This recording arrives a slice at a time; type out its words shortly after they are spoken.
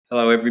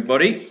Hello,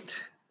 everybody.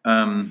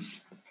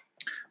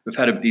 We've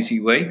had a busy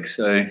week,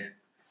 so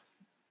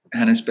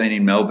Hannah's been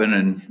in Melbourne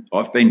and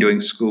I've been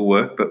doing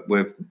schoolwork, but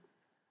we've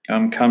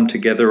come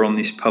together on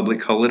this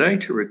public holiday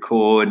to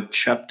record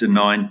chapter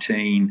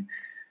 19,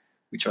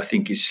 which I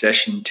think is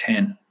session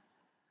 10.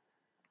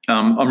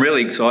 I'm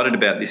really excited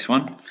about this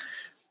one.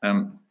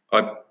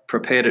 I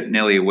prepared it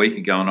nearly a week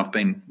ago and I've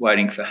been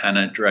waiting for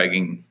Hannah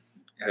dragging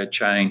her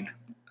chain.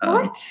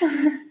 What?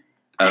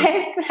 I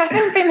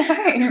haven't been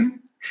home.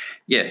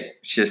 Yeah,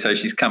 so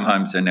she's come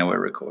home, so now we're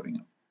recording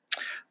it.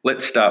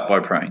 Let's start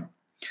by praying.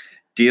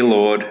 Dear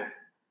Lord,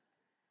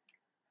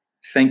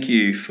 thank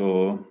you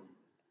for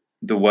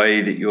the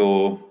way that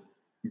you're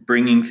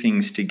bringing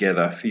things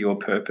together for your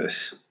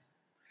purpose.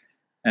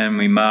 And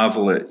we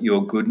marvel at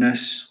your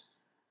goodness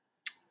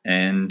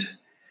and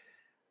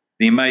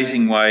the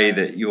amazing way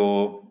that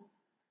you're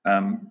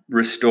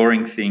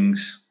restoring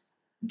things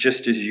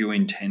just as you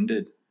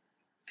intended.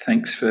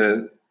 Thanks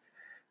for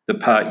the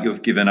part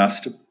you've given us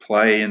to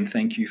play, and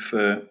thank you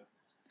for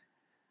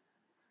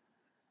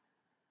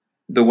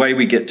the way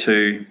we get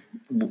to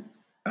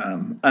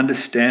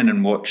understand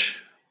and watch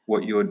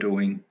what you're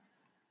doing.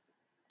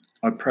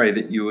 I pray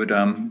that you would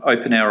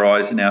open our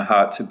eyes and our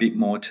hearts a bit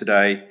more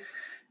today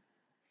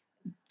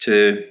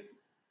to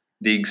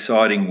the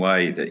exciting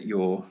way that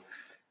you're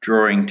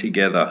drawing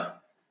together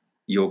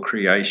your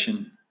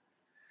creation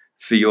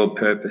for your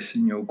purpose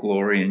and your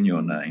glory and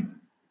your name.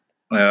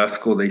 I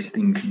ask all these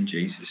things in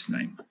Jesus'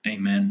 name.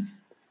 Amen.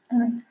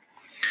 Amen.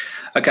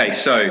 Okay,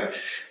 so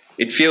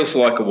it feels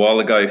like a while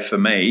ago for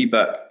me,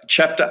 but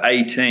chapter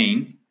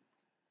 18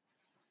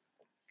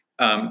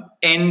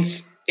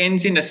 ends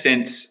in a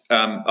sense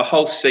a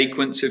whole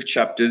sequence of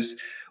chapters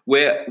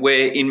where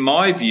in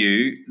my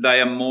view they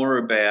are more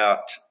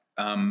about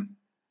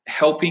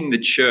helping the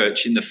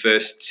church in the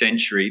first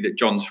century that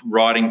John's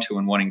writing to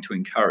and wanting to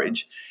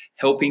encourage,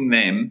 helping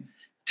them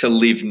to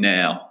live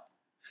now.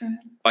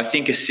 Mm-hmm. I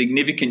think a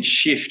significant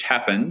shift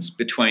happens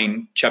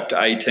between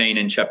chapter 18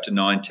 and chapter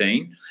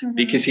 19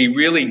 because he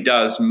really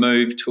does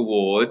move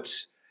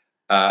towards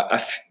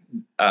a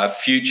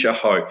future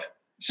hope.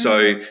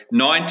 So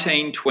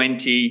 19,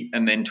 20,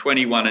 and then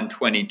 21 and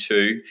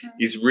 22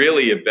 is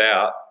really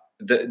about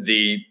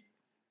the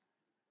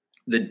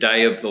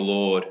day of the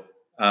Lord,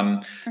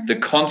 the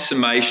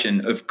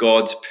consummation of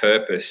God's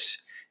purpose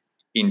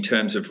in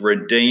terms of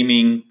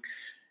redeeming,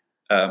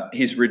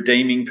 his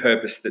redeeming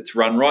purpose that's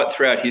run right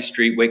throughout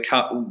history. We're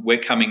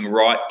coming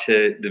right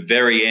to the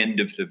very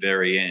end of the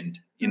very end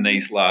in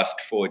these last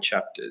 4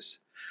 chapters.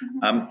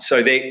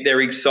 So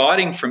they're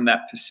exciting from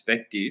that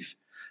perspective.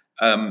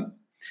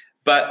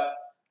 But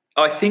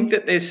I think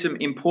that there's some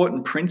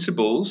important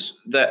principles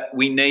that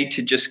we need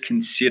to just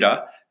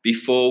consider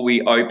before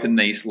we open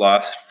these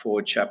last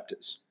 4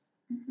 chapters.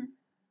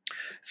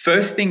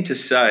 First thing to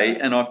say,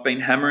 and I've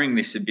been hammering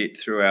this a bit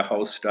through our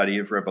whole study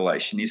of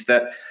Revelation, is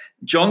that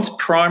John's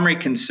primary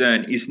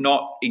concern is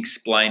not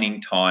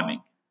explaining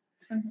timing.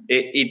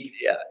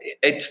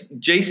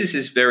 Jesus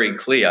is very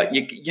clear.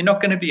 You're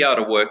not going to be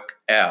able to work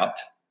out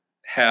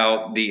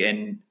how the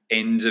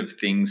ends of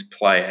things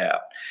play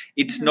out.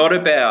 It's not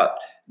about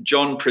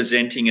John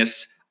presenting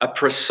us a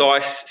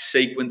precise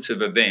sequence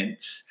of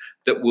events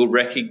that we'll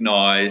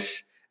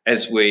recognise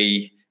as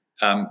we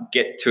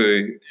get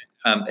to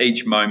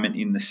each moment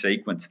in the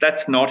sequence.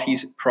 That's not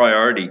his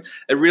priority.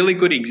 A really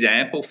good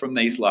example from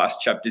these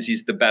last chapters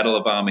is the Battle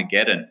of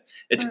Armageddon.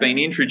 It's been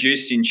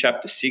introduced in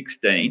chapter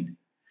 16.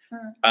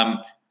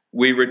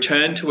 We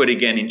return to it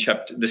again in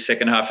the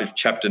second half of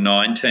chapter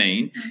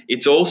 19.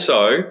 It's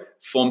also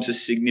forms a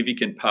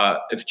significant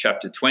part of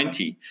chapter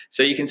 20.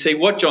 So you can see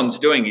what John's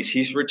doing is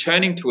he's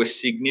returning to a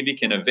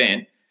significant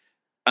event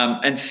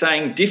and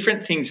saying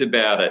different things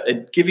about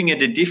it, giving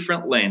it a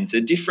different lens, a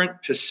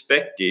different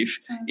perspective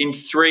in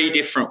 3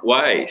 different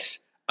ways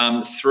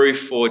through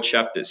 4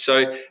 chapters.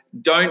 So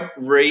don't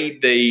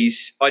read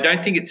these. I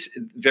don't think it's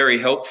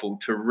very helpful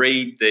to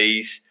read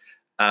these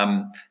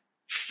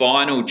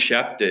final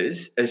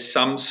chapters as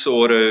some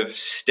sort of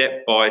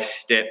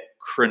step-by-step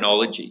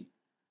chronology.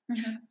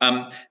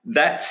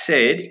 That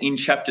said, in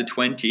chapter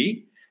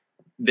 20,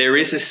 there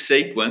is a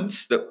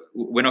sequence that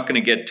we're not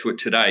going to get to it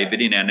today,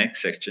 but in our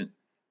next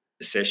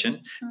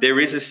session, there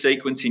is a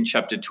sequence in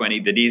chapter 20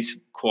 that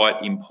is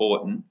quite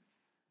important,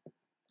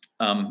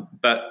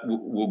 but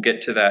we'll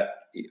get to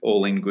that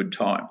all in good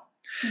time.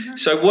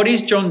 So what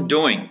is John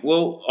doing?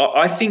 Well,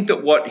 I think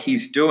that what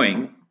he's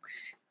doing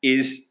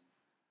is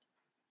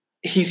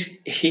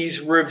he's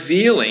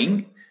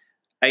revealing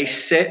a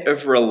set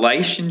of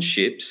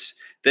relationships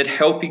that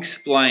help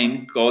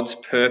explain God's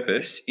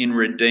purpose in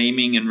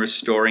redeeming and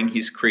restoring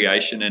his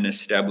creation and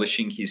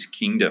establishing his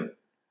kingdom.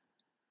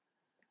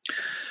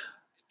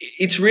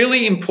 It's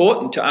really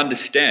important to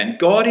understand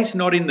God is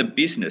not in the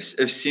business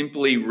of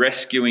simply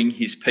rescuing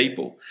his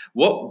people.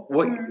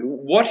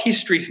 What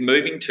history's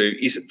moving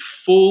to is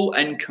full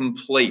and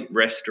complete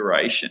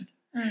restoration.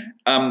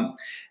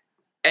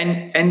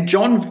 And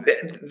John,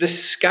 the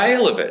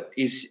scale of it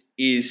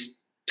is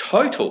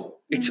total.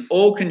 It's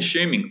all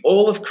consuming.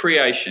 All of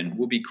creation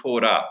will be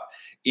caught up.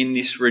 in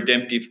this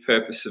redemptive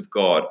purpose of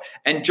God.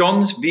 And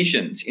John's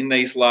visions in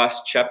these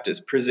last chapters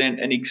present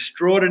an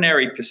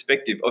extraordinary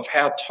perspective of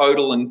how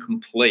total and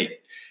complete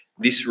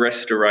this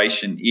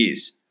restoration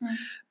is.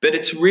 But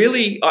it's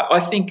really, I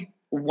think,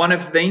 one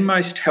of the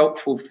most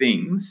helpful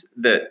things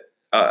that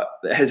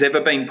has ever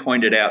been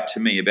pointed out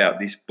to me about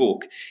this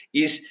book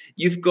is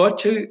you've got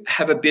to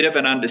have a bit of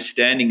an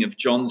understanding of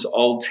John's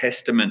Old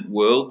Testament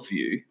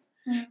worldview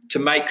to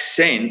make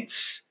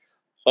sense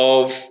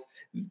of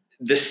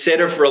the set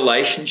of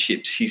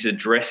relationships he's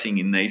addressing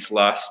in these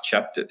last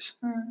chapters.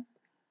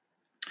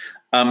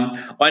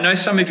 I know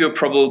some of you are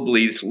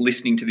probably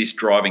listening to this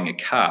driving a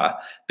car,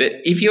 but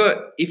if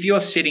you're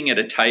sitting at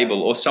a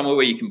table or somewhere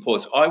where you can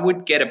pause, I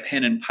would get a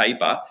pen and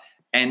paper,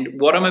 and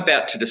what I'm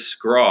about to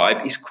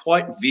describe is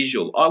quite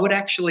visual. I would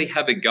actually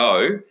have a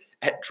go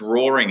at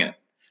drawing it,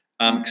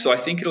 because I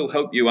think it'll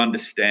help you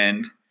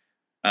understand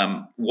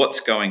what's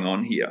going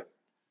on here.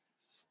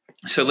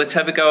 So let's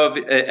have a go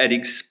at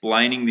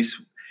explaining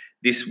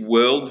this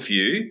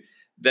worldview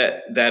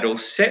that'll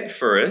set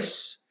for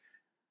us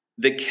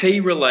the key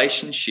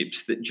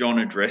relationships that John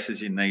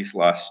addresses in these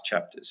last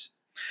chapters.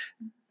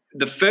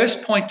 The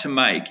first point to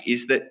make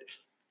is that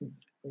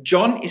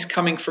John is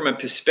coming from a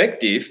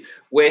perspective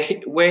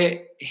where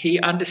he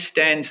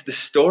understands the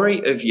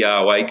story of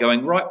Yahweh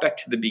going right back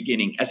to the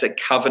beginning as a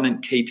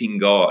covenant-keeping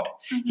God.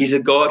 He's a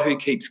God who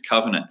keeps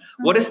covenant.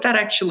 What does that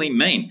actually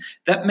mean?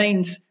 That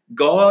means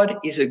God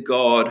is a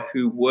God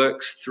who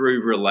works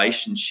through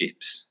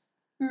relationships.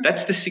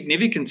 That's the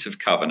significance of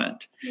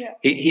covenant. Yeah.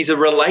 He's a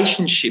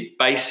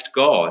relationship-based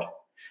God,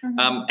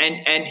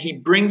 and he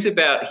brings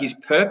about his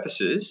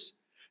purposes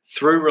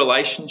through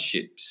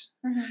relationships.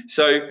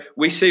 So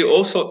we see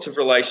all sorts of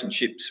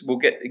relationships. We'll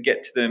get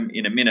to them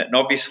in a minute. And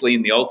obviously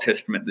in the Old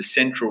Testament, the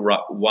central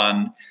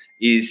one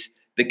is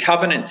the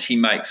covenants he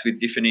makes with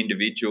different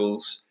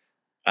individuals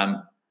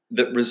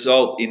that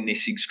result in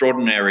this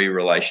extraordinary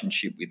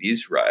relationship with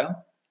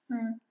Israel.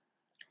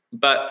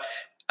 But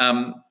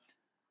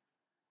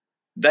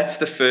that's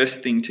the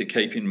first thing to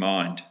keep in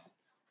mind.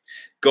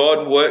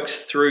 God works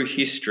through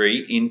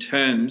history in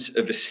terms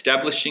of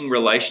establishing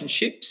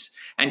relationships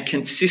and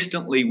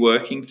consistently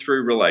working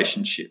through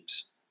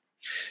relationships.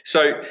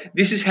 So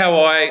this is how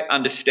I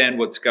understand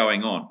what's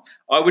going on.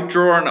 I would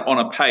draw on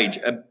a page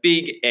a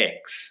big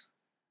X,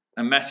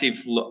 a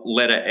massive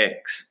letter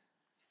X.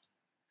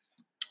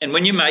 And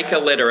when you make a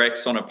letter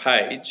X on a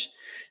page,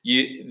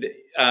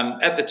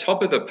 at the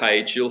top of the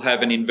page, you'll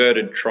have an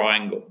inverted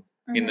triangle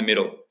in the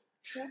middle.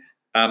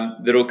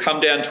 That'll come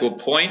down to a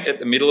point at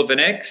the middle of an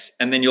X,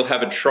 and then you'll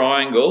have a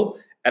triangle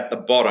at the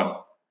bottom.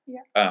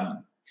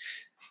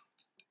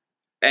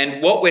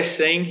 And what we're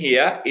seeing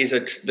here is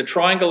the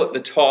triangle at the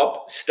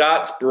top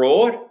starts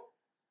broad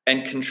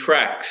and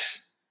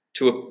contracts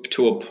to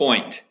a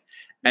point.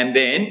 And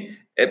then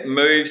it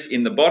moves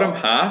in the bottom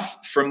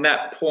half from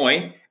that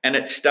point, and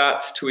it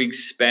starts to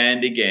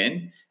expand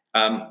again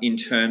in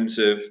terms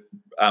of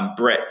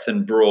breadth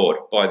and broad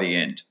by the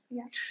end.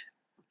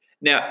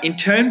 Now, in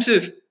terms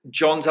of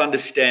John's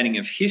understanding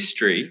of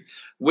history,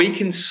 we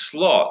can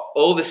slot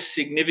all the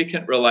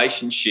significant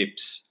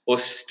relationships or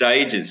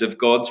stages of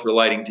God's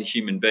relating to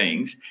human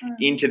beings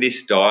into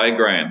this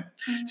diagram.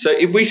 So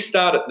if we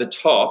start at the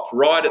top,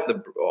 right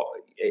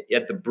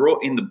in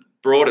the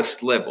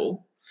broadest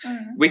level,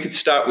 we could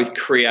start with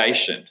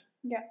creation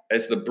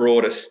as the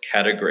broadest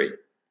category.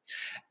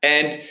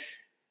 And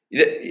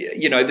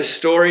the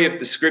story of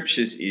the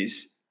scriptures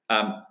is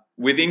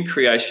within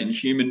creation,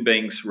 human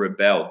beings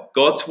rebel.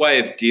 God's way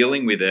of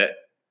dealing with it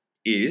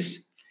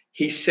is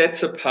he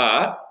sets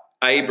apart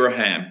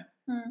Abraham,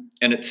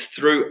 and it's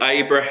through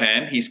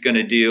Abraham he's going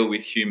to deal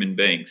with human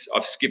beings.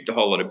 I've skipped a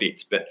whole lot of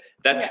bits, but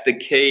that's the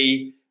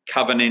key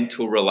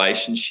covenantal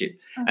relationship.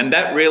 And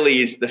that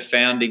really is the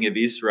founding of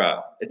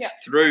Israel. It's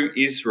through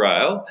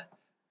Israel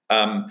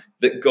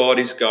that God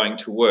is going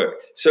to work.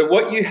 So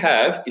what you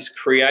have is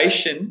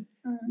creation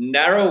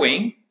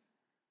narrowing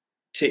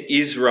to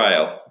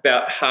Israel,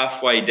 about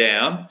halfway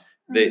down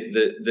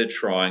the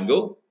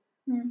triangle.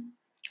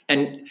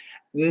 And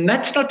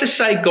that's not to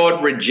say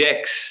God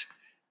rejects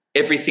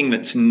everything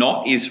that's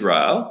not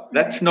Israel.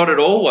 That's not at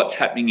all what's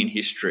happening in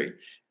history.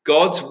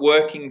 God's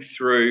working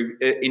through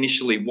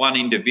initially one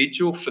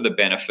individual for the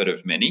benefit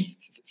of many,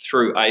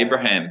 through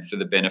Abraham for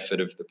the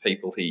benefit of the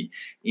people he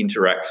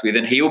interacts with,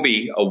 and he'll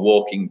be a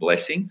walking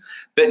blessing.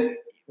 But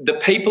the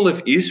people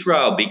of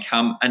Israel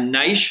become a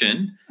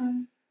nation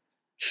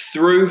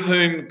through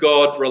whom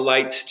God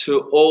relates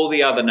to all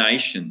the other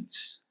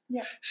nations.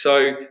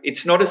 So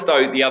it's not as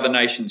though the other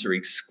nations are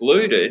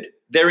excluded.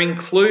 They're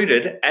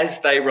included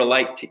as they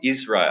relate to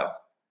Israel.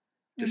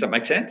 Does that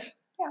make sense?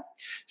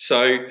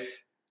 So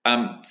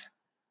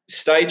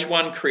stage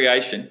one,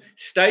 creation.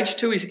 Stage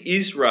two is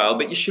Israel,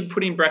 but you should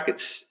put in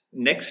brackets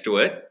next to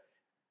it,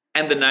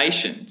 and the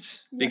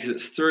nations, because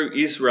it's through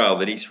Israel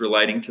that he's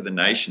relating to the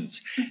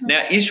nations.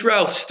 Now,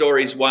 Israel's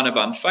story is one of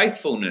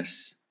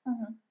unfaithfulness.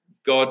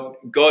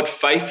 God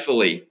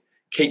faithfully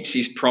keeps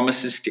his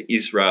promises to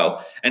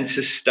Israel and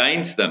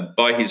sustains them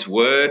by his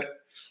word,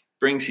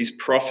 brings his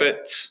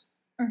prophets,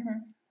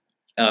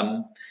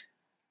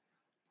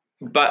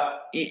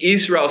 But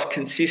Israel's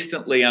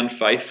consistently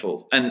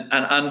unfaithful and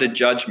under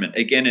judgment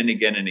again and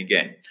again and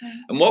again.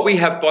 And what we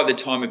have by the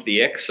time of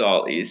the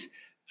exile is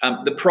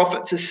the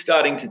prophets are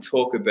starting to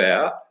talk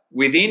about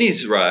within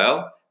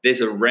Israel,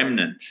 there's a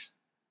remnant.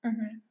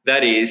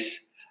 That is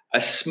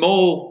a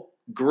small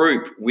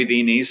group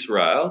within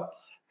Israel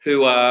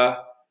who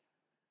are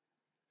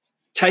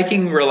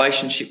taking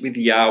relationship with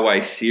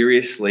Yahweh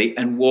seriously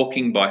and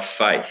walking by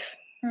faith.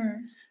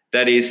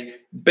 That is,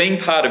 being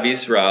part of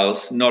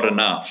Israel's not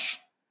enough.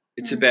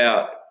 It's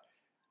about,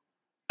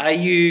 are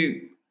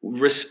you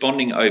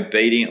responding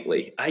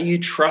obediently? Are you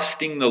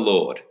trusting the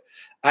Lord?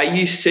 Are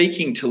you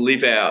seeking to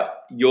live out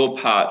your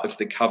part of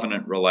the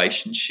covenant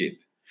relationship?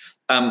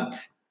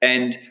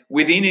 And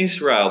within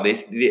Israel,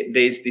 there's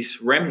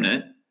this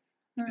remnant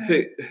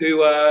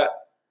who are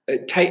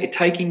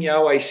taking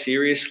Yahweh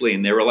seriously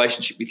in their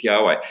relationship with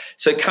Yahweh.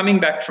 So coming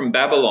back from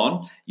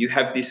Babylon, you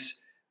have this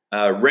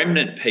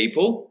remnant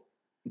people,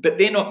 but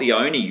they're not the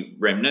only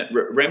remnant.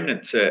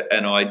 Remnants are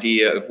an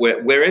idea of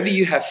wherever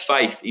you have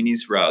faith in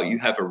Israel, you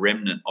have a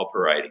remnant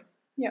operating.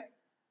 Yeah.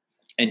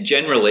 And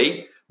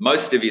generally,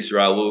 most of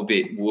Israel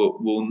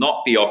will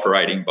not be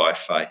operating by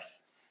faith.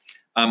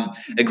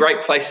 A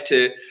great place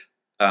to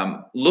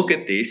look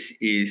at this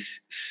is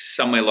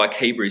somewhere like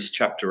Hebrews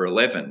chapter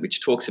 11,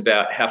 which talks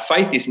about how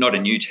faith is not a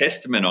New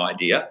Testament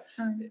idea.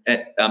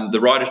 The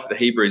writer to the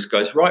Hebrews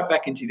goes right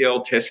back into the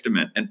Old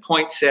Testament and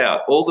points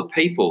out all the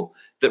people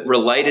that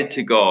related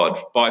to God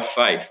by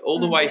faith, all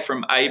the way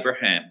from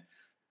Abraham,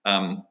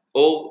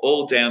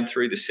 all down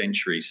through the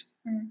centuries.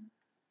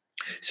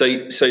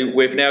 So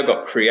we've now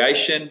got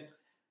creation,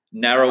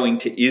 narrowing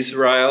to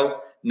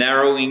Israel,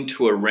 narrowing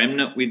to a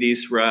remnant with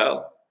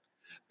Israel.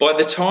 By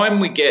the time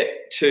we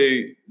get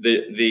to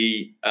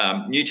the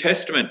New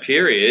Testament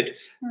period,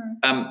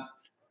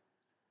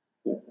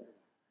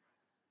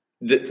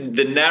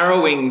 the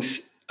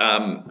narrowings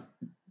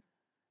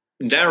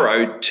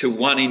narrowed to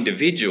one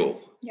individual,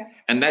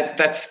 and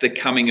that's the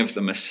coming of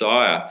the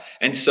Messiah.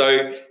 And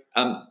so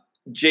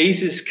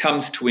Jesus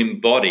comes to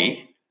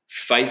embody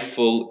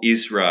faithful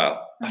Israel,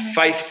 a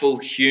faithful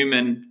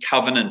human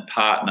covenant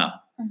partner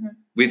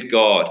with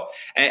God.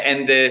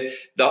 And the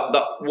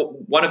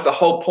one of the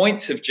whole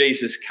points of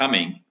Jesus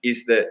coming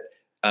is that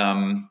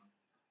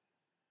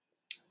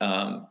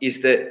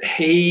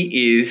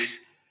he is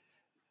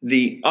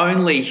the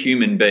only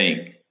human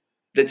being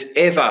that's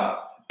ever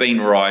been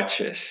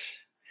righteous,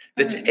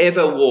 that's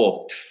ever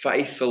walked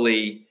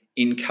faithfully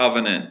in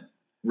covenant,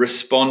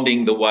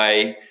 responding the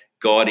way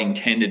God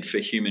intended for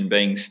human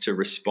beings to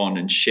respond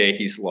and share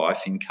his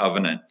life in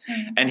covenant.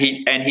 And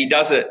he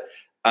does it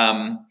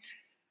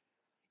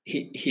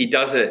he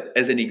does it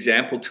as an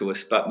example to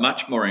us, but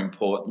much more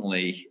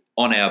importantly,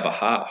 on our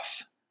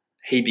behalf.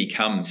 He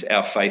becomes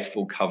our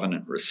faithful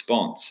covenant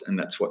response, and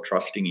that's what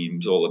trusting him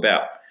is all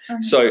about.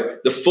 So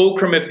the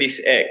fulcrum of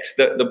this X,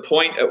 the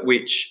point at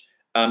which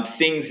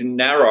things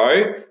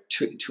narrow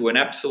to an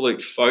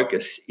absolute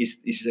focus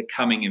is the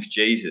coming of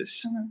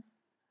Jesus.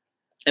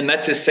 And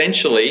that's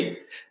essentially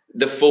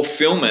the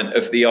fulfillment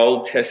of the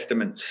Old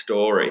Testament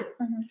story.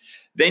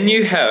 Then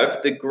you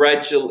have the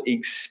gradual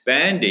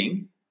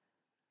expanding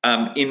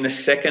in the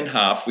second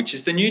half, which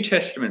is the New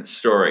Testament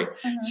story.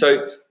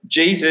 So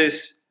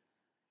Jesus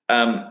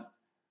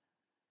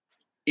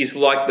is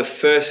like the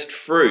first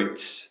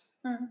fruits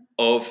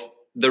of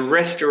the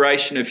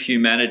restoration of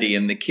humanity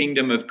and the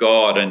kingdom of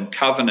God and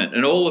covenant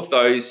and all of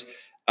those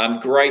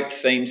great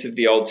themes of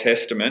the Old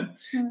Testament.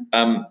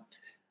 And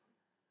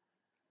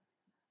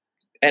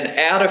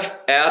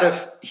out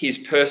of his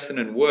person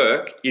and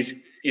work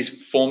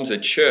forms a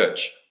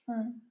church.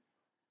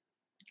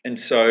 And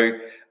so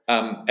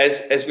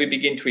as we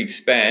begin to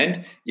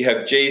expand, you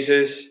have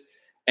Jesus,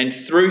 and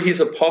through his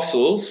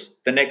apostles,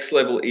 the next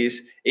level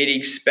is it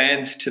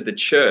expands to the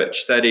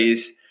church. That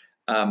is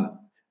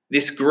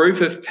this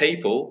group of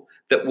people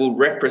that will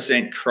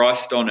represent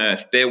Christ on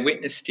earth, bear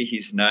witness to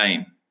his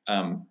name,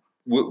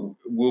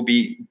 will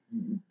be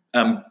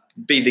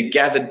the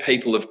gathered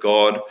people of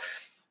God,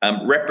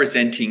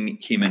 representing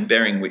him and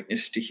bearing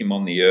witness to him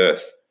on the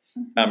earth,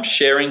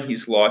 sharing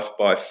his life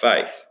by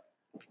faith.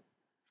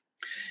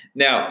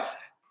 Now,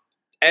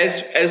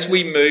 as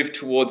we move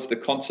towards the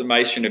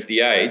consummation of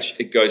the age,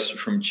 it goes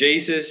from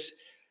Jesus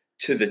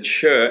to the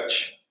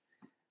church,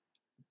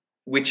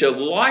 which are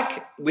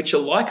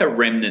like a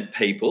remnant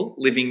people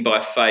living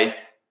by faith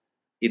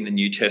in the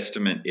New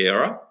Testament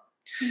era.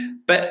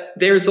 But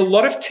there is a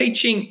lot of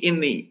teaching in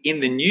the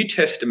New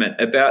Testament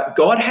about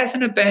God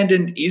hasn't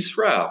abandoned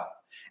Israel,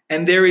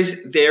 and there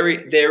is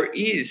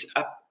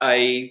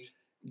a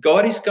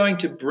God is going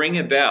to bring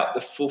about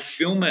the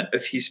fulfillment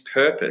of his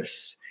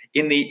purpose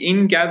in the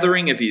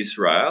ingathering of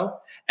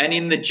Israel and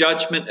in the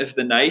judgment of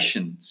the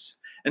nations.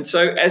 And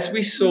so as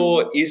we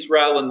saw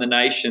Israel and the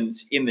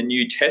nations in the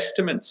New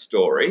Testament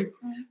story,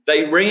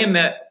 in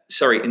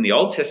the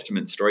Old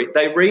Testament story,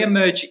 they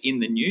reemerge in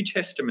the New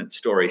Testament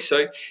story.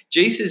 So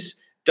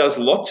Jesus does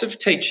lots of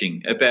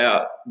teaching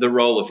about the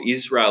role of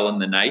Israel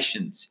and the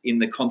nations in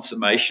the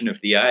consummation of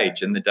the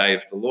age and the day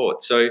of the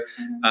Lord. So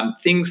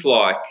things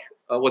like,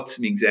 what's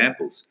some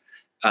examples?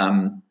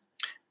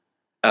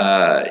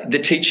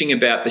 The teaching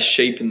about the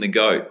sheep and the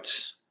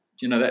goats.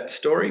 Do you know that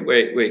story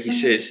where he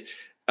says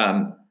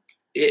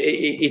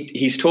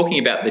he's talking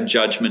about the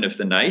judgment of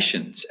the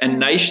nations, and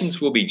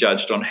nations will be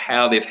judged on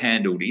how they've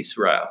handled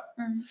Israel.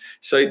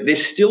 So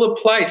there's still a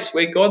place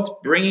where God's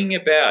bringing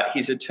about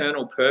his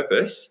eternal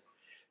purpose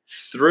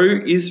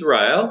through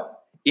Israel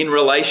in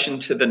relation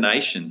to the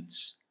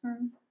nations.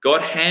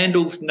 God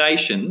handles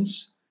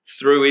nations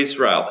through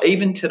Israel.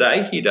 Even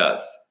today he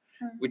does,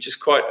 which is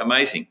quite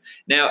amazing.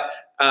 Now,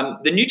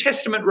 the New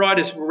Testament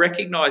writers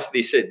recognise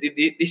this.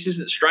 This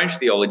isn't strange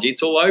theology.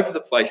 It's all over the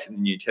place in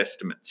the New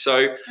Testament.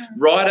 So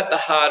right at the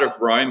heart of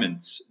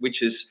Romans,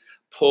 which is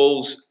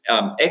Paul's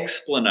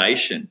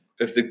explanation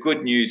of the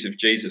good news of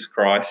Jesus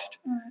Christ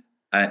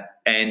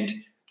and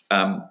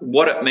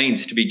what it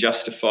means to be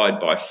justified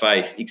by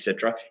faith,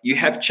 etc. You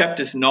have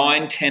chapters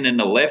 9, 10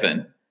 and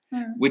 11,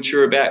 which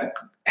are about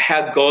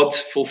how God's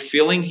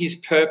fulfilling his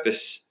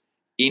purpose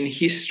in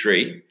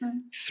history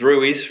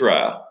through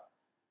Israel.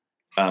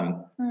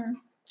 And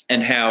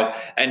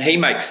he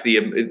makes the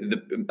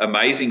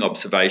amazing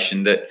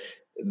observation that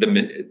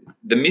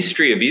the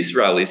mystery of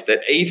Israel is that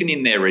even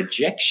in their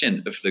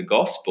rejection of the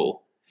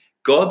gospel,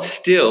 God's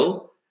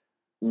still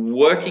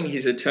working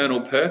his eternal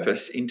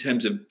purpose in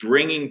terms of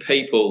bringing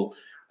people,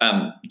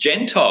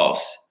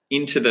 Gentiles,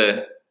 into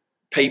the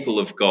people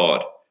of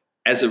God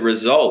as a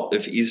result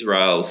of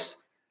Israel's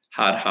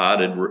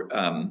hard-hearted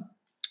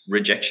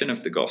rejection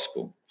of the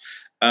gospel.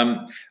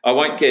 I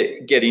won't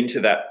get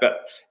into that,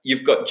 but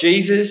you've got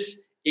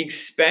Jesus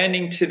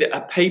expanding to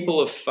a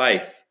people of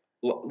faith,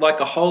 like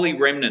a holy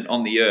remnant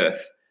on the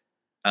earth.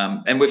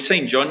 And we've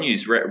seen John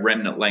use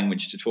remnant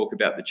language to talk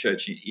about the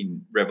church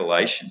in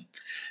Revelation.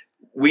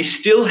 We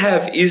still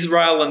have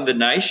Israel and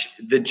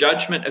the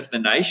judgment of the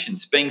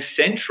nations being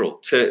central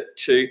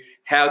to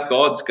how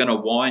God's going to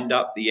wind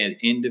up the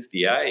end of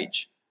the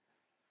age.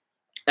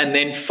 And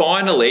then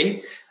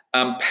finally,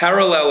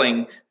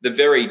 paralleling the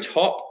very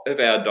top of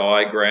our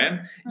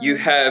diagram, you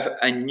have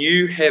a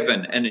new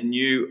heaven and a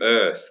new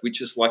earth,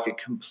 which is like a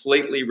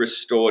completely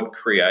restored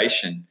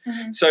creation.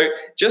 So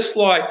just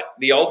like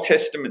the Old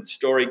Testament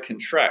story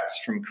contracts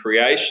from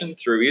creation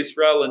through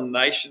Israel and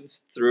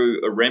nations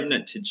through a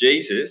remnant to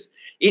Jesus,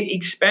 it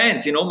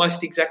expands in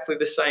almost exactly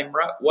the same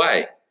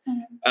way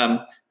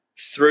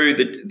through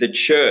the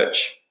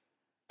church,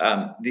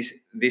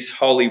 this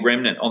holy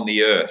remnant on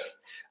the earth.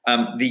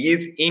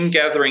 The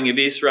ingathering of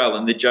Israel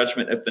and the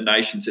judgment of the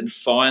nations, and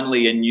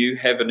finally a new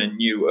heaven and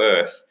new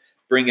earth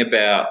bring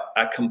about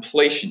a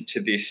completion to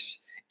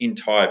this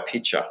entire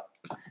picture.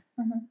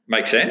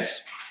 Make sense?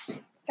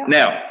 Yeah.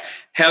 Now,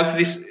 how's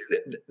this?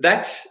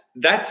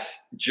 That's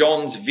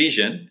John's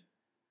vision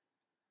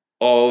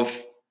of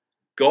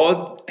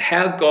God,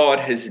 how God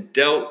has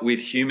dealt with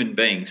human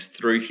beings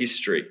through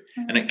history,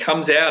 and it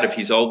comes out of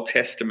his Old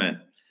Testament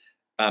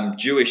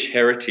Jewish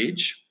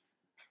heritage.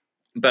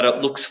 But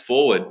it looks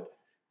forward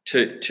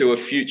to a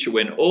future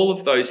when all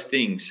of those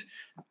things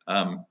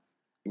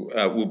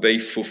will be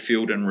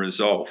fulfilled and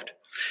resolved.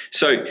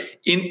 So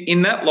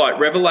in that light,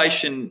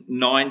 Revelation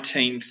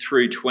 19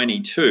 through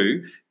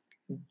 22,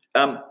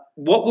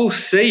 what we'll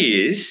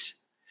see is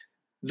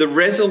the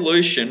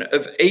resolution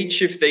of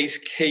each of these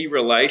key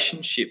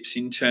relationships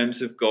in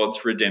terms of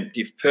God's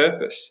redemptive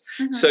purpose.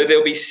 So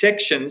there'll be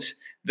sections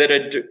that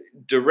are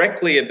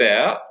directly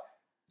about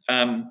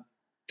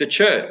the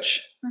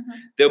church.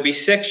 There'll be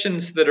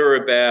sections that are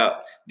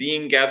about the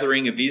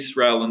ingathering of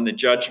Israel and the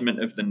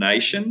judgment of the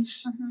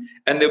nations.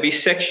 And there'll be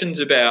sections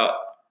about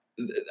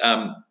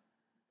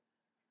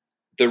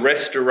the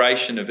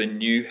restoration of a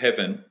new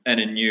heaven and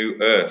a new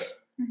earth.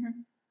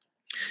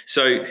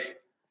 So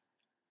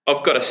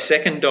I've got a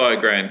second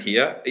diagram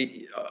here.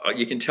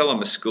 You can tell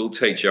I'm a school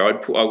teacher.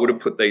 I would have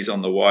put these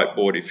on the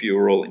whiteboard if you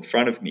were all in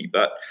front of me.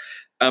 But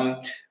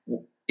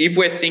if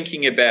we're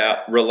thinking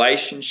about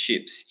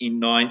relationships in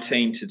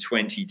 19 to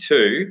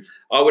 22,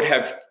 I would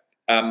have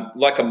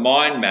like a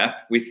mind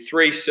map with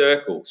 3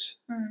 circles.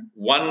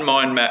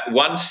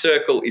 One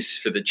circle is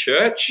for the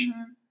church,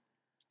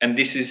 and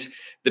this is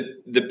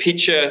the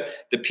picture.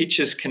 The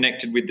pictures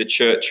connected with the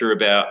church are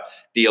about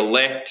the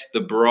elect,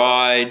 the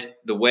bride,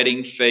 the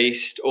wedding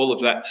feast, all of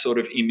that sort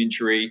of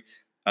imagery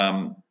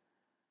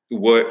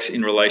works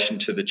in relation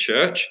to the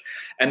church.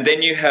 And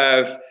then you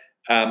have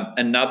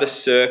another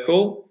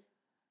circle,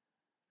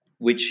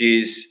 which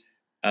is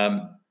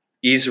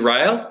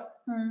Israel.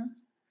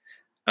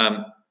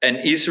 And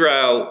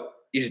Israel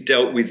is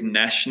dealt with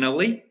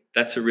nationally.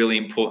 That's a really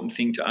important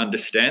thing to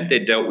understand.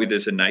 They're dealt with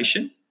as a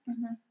nation.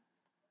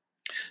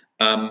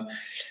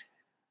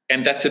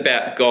 And that's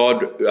about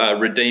God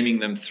redeeming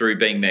them through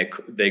being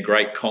their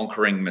great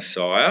conquering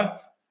Messiah.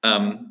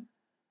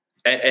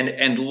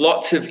 And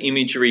lots of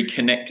imagery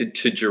connected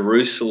to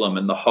Jerusalem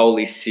and the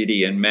holy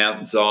city and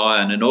Mount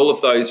Zion and all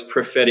of those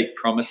prophetic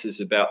promises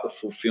about the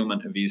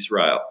fulfillment of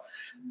Israel.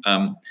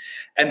 And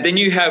then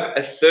you have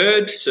a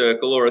third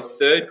circle or a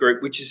third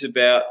group, which is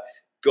about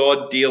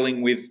God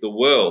dealing with the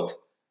world.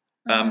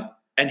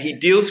 And he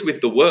deals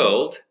with the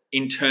world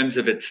in terms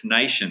of its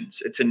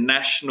nations. It's a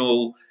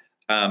national,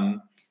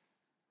 in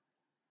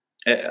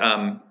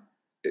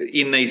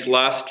these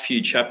last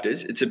few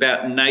chapters, it's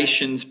about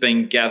nations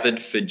being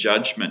gathered for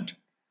judgment.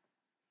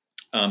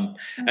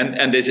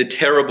 And there's a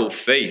terrible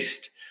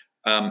feast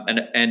and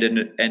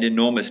an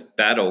enormous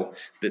battle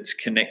that's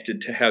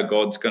connected to how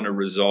God's going to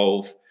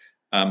resolve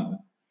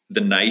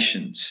the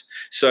nations.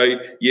 So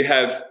you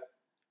have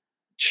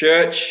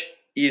church,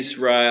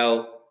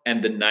 Israel,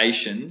 and the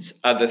nations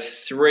are the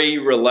three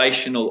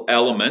relational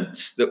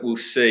elements that we'll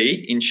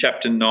see in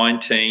chapter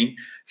 19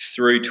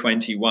 through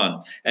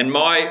 21. And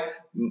my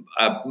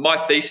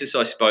thesis,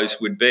 I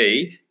suppose, would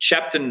be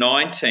chapter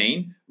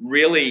 19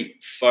 really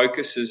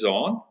focuses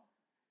on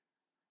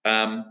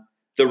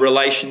the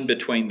relation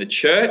between the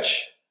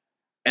church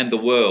and the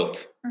world.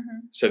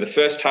 So the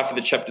first half of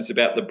the chapter is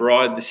about the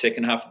bride. The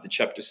second half of the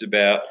chapter is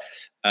about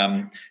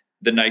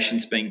the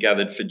nations being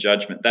gathered for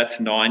judgment. That's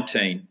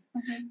 19.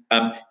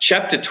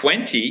 Chapter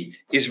 20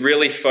 is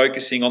really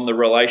focusing on the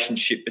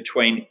relationship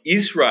between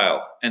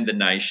Israel and the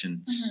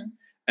nations.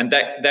 And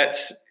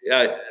that's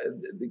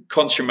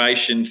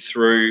consummation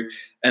through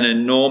an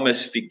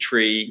enormous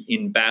victory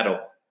in battle.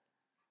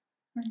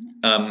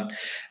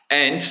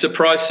 And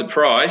surprise,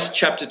 surprise,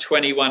 chapter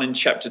 21 and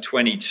chapter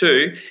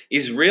 22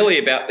 is really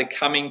about the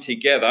coming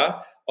together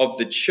of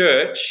the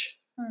church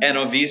and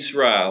of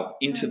Israel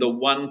into the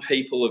one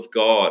people of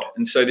God.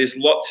 And so there's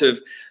lots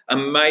of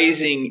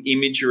amazing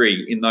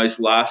imagery in those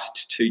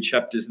last two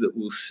chapters that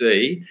we'll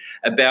see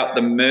about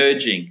the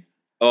merging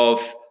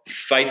of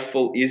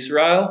faithful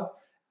Israel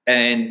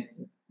and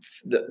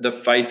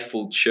the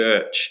faithful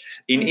church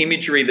in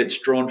imagery that's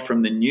drawn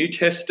from the New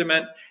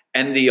Testament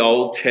and the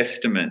Old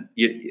Testament.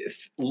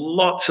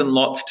 Lots and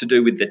lots to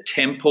do with the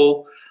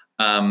temple.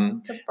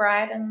 The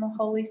bride and the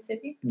holy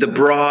city. The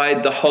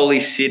bride, the holy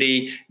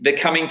city, the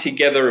coming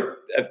together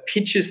of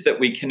pictures that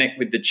we connect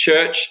with the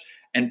church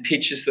and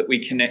pictures that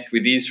we connect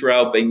with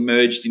Israel being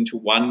merged into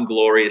one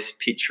glorious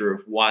picture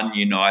of one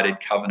united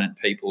covenant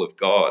people of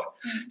God.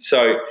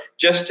 So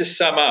just to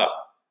sum up,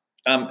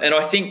 and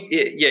I think,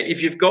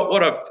 if you've got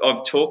what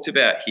I've talked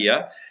about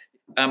here,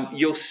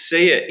 you'll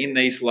see it in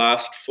these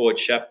last four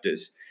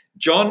chapters.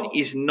 John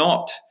is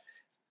not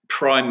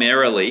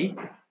primarily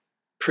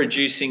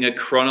producing a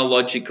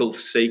chronological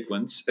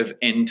sequence of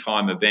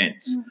end-time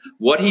events.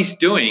 What he's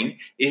doing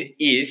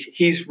is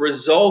he's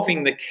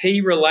resolving the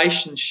key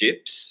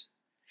relationships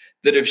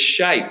that have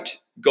shaped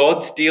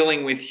God's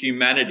dealing with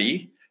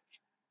humanity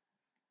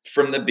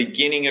from the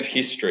beginning of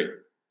history.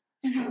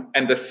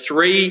 And the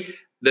three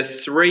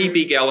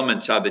big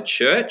elements are the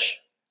church,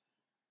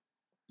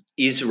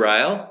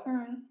 Israel,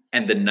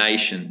 and the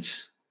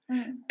nations.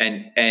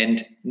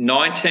 And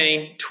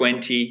 19,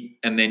 20,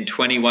 and then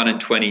 21 and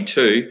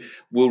 22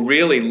 will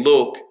really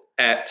look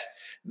at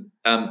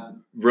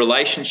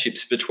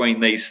relationships between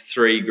these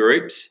three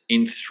groups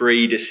in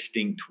three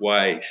distinct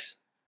ways.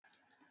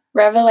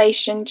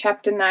 Revelation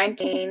chapter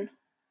 19.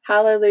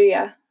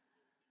 Hallelujah.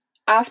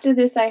 After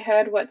this I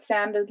heard what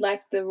sounded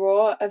like the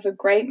roar of a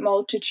great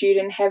multitude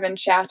in heaven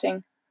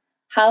shouting,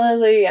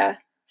 Hallelujah!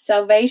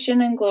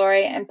 Salvation and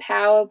glory and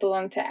power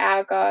belong to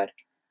our God,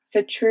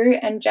 for true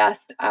and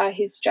just are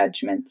his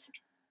judgments.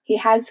 He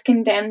has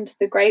condemned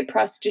the great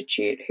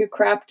prostitute who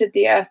corrupted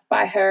the earth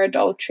by her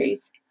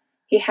adulteries.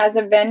 He has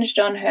avenged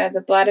on her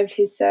the blood of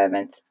his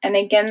servants. And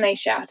again they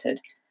shouted,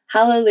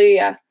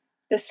 Hallelujah!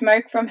 The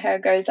smoke from her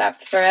goes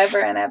up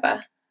forever and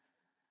ever.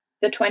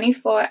 The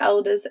 24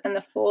 elders and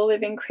the 4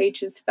 living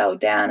creatures fell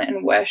down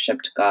and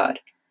worshipped God,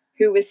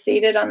 who was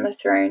seated on the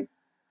throne.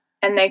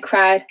 And they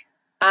cried,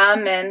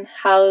 Amen,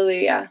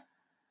 Hallelujah.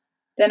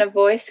 Then a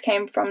voice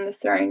came from the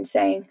throne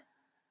saying,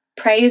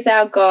 Praise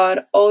our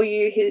God, all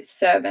you his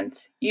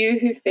servants, you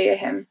who fear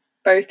him,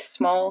 both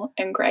small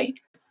and great.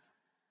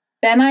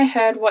 Then I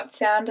heard what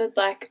sounded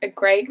like a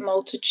great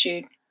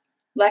multitude,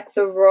 like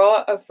the roar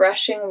of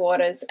rushing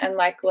waters and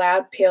like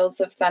loud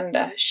peals of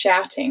thunder,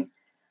 shouting,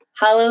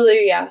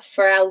 Hallelujah,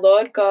 for our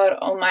Lord God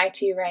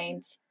Almighty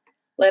reigns.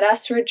 Let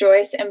us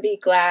rejoice and be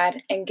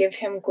glad and give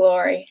him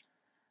glory.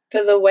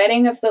 For the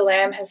wedding of the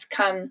Lamb has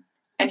come,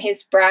 and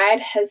his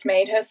bride has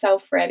made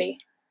herself ready.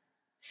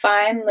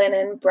 Fine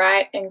linen,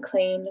 bright and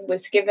clean,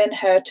 was given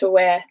her to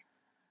wear.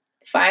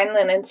 Fine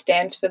linen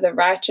stands for the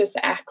righteous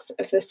acts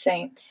of the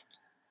saints.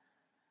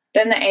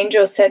 Then the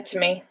angel said to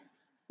me,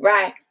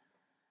 Write,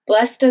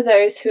 blessed are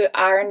those who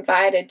are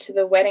invited to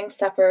the wedding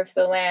supper of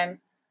the Lamb.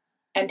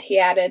 And he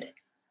added,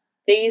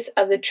 These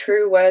are the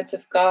true words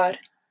of God.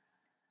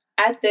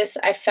 At this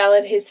I fell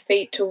at his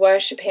feet to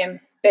worship him,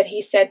 but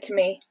he said to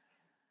me,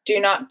 Do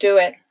not do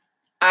it.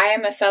 I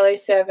am a fellow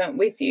servant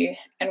with you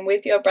and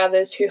with your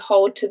brothers who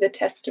hold to the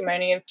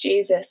testimony of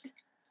Jesus.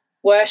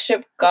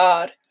 Worship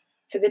God,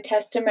 for the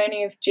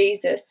testimony of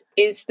Jesus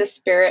is the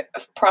spirit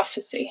of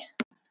prophecy.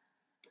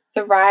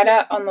 The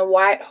rider on the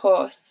white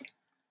horse.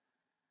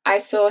 I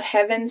saw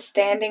heaven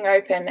standing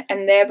open,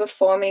 and there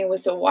before me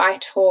was a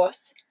white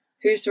horse.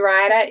 whose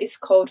rider is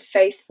called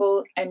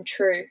Faithful and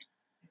True.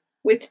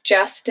 With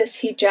justice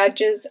he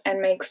judges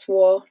and makes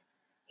war.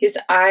 His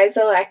eyes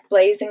are like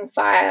blazing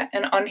fire,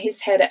 and on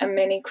his head are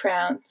many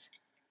crowns.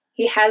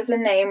 He has a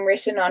name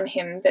written on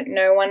him that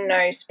no one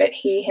knows but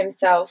he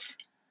himself.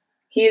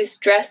 He is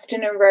dressed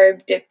in a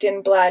robe dipped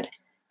in blood,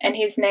 and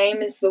his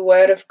name is the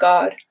Word of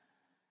God.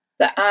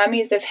 The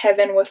armies of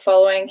heaven were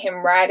following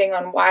him, riding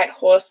on white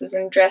horses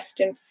and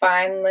dressed in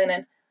fine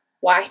linen,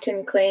 white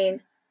and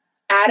clean.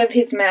 Out of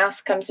his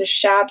mouth comes a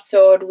sharp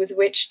sword with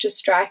which to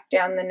strike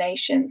down the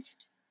nations.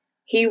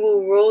 He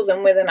will rule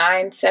them with an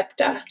iron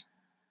scepter.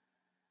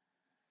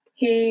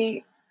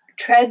 He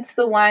treads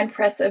the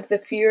winepress of the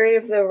fury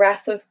of the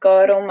wrath of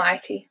God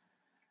Almighty.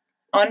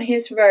 On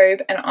his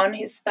robe and on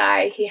his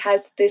thigh he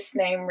has this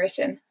name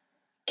written,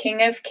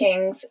 King of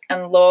Kings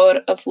and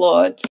Lord of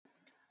Lords.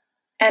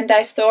 And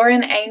I saw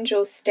an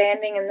angel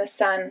standing in the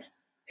sun,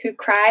 who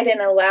cried in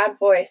a loud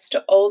voice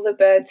to all the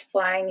birds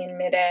flying in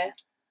midair,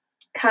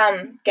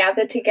 Come,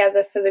 gather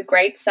together for the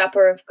great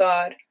supper of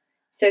God,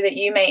 so that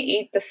you may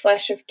eat the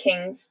flesh of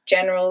kings,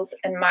 generals,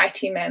 and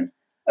mighty men,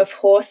 of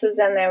horses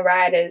and their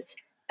riders,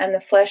 and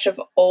the flesh of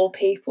all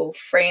people,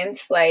 free and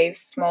slave,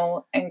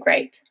 small and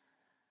great.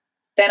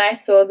 Then I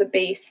saw the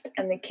beast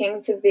and the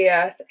kings of the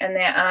earth and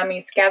their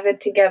armies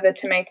gathered together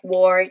to make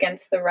war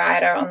against the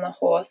rider on the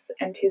horse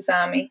and his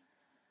army.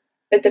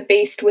 But the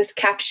beast was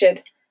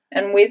captured,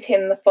 and with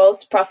him the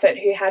false prophet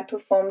who had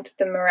performed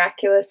the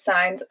miraculous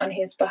signs on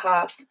his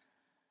behalf.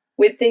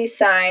 With these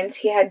signs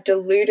he had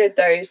deluded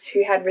those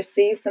who had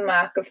received the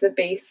mark of the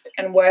beast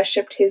and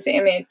worshipped his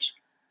image.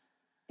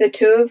 The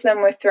two of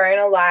them were thrown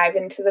alive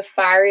into the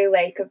fiery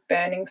lake of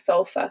burning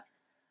sulfur.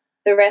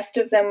 The rest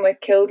of them were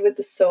killed with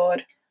the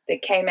sword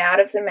that came out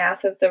of the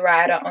mouth of the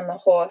rider on the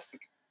horse,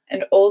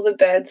 and all the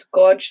birds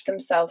gorged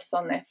themselves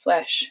on their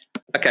flesh.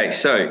 Okay,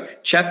 so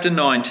chapter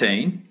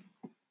 19,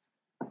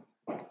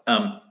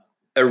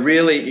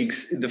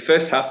 the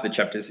first half of the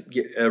chapter is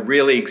a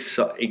really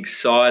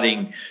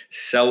exciting,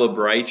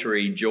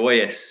 celebratory,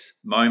 joyous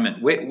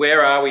moment.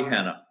 Where are we,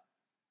 Hannah?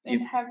 In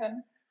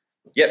heaven.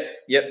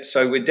 Yep.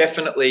 So we're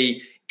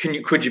definitely.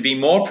 Could you be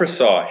more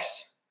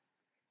precise?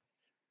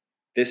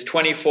 There's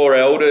 24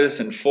 elders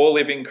and 4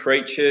 living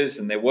creatures,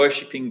 and they're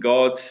worshipping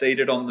God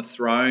seated on the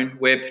throne.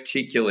 Where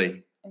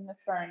particularly? In the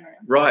throne room.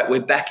 Right,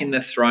 we're back in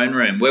the throne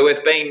room, where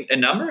we've been a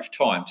number of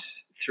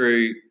times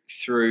through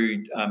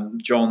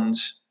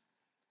John's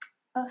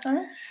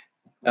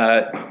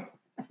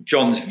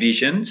John's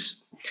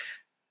visions,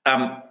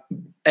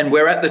 and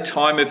we're at the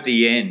time of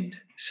the end.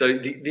 So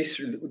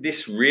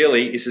this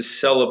really is a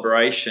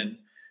celebration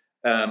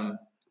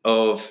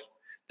of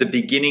the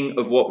beginning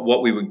of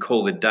what we would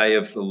call the day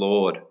of the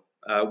Lord,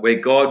 where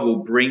God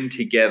will bring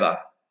together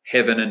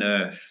heaven and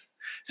earth.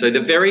 So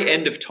the very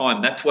end of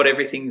time, that's what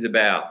everything's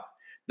about,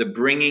 the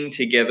bringing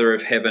together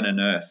of heaven and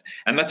earth.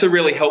 And that's a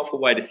really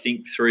helpful way to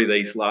think through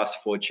these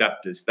last 4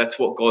 chapters. That's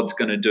what God's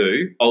going to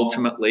do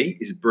ultimately,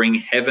 is bring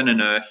heaven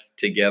and earth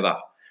together.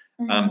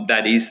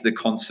 That is the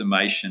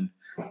consummation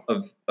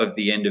of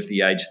the end of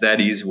the age. That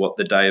is what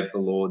the day of the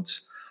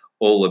Lord's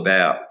all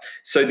about.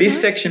 So this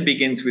section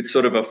begins with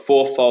sort of a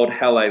 4-fold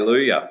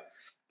hallelujah.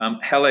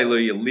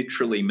 Hallelujah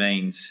literally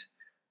means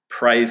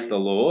praise the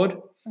Lord.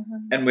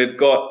 And we've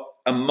got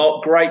a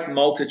great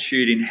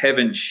multitude in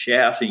heaven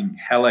shouting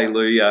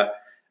hallelujah,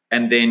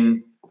 and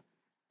then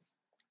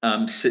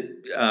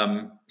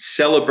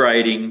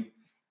celebrating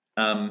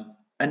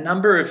a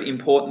number of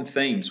important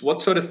themes.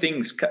 What sort of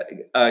things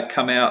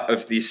come out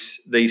of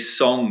these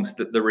songs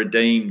that the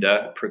redeemed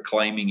are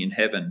proclaiming in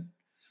heaven?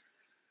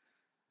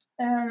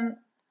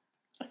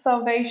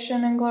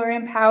 Salvation and glory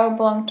and power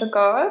belong to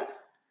God.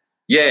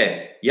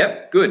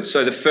 Yep, good.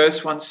 So the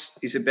first one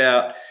is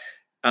about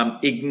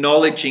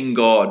acknowledging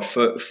God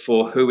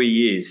for who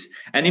he is.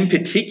 And in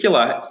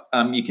particular,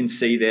 you can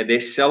see they're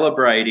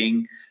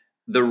celebrating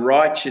the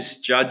righteous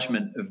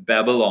judgment of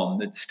Babylon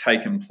that's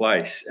taken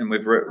place. And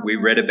we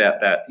read about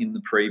that in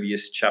the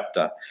previous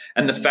chapter.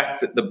 And the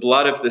fact that the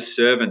blood of the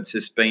servants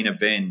has been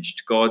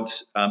avenged.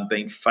 God's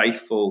been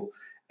faithful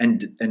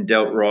and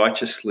dealt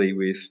righteously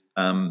with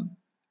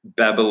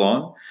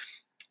Babylon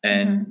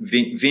and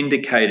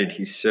vindicated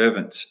his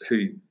servants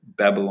who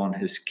Babylon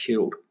has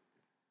killed.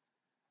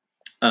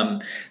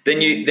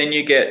 Then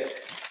you get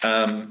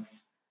an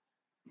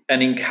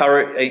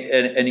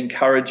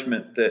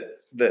encouragement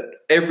that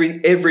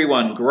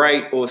everyone,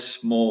 great or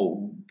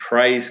small,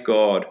 praise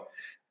God.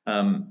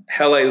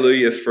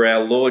 Hallelujah, for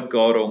our Lord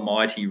God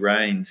Almighty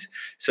reigns.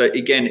 So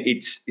again,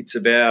 it's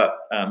about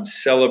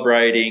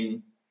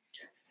celebrating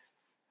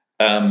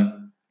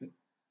the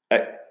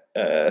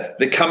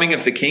coming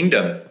of the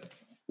kingdom,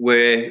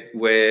 where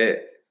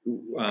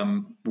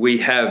we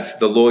have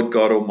the Lord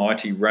God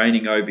Almighty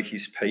reigning over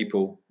his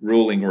people,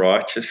 ruling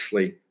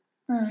righteously.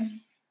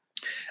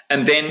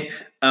 And then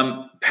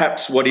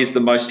perhaps what is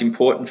the most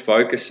important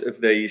focus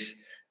of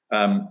these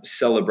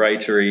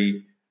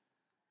celebratory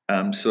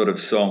sort of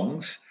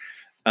songs,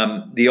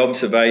 the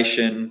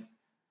observation,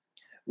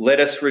 let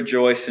us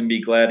rejoice and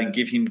be glad and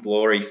give him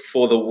glory,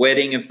 for the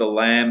wedding of the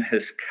Lamb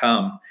has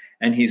come,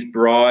 and his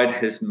bride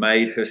has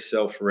made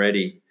herself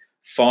ready.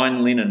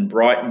 Fine linen,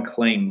 bright and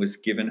clean, was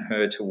given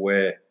her to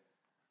wear.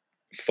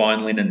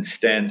 Fine linen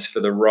stands for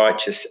the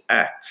righteous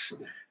acts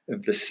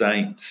of the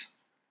saints.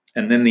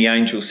 And then the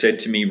angel said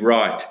to me,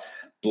 Write,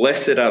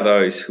 blessed are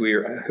those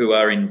who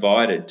are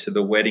invited to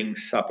the wedding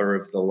supper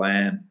of the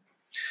Lamb.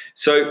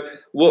 So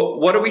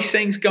what are we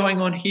seeing is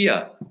going on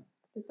here?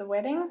 There's a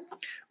wedding?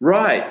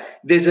 Right.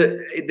 There's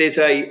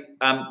a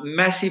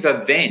massive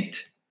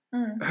event.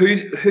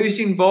 Who's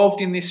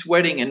involved in this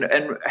wedding,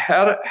 and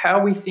how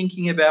are we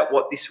thinking about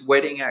what this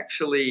wedding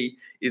actually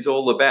is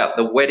all about?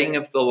 The wedding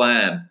of the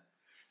Lamb.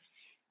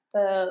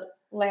 The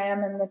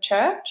Lamb in the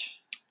church?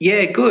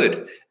 Yeah,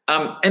 good.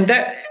 And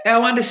that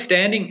our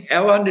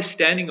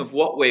understanding of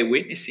what we're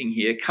witnessing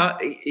here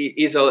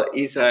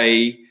is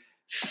a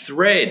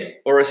thread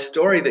or a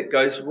story that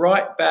goes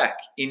right back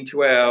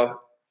into our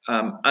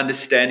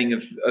understanding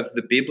of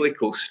the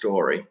biblical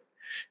story.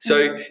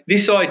 So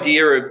this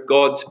idea of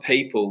God's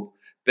people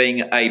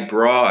being a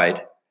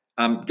bride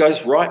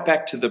goes right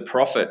back to the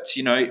prophets.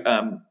 You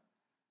know,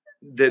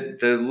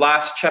 the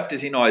last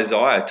chapters in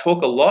Isaiah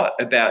talk a lot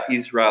about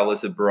Israel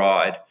as a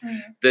bride.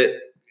 That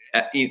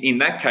in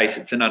that case,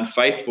 it's an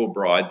unfaithful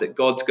bride that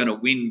God's going to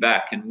win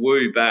back and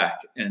woo back,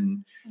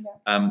 and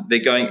they're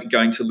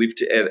going to live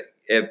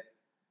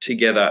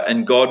together,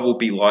 and God will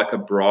be like a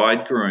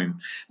bridegroom.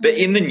 But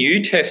in the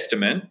New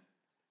Testament,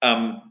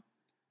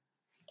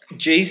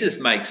 Jesus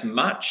makes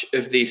much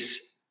of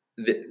this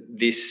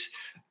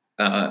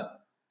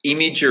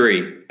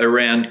imagery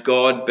around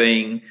God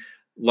being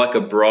like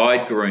a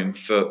bridegroom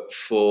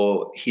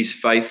for his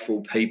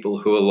faithful people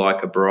who are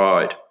like a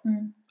bride.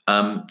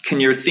 Can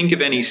you think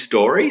of any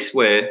stories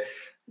where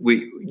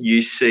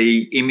you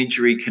see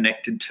imagery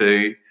connected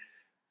to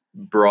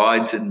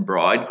brides and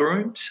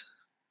bridegrooms?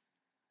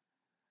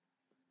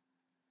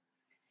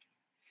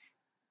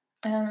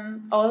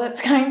 All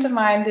that's going to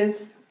mind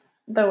is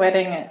the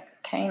wedding at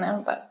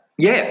Cana, but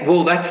yeah,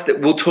 well,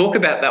 we'll talk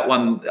about that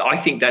one. I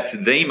think that's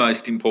the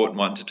most important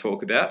one to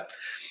talk about.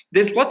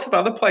 There's lots of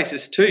other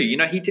places too. You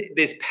know,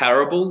 there's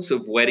parables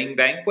of wedding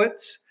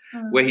banquets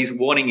where he's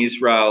warning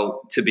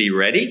Israel to be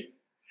ready.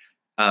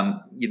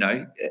 You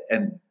know,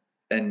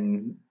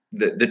 and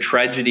the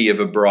tragedy of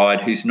a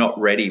bride who's not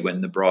ready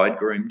when the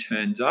bridegroom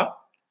turns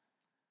up.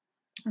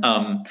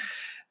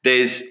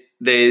 There's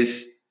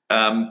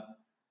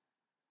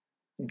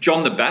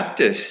John the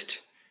Baptist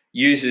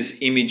uses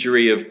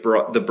imagery of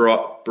the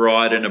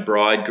bride and a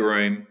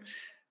bridegroom,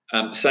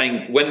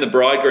 saying when the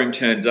bridegroom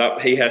turns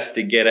up, he has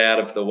to get out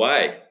of the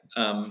way.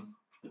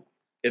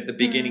 At the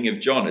beginning of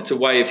John, it's a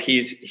way of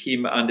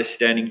him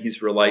understanding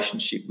his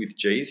relationship with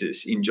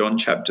Jesus in John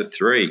chapter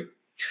 3.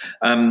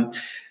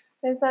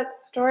 There's that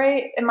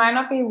story, it might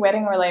not be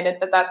wedding related,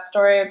 but that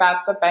story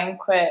about the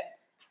banquet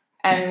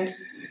and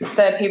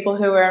the people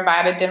who were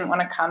invited didn't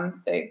want to come,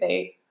 so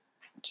they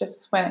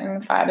just went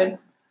and invited.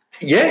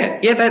 Yeah,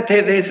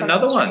 there's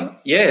another one.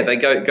 Yeah, they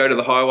go to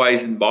the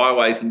highways and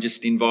byways and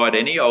just invite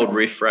any old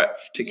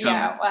riffraff to come.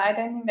 Yeah, well, I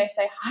don't think they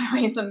say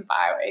highways and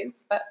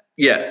byways, but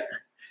yeah.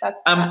 That's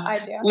the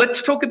idea.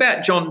 Let's talk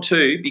about John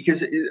 2,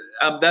 because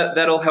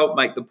that'll help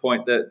make the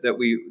point that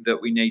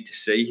we need to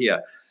see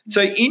here.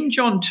 So in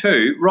John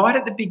 2, right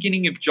at the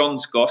beginning of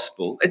John's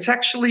gospel, it's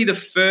actually the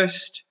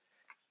first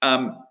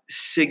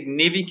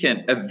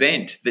significant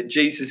event that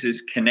Jesus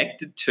is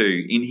connected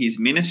to in his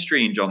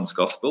ministry in John's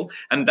gospel,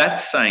 and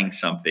that's saying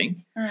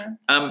something.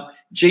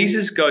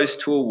 Jesus goes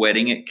to a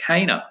wedding at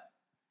Cana.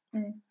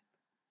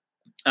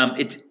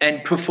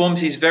 And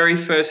performs his very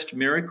first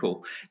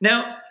miracle.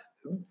 Now,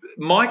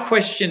 my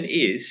question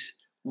is,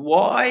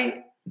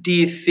 why do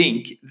you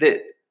think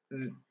that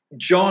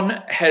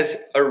John has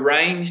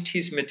arranged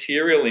his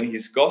material in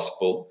his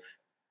gospel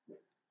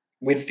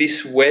with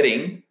this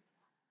wedding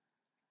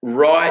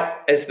right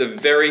as the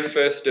very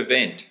first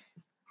event?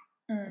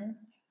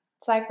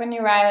 It's like when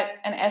you write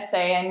an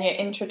essay and your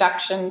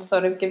introduction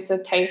sort of gives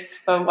a taste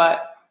for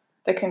what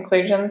the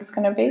conclusion's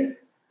going to be.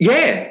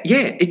 Yeah,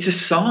 it's a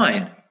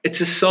sign.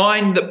 It's a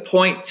sign that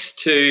points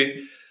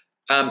to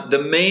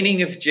the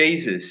meaning of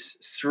Jesus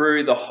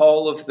through the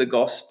whole of the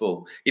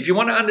gospel. If you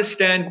want to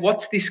understand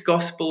what's this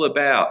gospel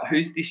about,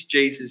 who's this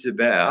Jesus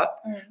about,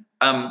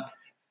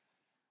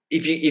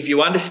 if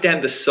you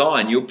understand the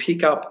sign, you'll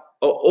pick up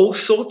all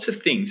sorts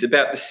of things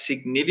about the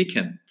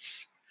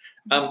significance.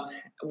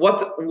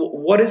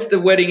 What does the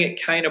wedding at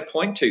Cana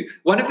point to?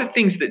 One of the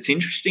things that's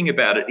interesting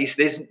about it is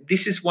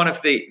this is one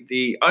of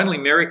the only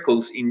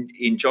miracles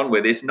in John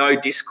where there's no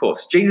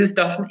discourse. Jesus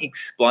doesn't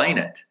explain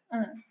it.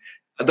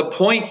 The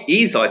point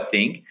is, I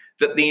think,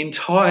 that the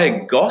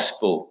entire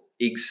gospel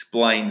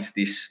explains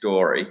this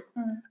story.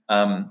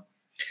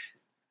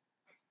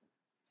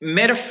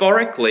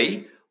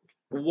 Metaphorically,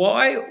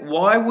 why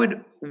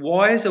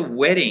is a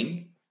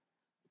wedding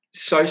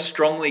so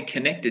strongly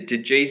connected to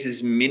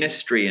Jesus'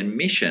 ministry and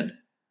mission?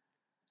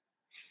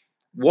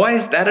 Why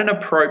is that an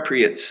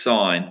appropriate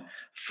sign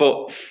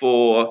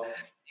for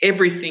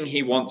everything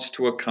he wants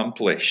to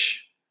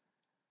accomplish?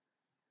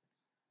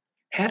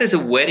 How does a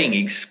wedding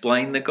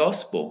explain the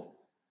gospel?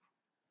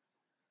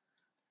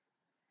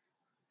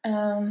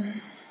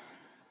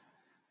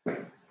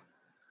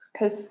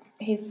 Because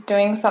he's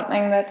doing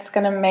something that's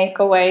going to make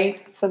a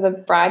way for the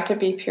bride to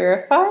be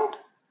purified,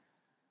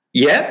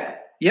 Yeah.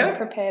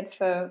 prepared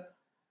for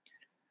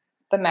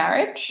the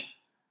marriage.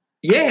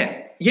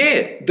 Yeah.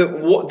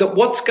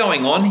 What's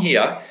going on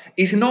here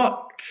is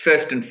not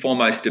first and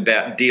foremost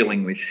about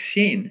dealing with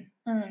sin.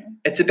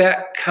 It's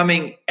about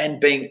coming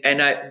and being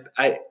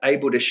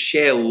able to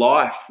share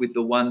life with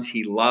the ones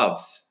he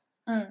loves.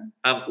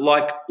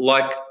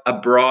 Like a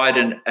bride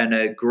and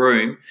a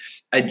groom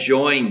are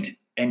joined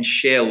and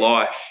share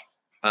life,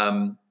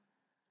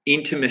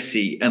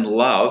 intimacy and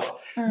love.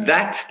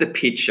 That's the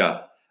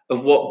picture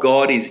of what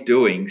God is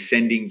doing,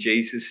 sending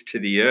Jesus to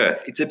the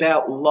earth. It's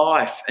about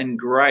life and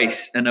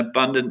grace and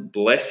abundant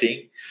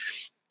blessing,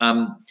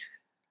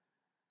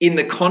 in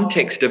the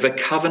context of a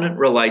covenant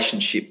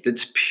relationship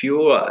that's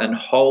pure and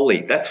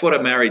holy. That's what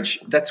a marriage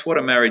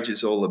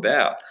is all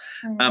about.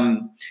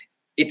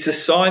 It's a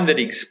sign that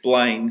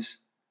explains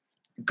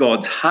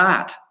God's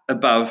heart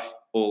above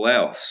all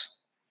else.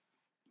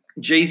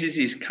 Jesus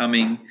is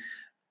coming,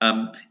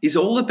 is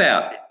all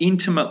about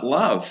intimate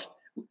love,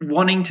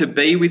 wanting to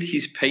be with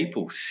his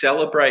people,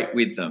 celebrate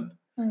with them,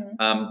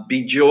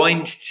 be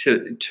joined to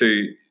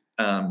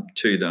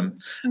them.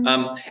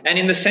 And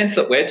in the sense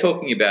that we're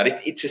talking about,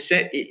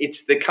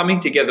 it's the coming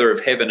together of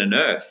heaven and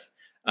earth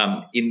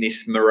in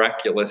this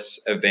miraculous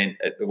event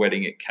at the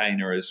wedding at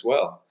Cana as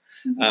well.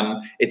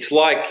 It's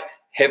like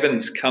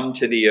heaven's come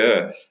to the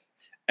earth,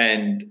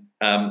 and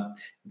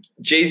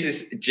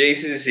Jesus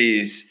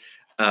is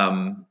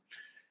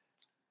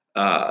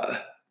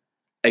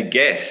a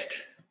guest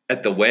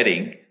at the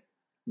wedding,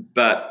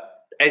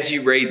 but as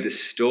you read the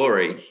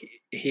story,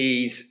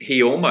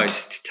 he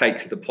almost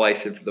takes the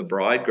place of the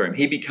bridegroom.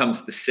 He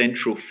becomes the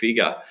central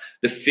figure,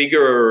 the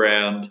figure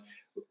around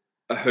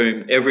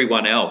whom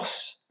everyone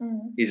else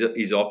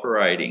is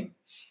operating.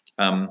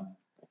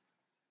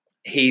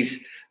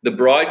 He's the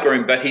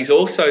bridegroom, but he's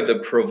also the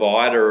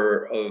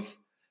provider of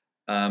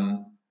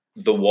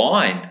the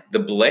wine, the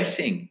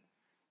blessing.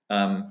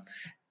 And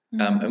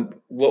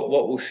what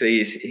we'll see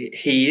is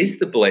he is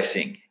the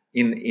blessing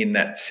in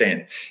that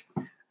sense,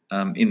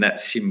 in that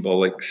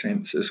symbolic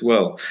sense as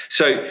well.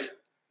 So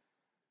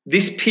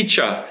this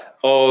picture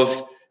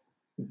of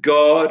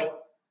God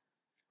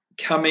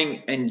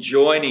coming and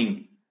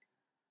joining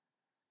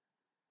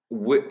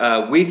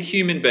with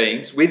human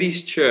beings, with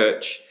his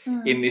church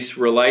in this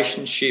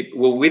relationship,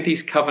 with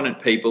his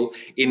covenant people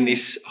in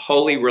this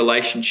holy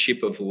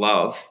relationship of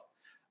love,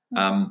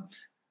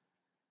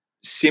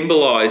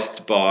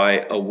 symbolized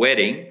by a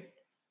wedding,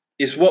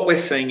 is what we're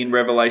seeing in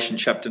Revelation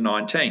chapter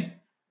 19.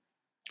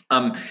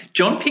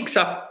 John picks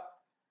up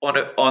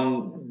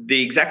on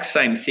the exact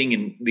same thing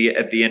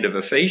at the end of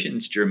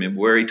Ephesians, do you remember,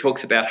 where he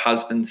talks about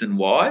husbands and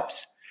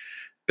wives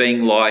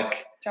being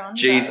like John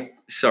Jesus.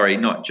 does. Sorry,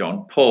 not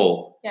John,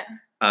 Paul. Yeah.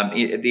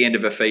 At the end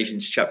of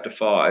Ephesians chapter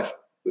 5,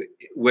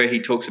 where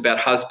he talks about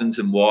husbands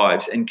and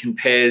wives and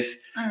compares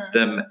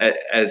them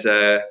as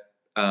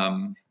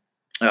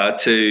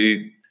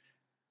to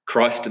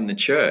Christ and the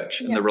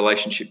church and the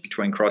relationship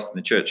between Christ and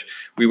the church.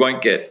 We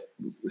won't get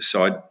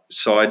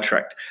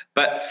sidetracked.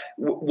 But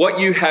what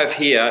you have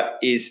here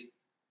is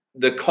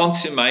the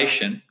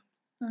consummation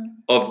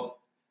of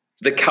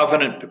the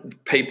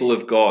covenant people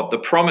of God, the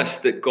promise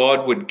that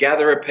God would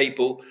gather a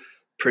people,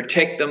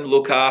 protect them,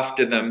 look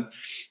after them,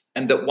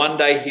 and that one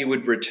day he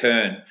would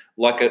return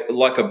like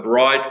a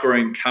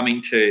bridegroom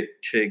coming to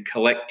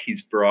collect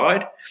his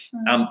bride.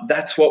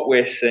 That's what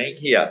we're seeing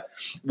here.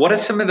 What are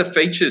some of the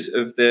features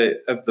of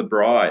the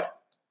bride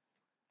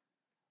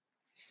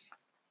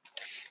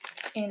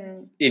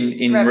in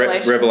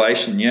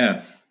Revelation?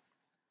 Yeah.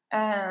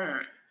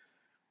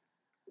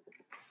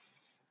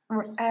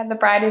 The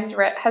bride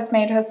has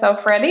made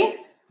herself ready.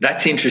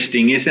 That's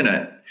interesting, isn't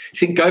it?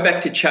 Go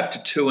back to chapter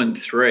 2 and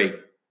 3.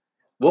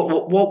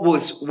 What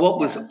was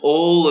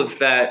all of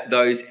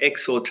those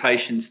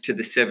exhortations to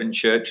the seven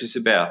churches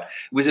about? It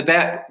was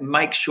about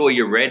make sure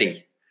you're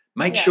ready,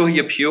 make sure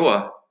you're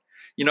pure.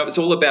 It's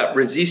all about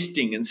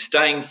resisting and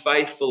staying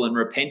faithful and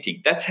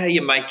repenting. That's how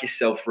you make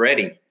yourself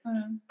ready.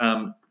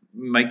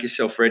 Make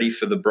yourself ready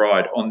for the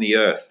bride on the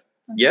earth.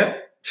 Yeah,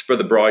 it's for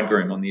the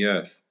bridegroom on the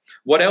earth.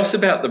 What else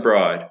about the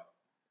bride?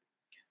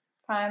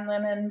 Fine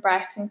linen,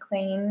 bright and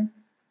clean,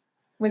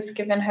 was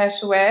given her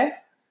to wear.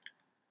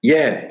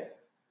 Yeah.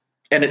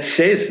 And it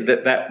says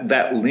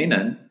that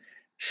linen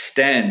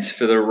stands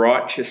for the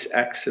righteous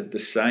acts of the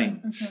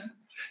saints.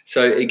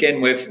 So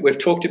again, we've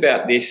talked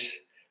about this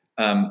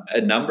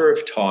a number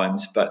of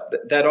times, but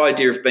that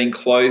idea of being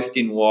clothed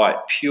in white,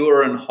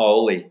 pure and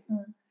holy.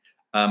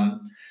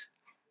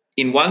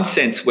 In one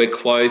sense, we're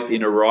clothed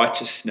in a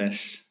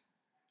righteousness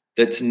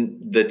that's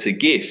a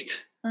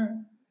gift.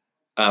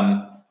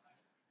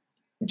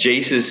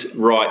 Jesus'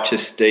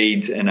 righteous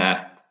deeds and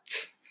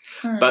acts.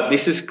 But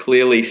this is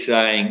clearly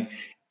saying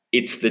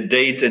it's the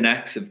deeds and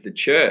acts of the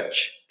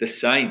church, the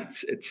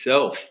saints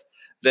itself,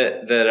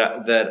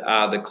 that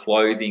are the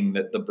clothing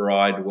that the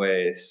bride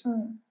wears.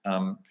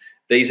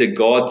 These are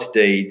God's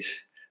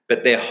deeds,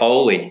 but they're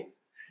holy.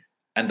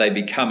 and they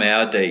become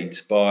our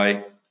deeds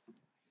by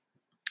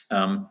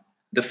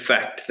the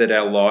fact that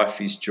our life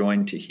is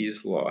joined to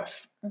his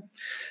life.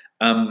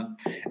 And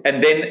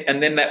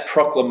then that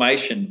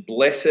proclamation,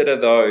 blessed are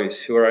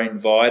those who are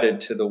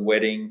invited to the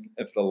wedding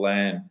of the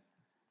Lamb.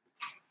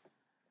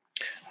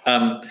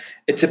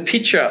 It's a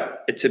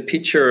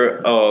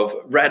picture of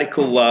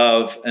radical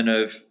love and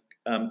of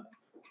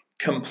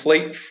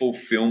complete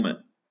fulfillment.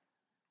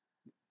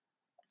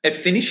 It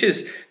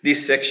finishes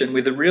this section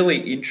with a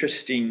really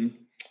interesting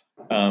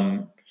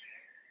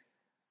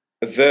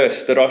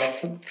verse that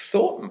I've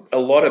thought a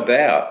lot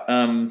about.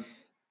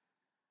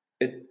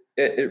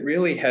 It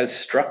really has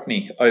struck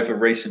me over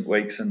recent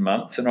weeks and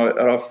months, and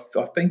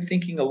I've been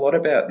thinking a lot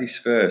about this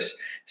verse.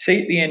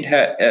 See at the end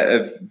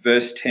of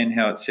verse 10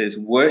 how it says,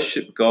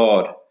 worship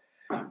God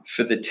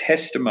for the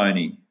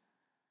testimony.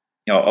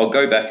 I'll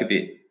go back a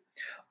bit.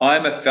 I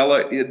am a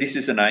fellow, this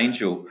is an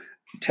angel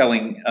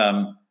telling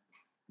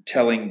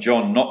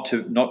John not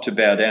to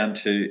bow down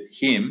to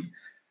him.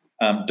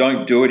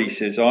 Don't do it, he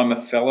says. I'm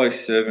a fellow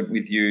servant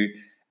with you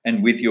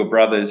and with your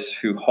brothers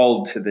who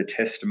hold to the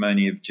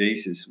testimony of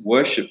Jesus.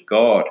 Worship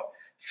God,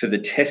 for the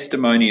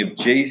testimony of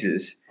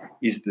Jesus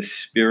is the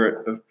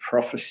spirit of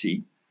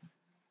prophecy.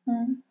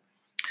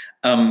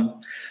 And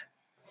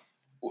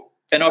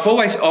I've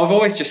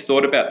always just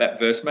thought about that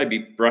verse, maybe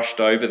brushed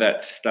over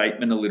that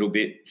statement a little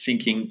bit,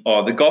 thinking,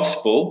 the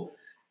gospel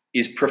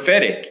is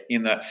prophetic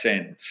in that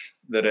sense,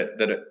 that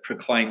it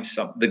proclaims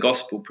something. The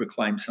gospel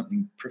proclaims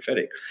something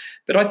prophetic.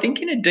 But I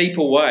think in a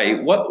deeper way,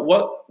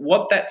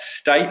 what that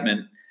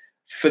statement,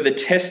 for the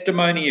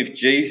testimony of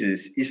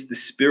Jesus is the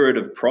spirit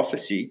of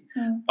prophecy.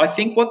 I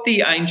think what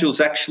the angel's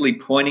actually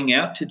pointing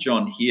out to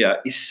John here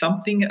is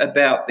something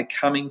about the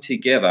coming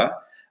together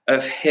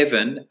of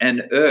heaven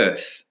and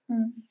earth.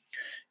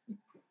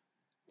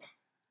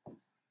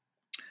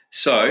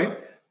 So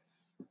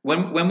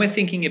when we're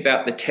thinking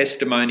about the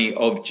testimony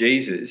of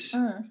Jesus,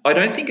 I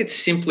don't think it's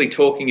simply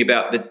talking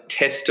about the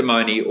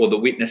testimony or the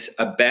witness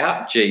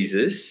about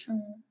Jesus.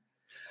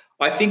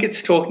 I think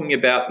it's talking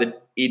about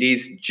it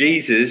is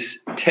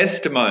Jesus'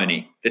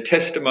 testimony, the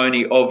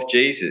testimony of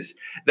Jesus.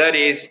 That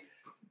is,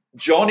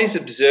 John is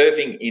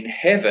observing in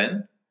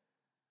heaven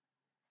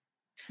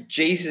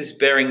Jesus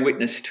bearing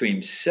witness to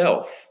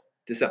himself.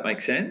 Does that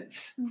make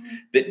sense?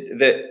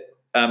 That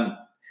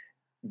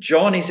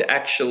John is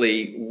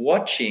actually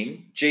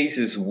watching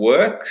Jesus'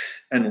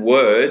 works and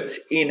words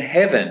in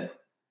heaven.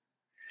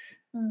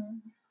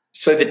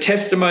 So the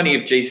testimony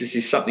of Jesus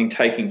is something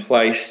taking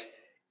place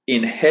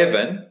in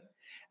heaven.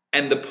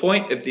 And the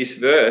point of this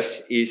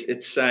verse is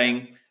it's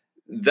saying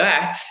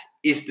that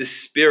is the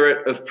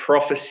spirit of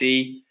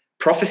prophecy.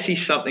 Prophecy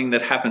is something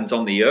that happens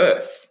on the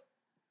earth.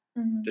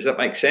 Does that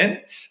make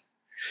sense?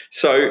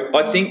 So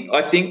I think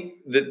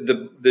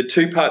that the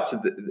two parts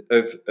of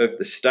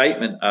the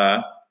statement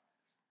are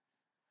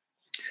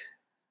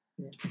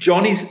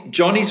John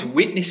is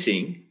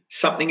witnessing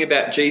something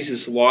about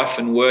Jesus' life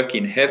and work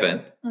in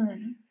heaven,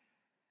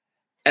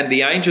 and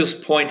the angel's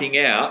pointing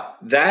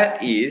out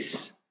that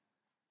is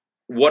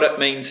what it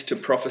means to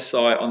prophesy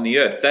on the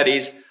earth. That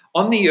is,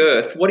 on the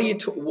earth,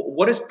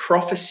 what is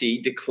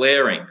prophecy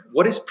declaring?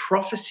 What is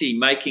prophecy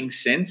making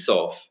sense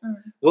of?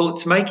 Well,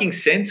 it's making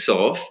sense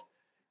of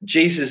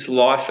Jesus'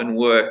 life and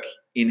work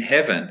in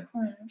heaven.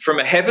 From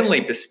a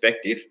heavenly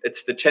perspective,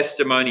 it's the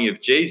testimony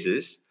of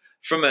Jesus.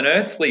 From an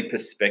earthly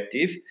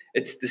perspective,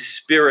 it's the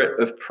spirit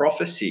of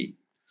prophecy.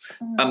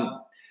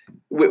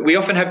 We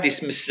often have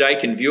this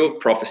mistaken view of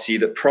prophecy,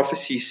 that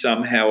prophecy is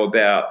somehow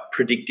about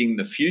predicting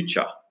the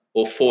future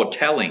or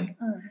foretelling.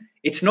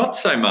 It's not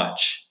so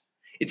much.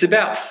 It's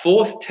about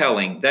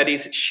forthtelling, that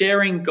is,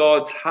 sharing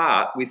God's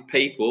heart with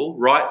people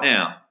right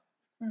now.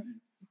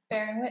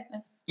 Bearing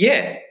witness.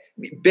 Yeah,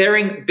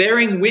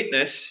 bearing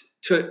witness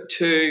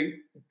to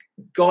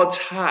God's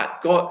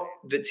heart, God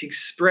that's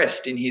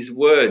expressed in his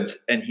words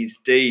and his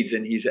deeds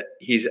and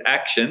his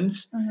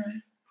actions,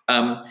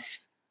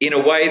 in a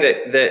way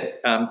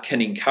that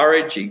can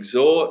encourage,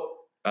 exhort,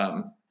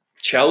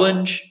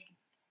 challenge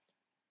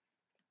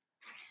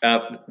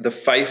the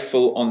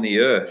faithful on the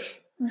earth.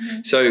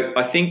 So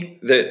I think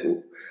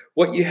that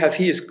what you have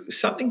here is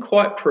something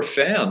quite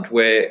profound,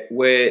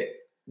 where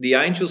the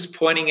angel's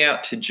pointing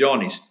out to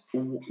John is,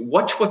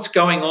 watch what's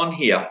going on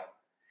here.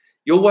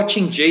 You're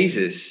watching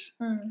Jesus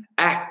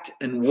act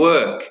and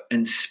work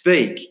and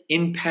speak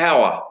in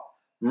power,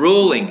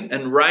 ruling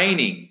and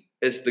reigning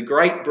as the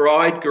great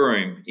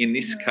bridegroom in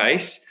this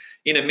case.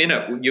 In a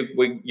minute,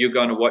 you're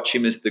going to watch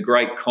him as the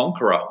great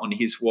conqueror on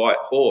his white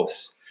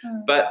horse.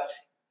 But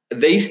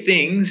these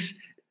things,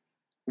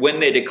 when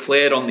they're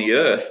declared on the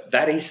earth,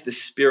 that is the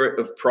spirit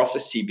of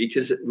prophecy,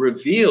 because it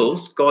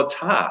reveals God's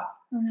heart.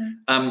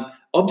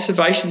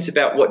 Observations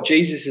about what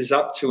Jesus is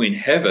up to in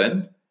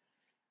heaven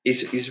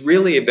is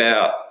really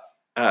about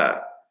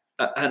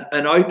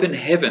an open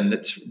heaven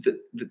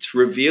that's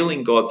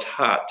revealing God's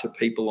heart to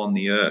people on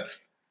the earth.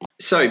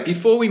 So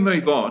before we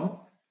move on,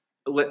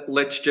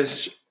 let's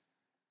just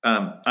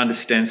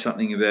understand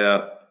something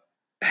about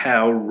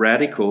how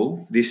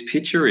radical this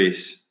picture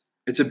is.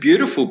 It's a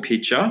beautiful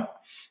picture.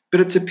 but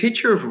it's a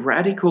picture of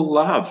radical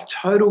love,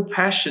 total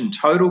passion,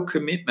 total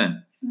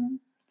commitment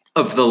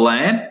of the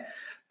Lamb,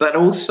 but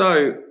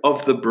also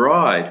of the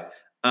bride.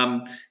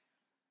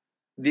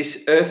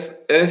 This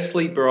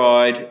earthly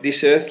bride,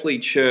 this earthly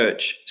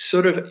church,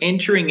 sort of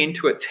entering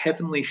into its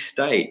heavenly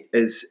state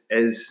as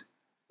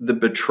the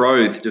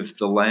betrothed of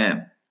the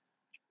Lamb.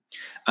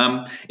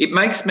 It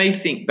makes me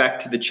think back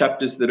to the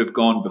chapters that have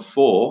gone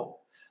before.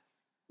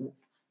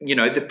 You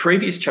know, the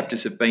previous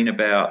chapters have been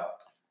about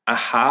a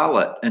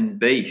harlot and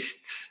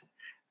beasts,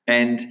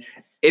 and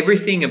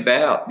everything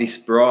about this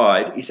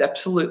bride is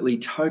absolutely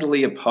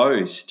totally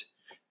opposed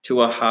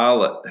to a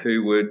harlot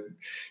who would,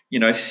 you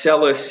know,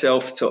 sell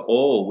herself to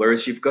all,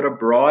 whereas you've got a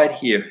bride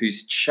here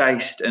who's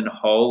chaste and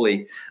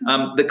holy.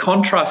 The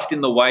contrast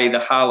in the way the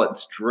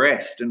harlot's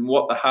dressed and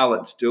what the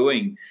harlot's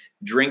doing,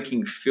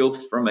 drinking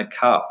filth from a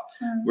cup,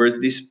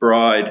 whereas this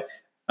bride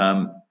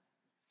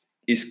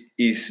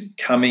is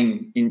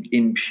coming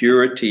in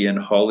purity and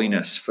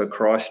holiness for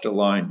Christ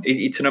alone.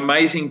 It's an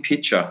amazing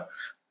picture.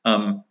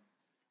 And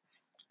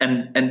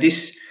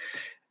this,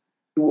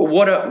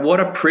 what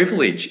a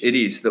privilege it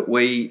is that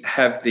we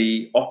have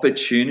the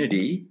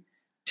opportunity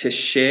to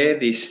share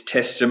this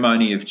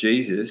testimony of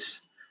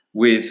Jesus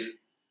with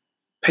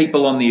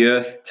people on the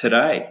earth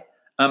today.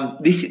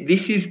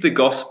 This is the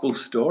gospel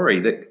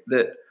story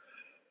that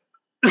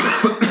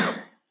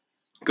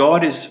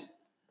God is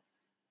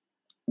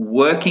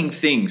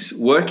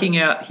working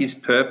out his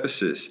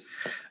purposes,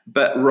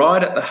 but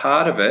right at the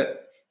heart of it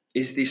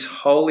is this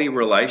holy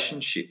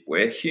relationship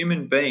where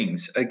human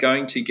beings are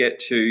going to get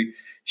to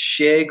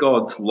share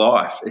God's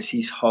life as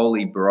his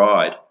holy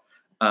bride.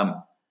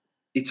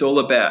 It's all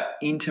about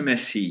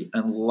intimacy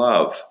and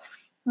love,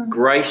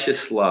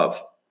 gracious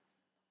love.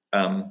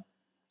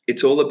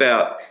 It's all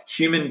about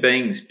human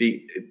beings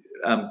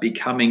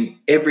becoming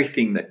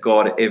everything that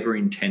God ever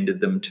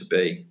intended them to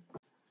be.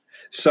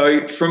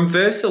 So from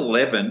verse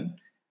 11,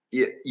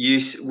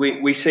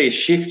 we see a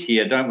shift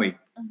here, don't we?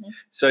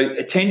 So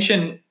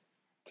attention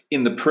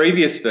in the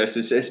previous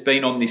verses has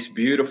been on this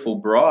beautiful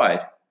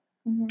bride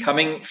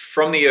coming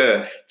from the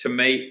earth to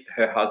meet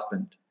her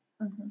husband.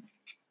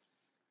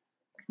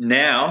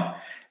 Now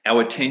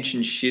our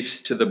attention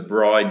shifts to the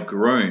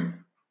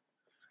bridegroom.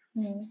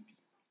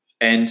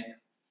 And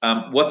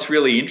what's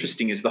really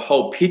interesting is the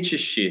whole picture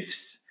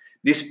shifts.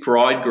 This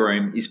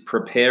bridegroom is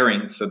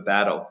preparing for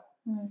battle.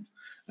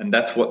 And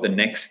that's what the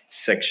next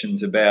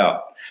section's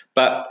about.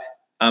 But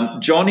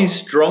John is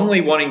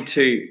strongly wanting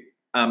to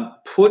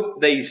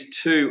put these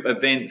two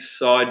events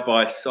side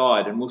by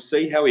side, and we'll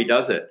see how he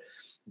does it.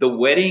 The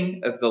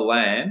wedding of the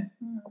Lamb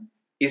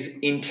is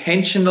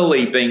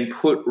intentionally being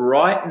put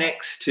right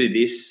next to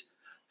this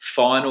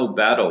final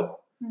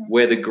battle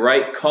where the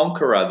great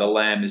conqueror, the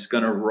Lamb, is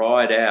going to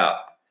ride out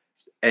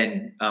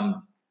and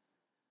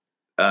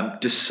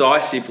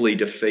decisively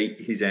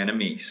defeat his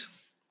enemies.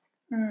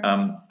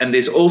 And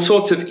there's all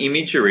sorts of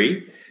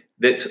imagery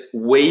that's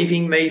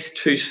weaving these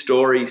two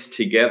stories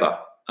together.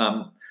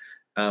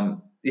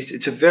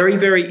 It's a very,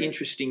 very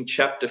interesting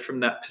chapter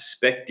from that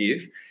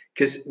perspective,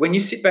 because when you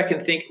sit back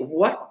and think,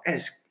 what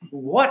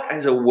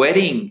has a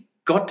wedding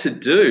got to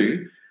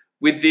do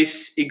with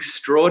this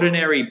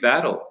extraordinary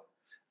battle?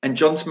 And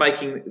John's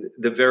making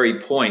the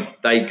very point.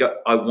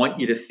 I want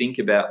you to think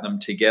about them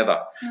together.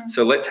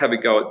 So let's have a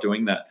go at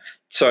doing that.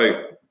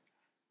 So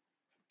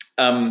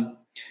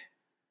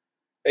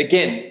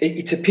again,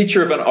 it's a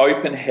picture of an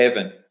open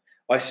heaven.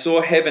 I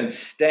saw heaven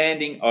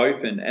standing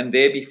open, and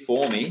there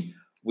before me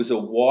was a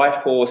white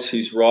horse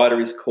whose rider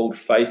is called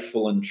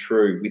Faithful and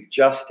True. With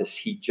justice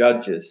he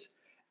judges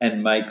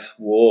and makes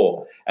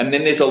war. And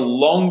then there's a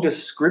long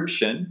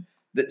description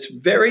that's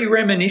very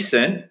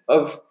reminiscent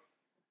of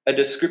a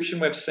description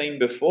we've seen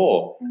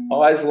before.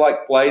 Eyes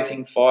like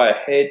blazing fire,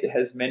 head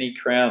has many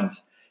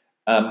crowns,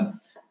 and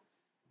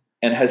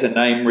has a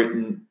name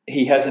written.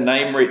 He has a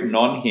name written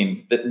on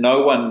him that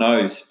no one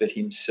knows but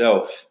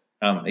himself.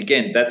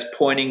 Again, that's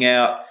pointing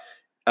out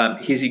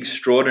his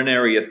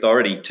extraordinary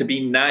authority. To be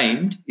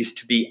named is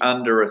to be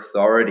under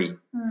authority.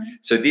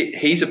 So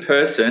he's a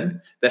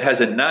person that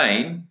has a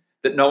name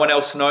that no one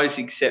else knows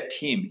except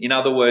him. In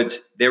other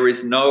words, there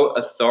is no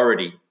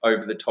authority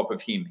over the top of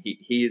him.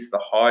 He is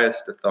the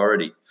highest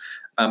authority.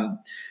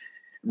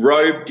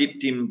 Robe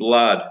dipped in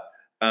blood,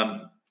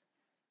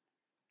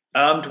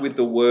 armed with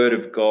the word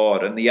of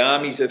God, and the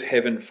armies of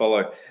heaven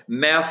follow.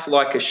 Mouth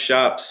like a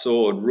sharp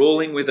sword,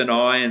 ruling with an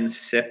iron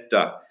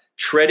scepter,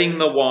 treading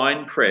the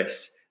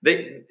winepress,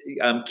 the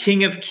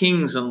King of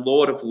kings and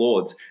Lord of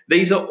lords.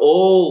 These are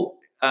all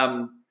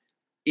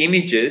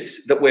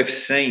images that we've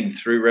seen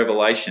through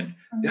Revelation.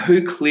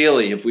 Who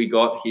clearly have we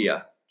got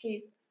here?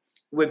 Jesus.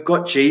 We've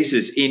got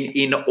Jesus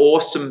in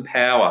awesome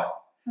power.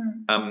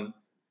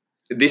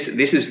 This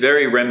is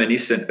very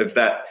reminiscent of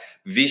that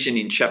vision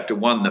in chapter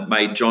 1 that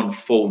made John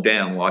fall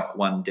down like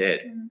one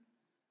dead.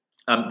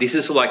 This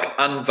is like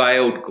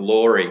unveiled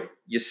glory.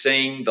 You're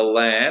seeing the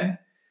Lamb.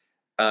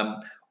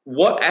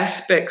 What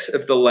aspects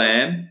of the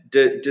Lamb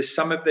do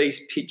some of these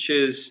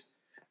pictures,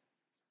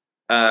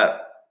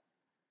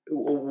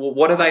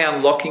 what are they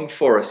unlocking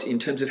for us in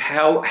terms of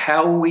how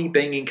are we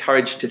being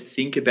encouraged to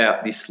think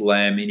about this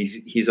Lamb in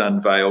his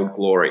unveiled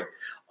glory?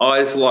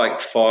 Eyes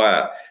like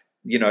fire,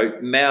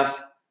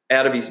 mouth,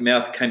 out of his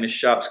mouth came a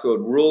sharp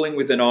sword, ruling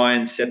with an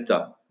iron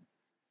scepter.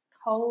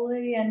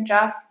 Holy and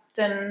just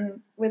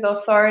and with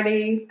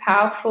authority,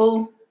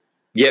 powerful.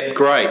 Yep,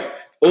 great.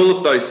 All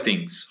of those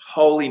things.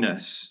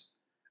 Holiness,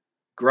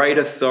 great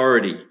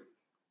authority,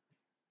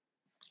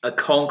 a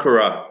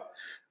conqueror,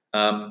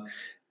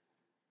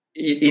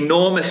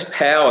 enormous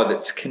power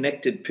that's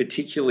connected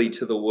particularly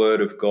to the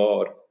word of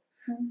God.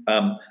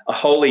 A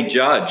holy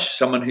judge,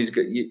 someone who's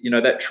got,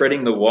 that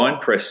treading the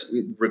winepress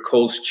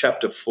recalls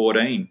chapter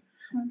 14.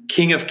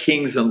 King of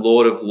kings and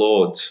Lord of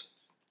lords.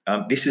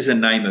 This is a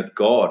name of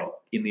God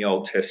in the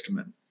Old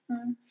Testament.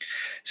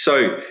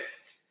 So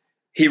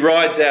he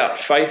rides out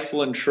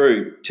faithful and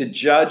true to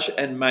judge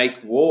and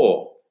make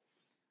war.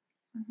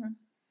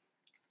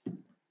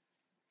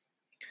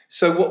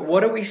 So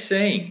what are we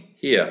seeing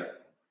here?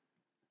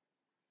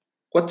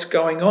 What's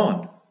going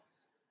on?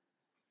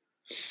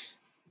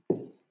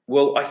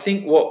 Well, I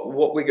think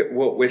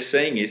what we're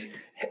seeing is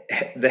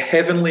the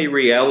heavenly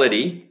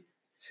reality.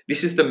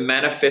 This is the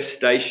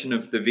manifestation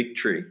of the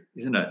victory,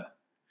 isn't it?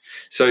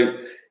 So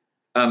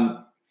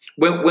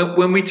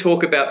when we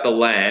talk about the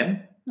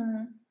Lamb,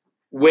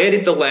 where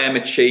did the Lamb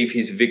achieve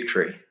his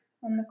victory?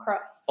 On the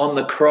cross. On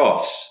the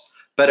cross,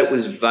 but it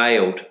was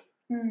veiled.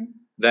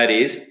 That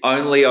is,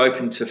 only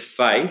open to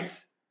faith.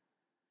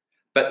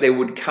 But there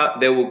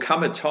will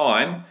come a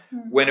time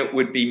when it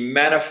would be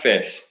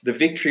manifest. The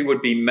victory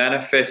would be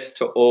manifest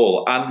to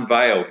all,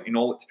 unveiled in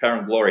all its power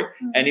and glory.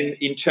 And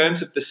in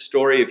terms of the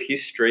story of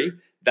history,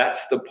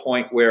 that's the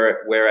point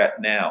where we're at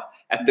now.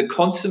 At the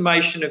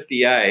consummation of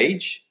the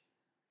age,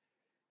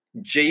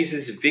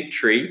 Jesus'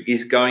 victory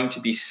is going to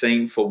be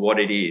seen for what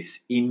it is: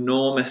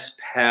 enormous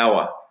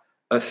power,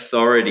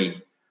 authority,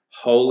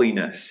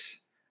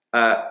 holiness,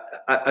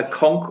 a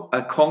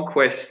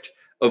conquest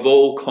of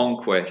all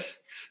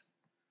conquests.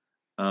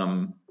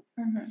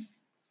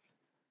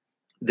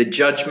 The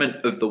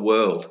judgment of the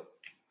world,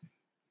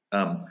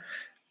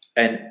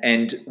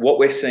 and what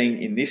we're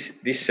seeing in this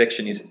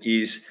section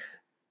is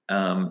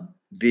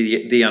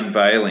the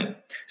unveiling.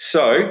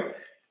 So,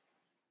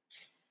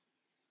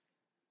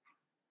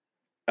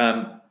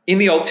 in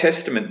the Old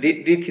Testament,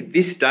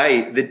 this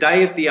day, the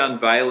day of the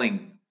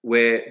unveiling,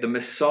 where the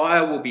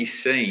Messiah will be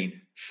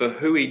seen for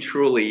who he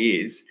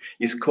truly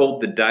is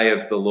called the Day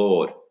of the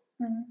Lord.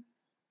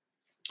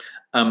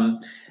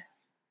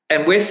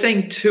 And we're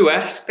seeing two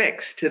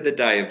aspects to the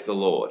Day of the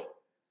Lord.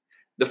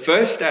 The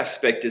first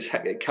aspect has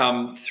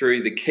come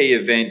through the key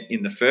event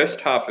in the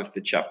first half of the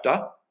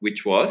chapter,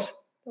 which was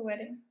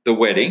the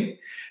wedding.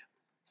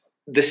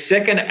 The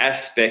second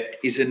aspect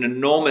is an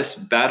enormous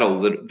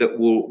battle that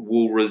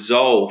will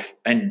resolve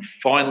and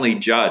finally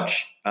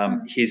judge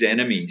his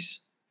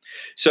enemies.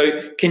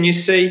 So can you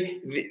see,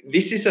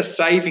 this is a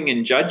saving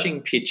and judging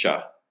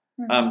picture,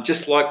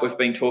 just like we've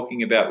been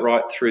talking about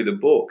right through the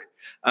book.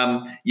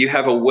 You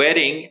have a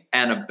wedding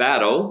and a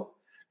battle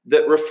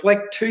that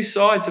reflect two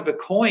sides of a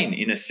coin,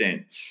 in a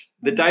sense.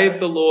 The Day of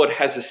the Lord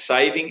has a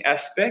saving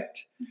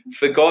aspect.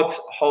 For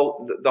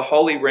the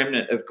holy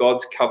remnant of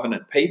God's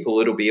covenant people,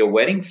 it'll be a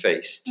wedding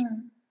feast.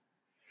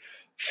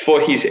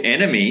 For his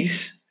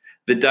enemies,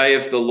 the Day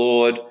of the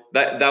Lord,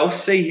 they'll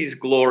see his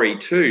glory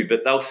too,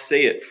 but they'll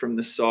see it from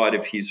the side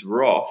of his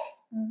wrath.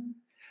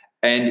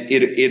 And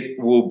it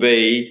will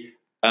be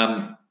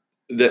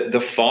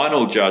the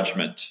final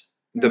judgment,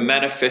 the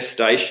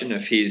manifestation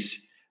of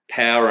his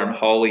power and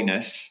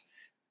holiness,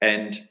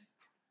 and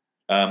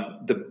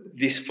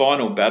this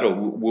final battle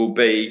will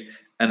be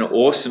an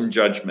awesome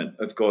judgment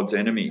of God's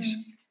enemies.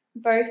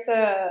 Both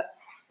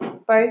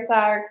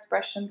are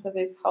expressions of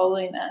his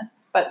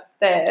holiness, but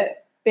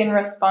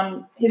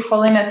his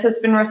holiness has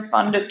been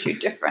responded to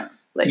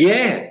differently.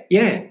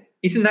 Yeah.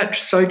 Isn't that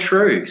so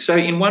true? So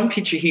in one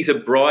picture, he's a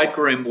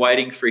bridegroom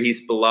waiting for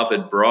his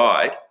beloved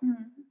bride,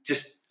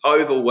 just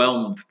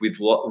overwhelmed with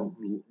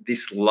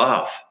this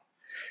love.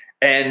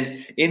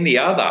 And in the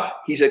other,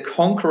 he's a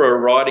conqueror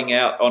riding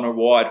out on a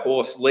white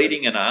horse,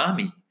 leading an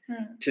army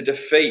to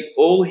defeat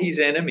all his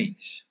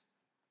enemies.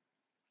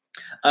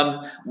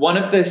 One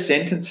of the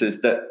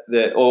sentences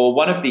or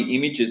one of the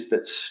images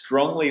that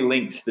strongly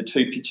links the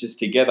two pictures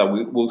together,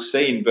 we'll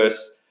see in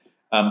verse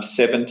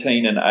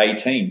 17 and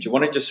 18. Do you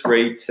want to just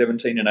read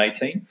 17 and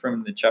 18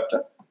 from the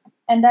chapter?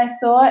 And I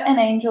saw an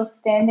angel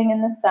standing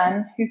in the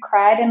sun who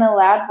cried in a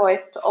loud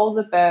voice to all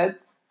the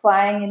birds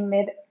flying in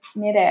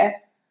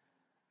mid-air,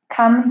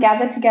 "Come,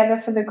 gather together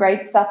for the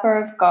great supper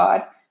of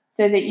God,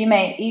 so that you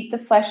may eat the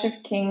flesh of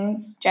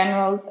kings,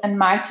 generals, and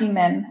mighty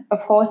men,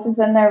 of horses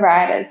and their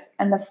riders,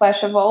 and the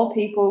flesh of all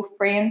people,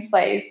 free and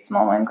slaves,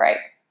 small and great."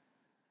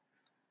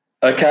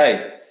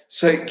 Okay,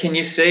 so can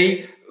you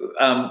see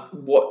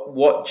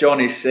what John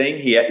is seeing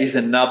here is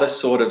another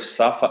sort of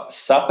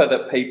supper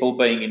that people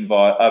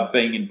are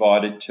being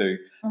invited to.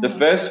 The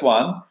first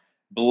one,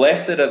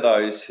 blessed are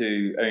those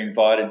who are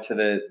invited to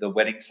the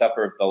wedding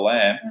supper of the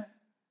Lamb.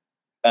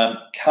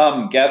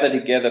 come, gather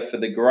together for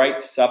the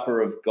great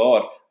supper of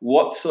God.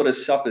 What sort of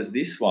supper is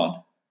this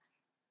one?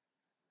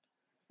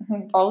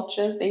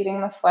 Vultures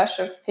eating the flesh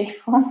of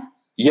people.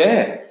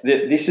 Yeah,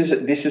 this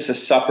is a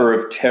supper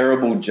of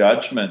terrible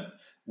judgment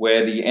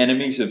where the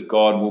enemies of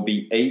God will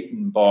be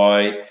eaten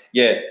by,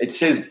 it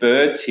says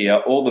birds here,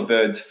 all the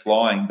birds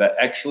flying, but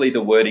actually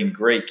the word in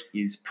Greek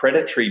is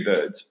predatory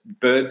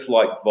birds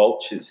like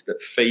vultures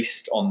that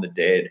feast on the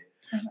dead.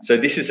 Mm-hmm. So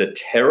this is a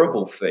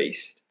terrible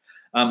feast.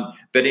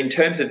 But in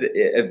terms of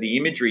the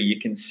imagery, you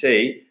can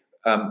see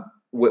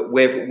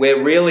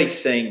we're really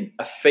seeing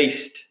a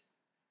feast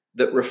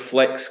that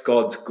reflects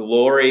God's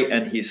glory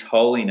and his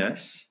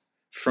holiness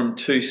from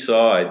two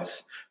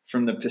sides,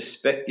 from the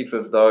perspective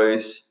of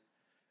those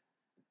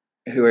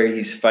who are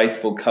his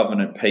faithful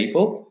covenant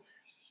people,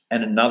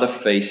 and another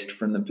feast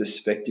from the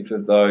perspective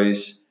of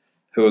those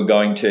who are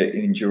going to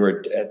endure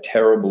a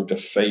terrible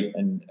defeat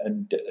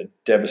and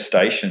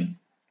devastation.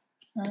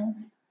 Mm.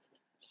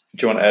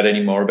 Do you want to add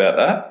any more about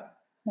that?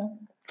 No.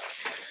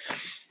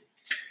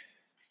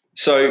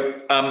 So,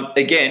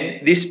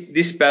 again,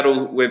 this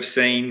battle we've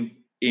seen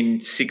in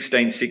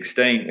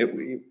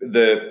 1616,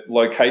 the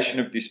location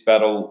of this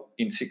battle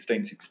in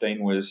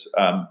 1616 was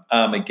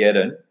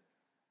Armageddon.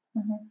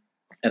 Mm-hmm.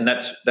 And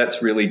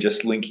that's really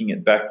just linking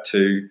it back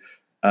to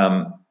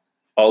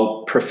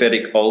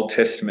prophetic Old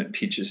Testament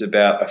pictures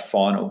about a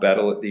final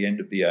battle at the end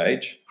of the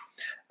age.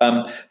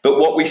 But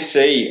what we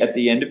see at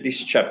the end of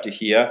this chapter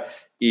here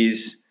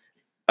is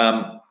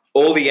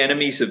all the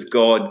enemies of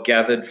God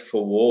gathered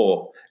for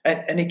war.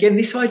 And again,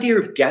 this idea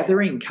of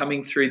gathering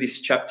coming through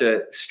this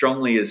chapter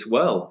strongly as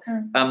well.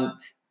 Mm.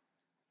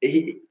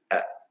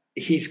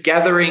 He's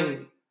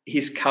gathering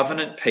his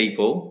covenant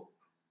people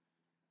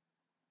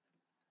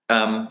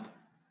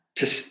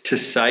to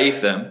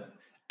save them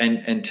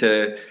and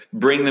to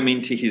bring them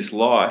into his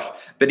life,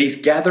 but he's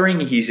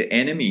gathering his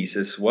enemies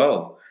as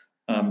well.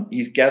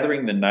 He's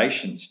gathering the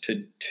nations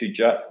to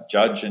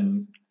judge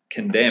and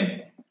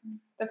condemn.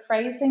 The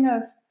phrasing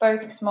of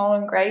both small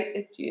and great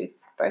is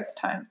used both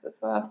times as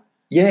well.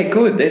 Yeah,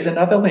 good. There's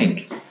another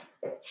link.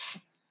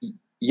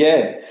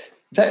 Yeah,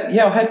 I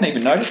hadn't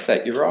even noticed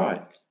that. You're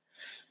right.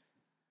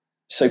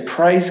 So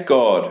praise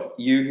God,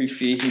 you who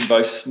fear him,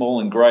 both small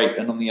and great,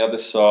 and on the other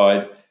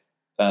side,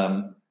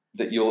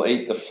 that you'll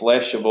eat the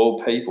flesh of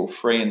all people,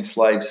 free and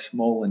slave,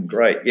 small and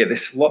great. Yeah,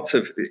 there's lots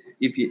of,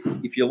 if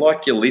you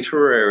like your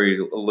literary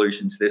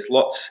allusions, there's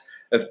lots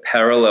of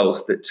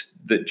parallels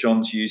that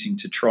John's using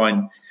to try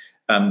and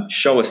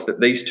show us that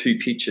these two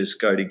pictures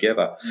go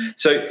together. Mm.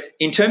 So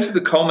in terms of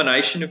the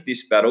culmination of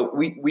this battle,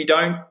 we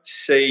don't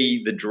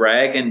see the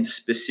dragon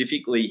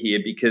specifically here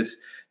because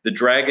the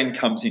dragon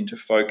comes into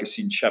focus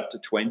in chapter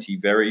 20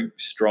 very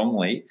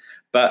strongly,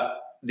 but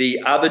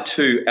the other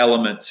two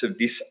elements of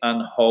this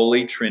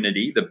unholy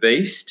trinity, the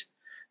beast,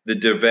 the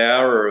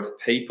devourer of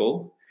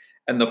people,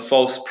 and the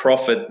false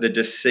prophet, the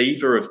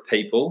deceiver of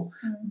people,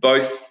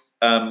 both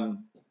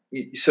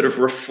sort of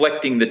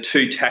reflecting the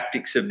two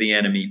tactics of the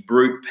enemy,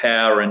 brute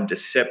power and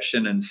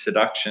deception and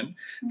seduction,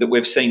 that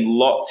we've seen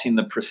lots in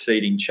the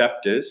preceding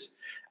chapters.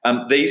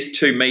 These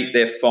two meet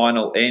their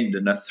final end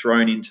and are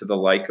thrown into the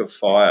lake of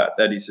fire.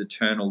 That is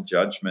eternal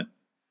judgment.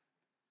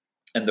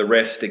 And the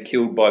rest are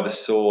killed by the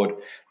sword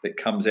that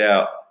comes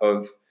out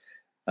of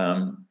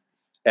the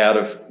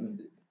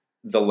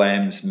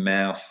Lamb's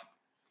mouth.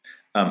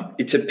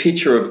 It's a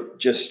picture of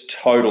just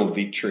total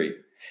victory.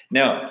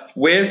 Now,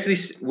 where's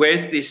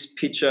this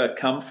picture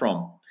come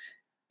from?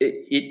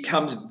 It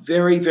comes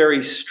very,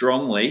 very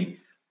strongly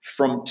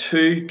from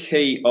two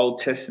key Old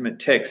Testament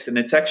texts, and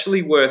it's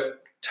actually worth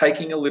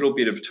taking a little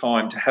bit of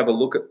time to have a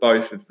look at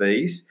both of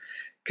these,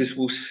 because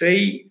we'll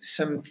see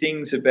some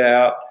things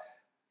about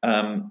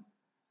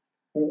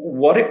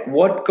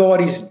what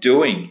God is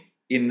doing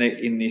in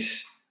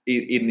this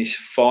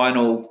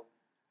final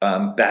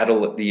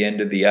battle at the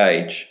end of the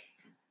age.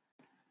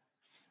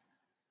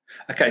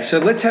 Okay, so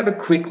let's have a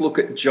quick look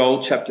at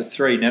Joel chapter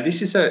 3. Now,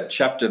 this is a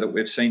chapter that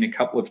we've seen a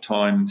couple of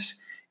times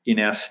in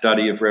our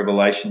study of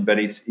Revelation, but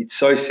it's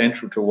so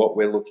central to what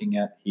we're looking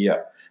at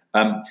here.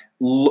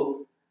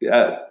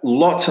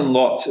 Lots and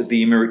lots of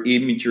the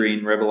imagery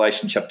in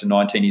Revelation chapter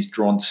 19 is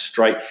drawn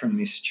straight from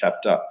this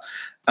chapter.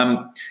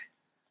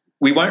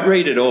 We won't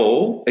read it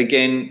all.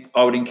 Again,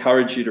 I would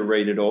encourage you to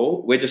read it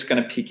all. We're just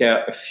going to pick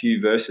out a few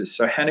verses.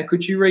 So, Hannah,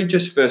 could you read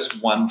just verse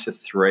 1 to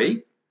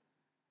 3?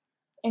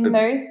 In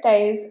those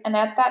days and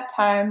at that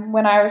time,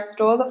 when I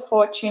restore the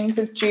fortunes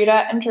of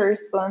Judah and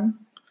Jerusalem,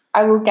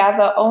 I will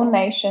gather all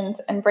nations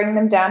and bring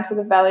them down to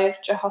the valley of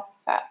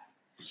Jehoshaphat.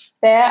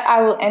 There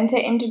I will enter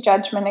into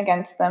judgment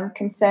against them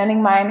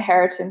concerning my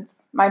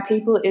inheritance, my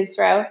people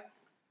Israel,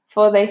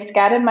 for they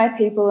scattered my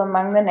people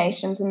among the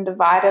nations and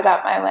divided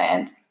up my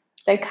land.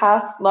 They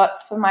cast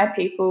lots for my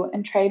people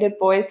and traded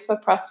boys for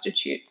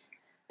prostitutes.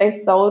 They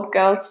sold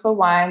girls for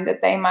wine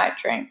that they might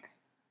drink.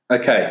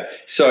 Okay,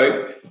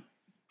 so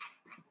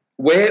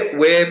where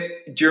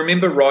do you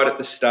remember right at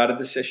the start of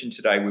the session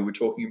today we were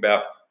talking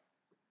about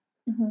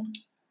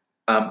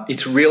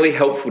it's really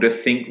helpful to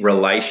think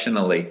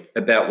relationally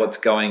about what's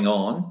going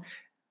on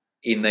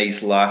in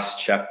these last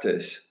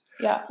chapters.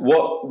 Yeah.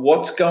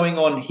 What's going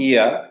on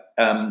here?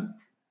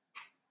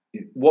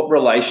 What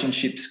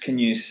relationships can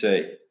you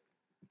see?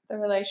 The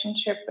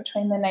relationship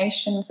between the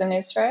nations and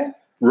Israel.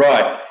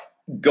 Right.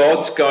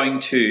 God's going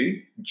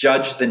to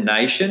judge the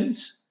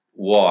nations.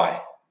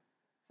 Why?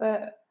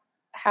 For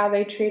how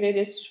they treated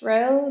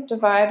Israel,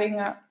 dividing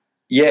up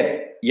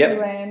Yeah. the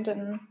land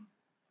and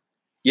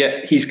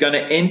Yeah, he's going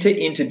to enter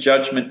into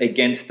judgment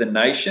against the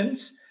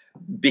nations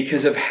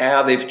because of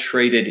how they've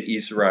treated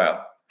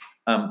Israel.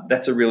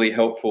 That's a really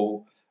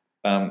helpful.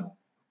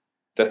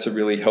 That's a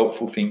really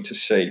helpful thing to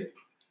see.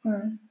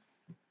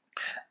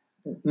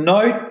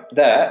 Note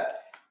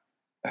that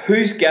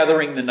who's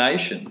gathering the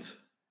nations?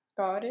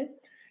 God is.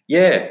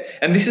 Yeah,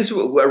 and this is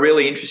a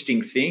really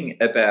interesting thing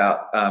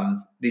about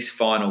this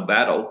final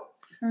battle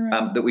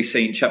that we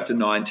see in chapter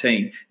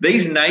 19.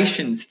 These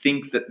nations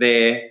think that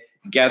they're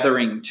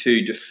gathering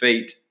to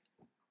defeat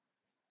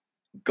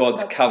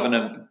God's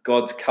covenant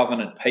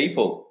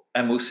people,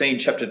 and we'll see in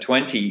chapter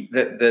 20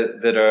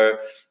 that are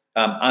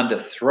under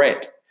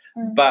threat.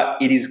 But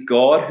it is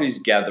God who's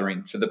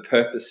gathering for the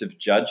purpose of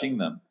judging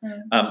them.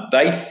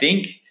 They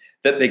think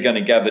that they're going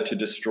to gather to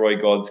destroy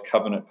God's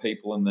covenant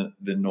people and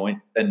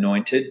the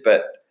anointed,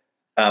 but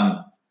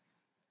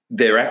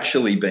they're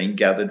actually being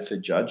gathered for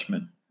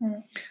judgment.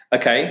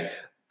 Okay.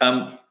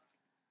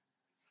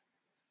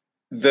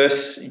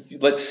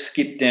 Let's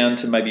skip down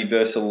to maybe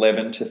verse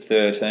 11 to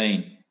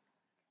 13.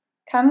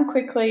 Come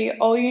quickly,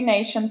 all you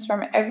nations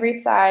from every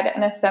side,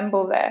 and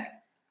assemble there.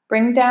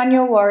 Bring down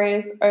your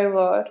warriors, O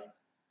Lord.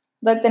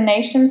 Let the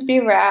nations be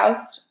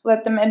roused.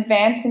 Let them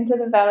advance into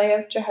the valley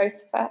of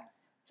Jehoshaphat.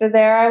 For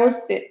there I will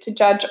sit to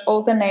judge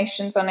all the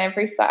nations on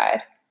every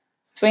side.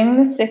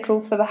 Swing the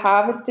sickle, for the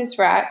harvest is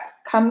ripe.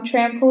 Come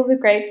trample the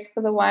grapes,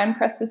 for the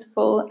winepress is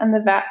full, and the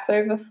vats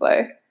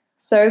overflow.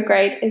 So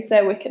great is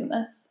their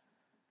wickedness.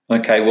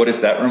 Okay, what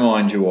does that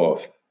remind you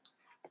of?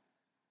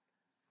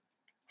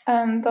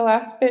 The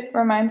last bit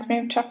reminds me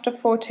of chapter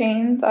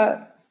 14,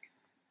 that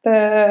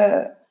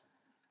the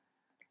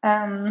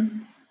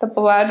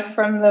blood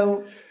from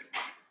the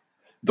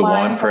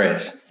wine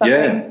press.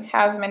 Something,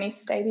 however many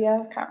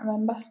stadia, I can't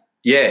remember.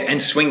 Yeah,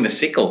 and swing the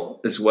sickle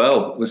as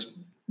well, was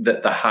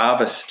that the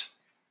harvest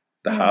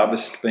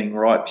being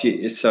ripe.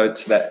 So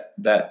it's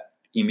that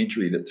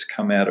imagery that's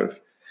come out of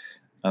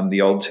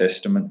the Old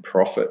Testament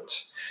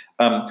prophets.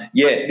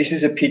 This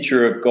is a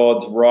picture of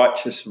God's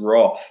righteous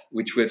wrath,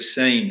 which we've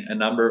seen a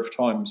number of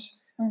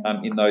times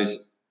in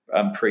those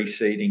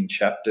preceding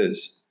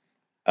chapters.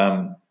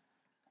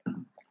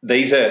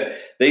 These are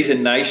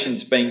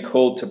nations being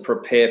called to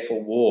prepare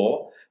for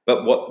war,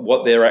 but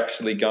what they're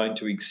actually going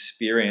to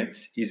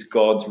experience is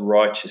God's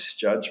righteous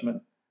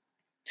judgment.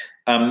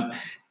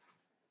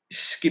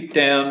 Skip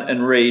down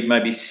and read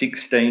maybe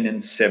 16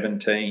 and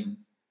 17.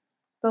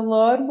 The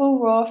Lord will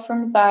roar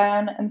from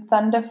Zion and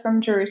thunder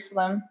from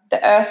Jerusalem. The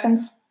earth and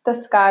the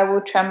sky will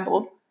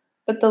tremble,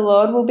 but the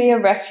Lord will be a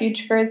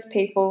refuge for his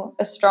people,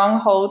 a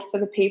stronghold for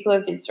the people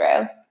of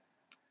Israel.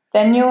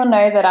 Then you will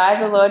know that I,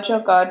 the Lord your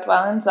God,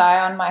 dwell in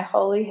Zion, my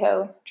holy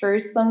hill.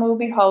 Jerusalem will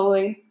be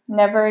holy.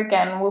 Never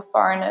again will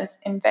foreigners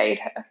invade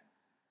her.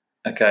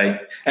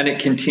 Okay, and it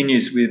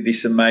continues with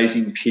this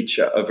amazing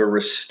picture of a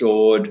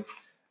restored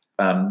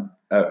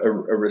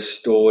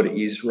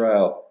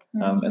Israel.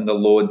 And the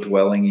Lord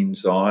dwelling in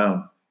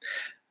Zion.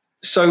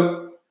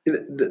 So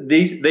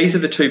these are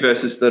the two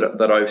verses that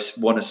I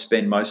want to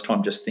spend most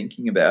time just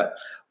thinking about.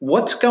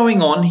 What's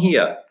going on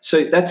here?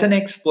 So that's an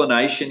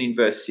explanation in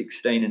verse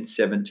 16 and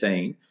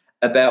 17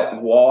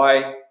 about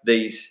why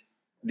this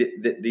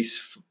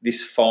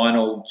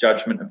final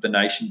judgment of the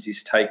nations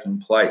is taking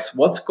place.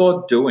 What's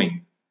God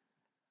doing?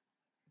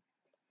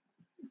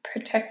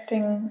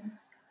 Protecting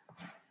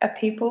a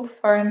people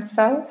for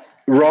himself.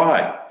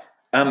 Right.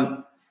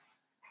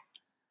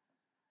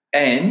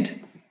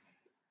 And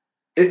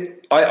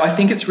I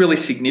think it's really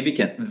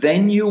significant.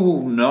 Then you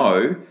will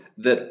know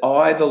that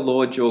I, the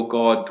Lord your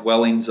God,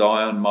 dwell in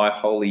Zion, my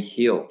holy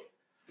hill.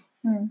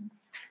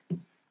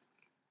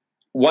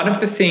 One of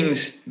the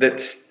things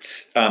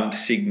that's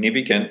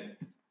significant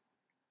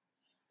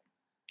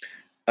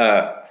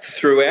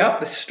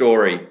throughout the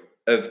story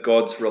of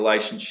God's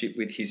relationship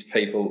with his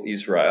people,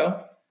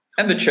 Israel,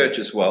 and the church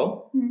as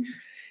well,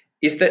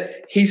 is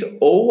that he's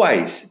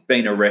always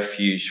been a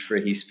refuge for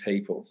his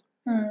people.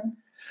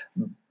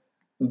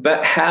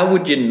 But how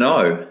would you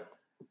know?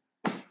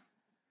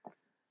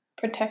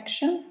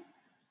 Protection?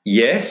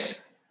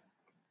 Yes.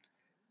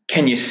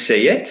 Can you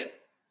see it?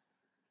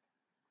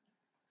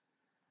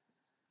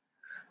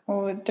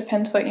 Well, it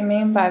depends what you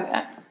mean by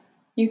that.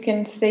 You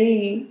can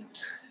see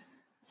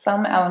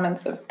some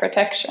elements of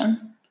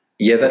protection.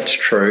 Yeah, that's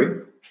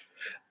true.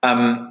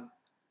 But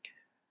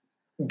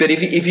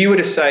if you were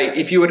to say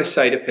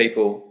to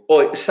people,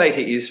 or say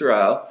to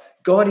Israel,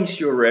 God is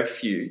your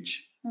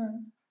refuge.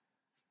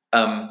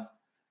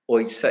 Or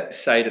you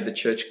say to the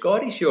church,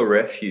 God is your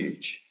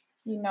refuge.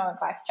 You know it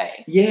by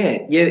faith.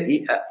 Yeah.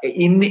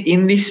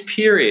 In this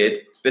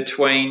period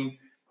between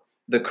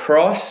the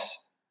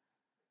cross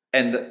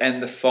and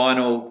the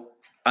final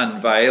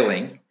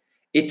unveiling,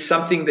 it's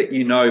something that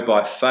you know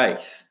by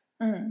faith.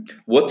 Mm.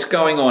 What's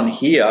going on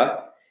here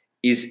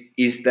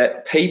is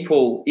that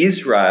people,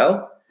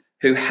 Israel,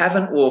 who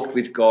haven't walked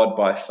with God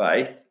by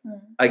faith,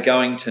 are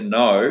going to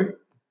know,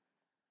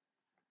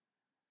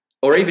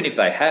 or even if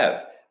they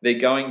have, they're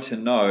going to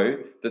know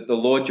that the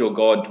Lord your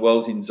God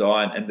dwells in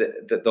Zion and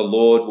that the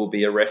Lord will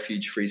be a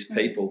refuge for his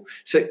people.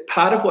 So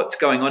part of what's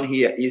going on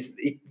here is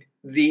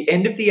the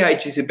end of the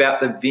age is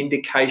about the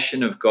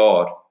vindication of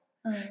God.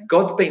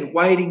 God's been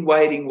waiting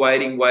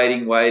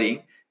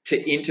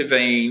to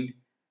intervene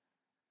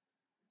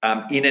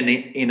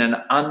in an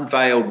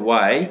unveiled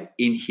way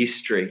in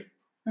history.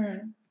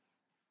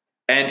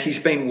 And he's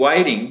been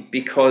waiting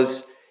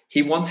because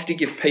he wants to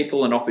give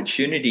people an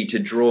opportunity to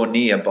draw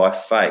near by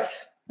faith,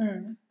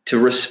 to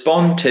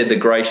respond to the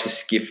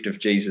gracious gift of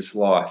Jesus'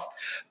 life.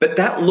 But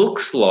that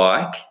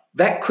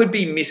could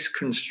be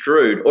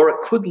misconstrued, or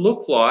it could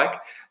look like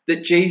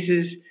that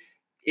Jesus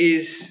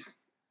is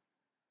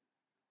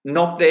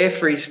not there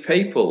for his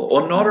people,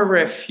 or not a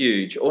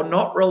refuge, or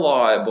not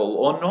reliable,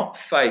 or not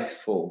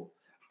faithful.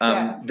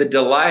 The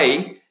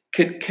delay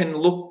can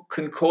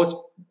cause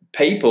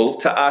people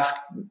to ask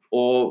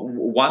or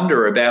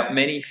wonder about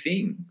many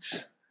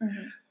things.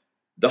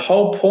 The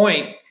whole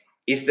point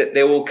is that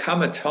there will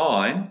come a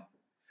time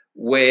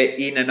where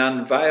in an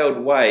unveiled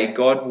way,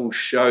 God will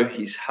show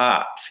his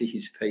heart for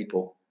his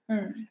people.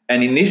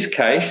 And in this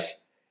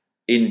case,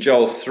 in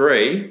Joel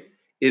 3,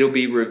 it'll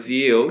be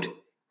revealed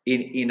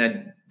in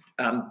a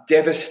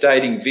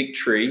devastating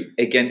victory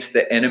against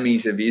the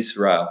enemies of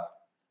Israel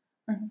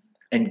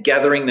and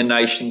gathering the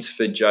nations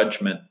for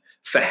judgment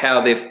for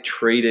how they've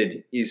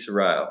treated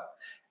Israel.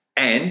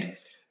 And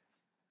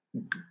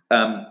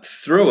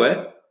through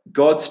it,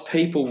 God's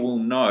people will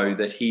know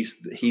that he's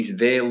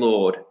their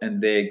Lord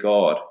and their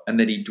God, and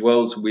that he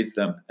dwells with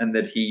them, and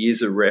that he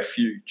is a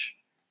refuge.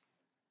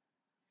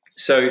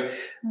 So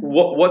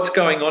what's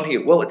going on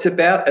here? Well, it's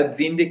about a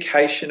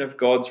vindication of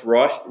God's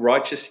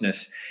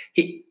righteousness.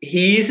 He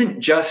isn't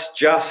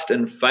just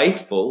and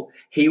faithful.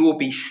 He will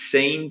be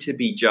seen to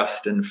be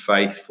just and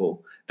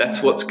faithful.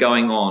 That's what's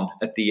going on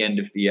at the end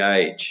of the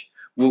age.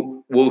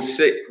 We'll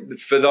see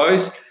for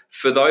those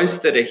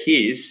that are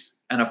his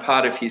and a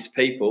part of his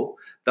people,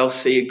 they'll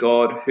see a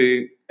God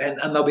who, and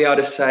they'll be able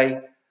to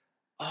say,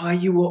 "Oh,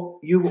 you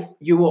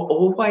were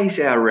always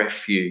our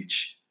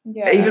refuge.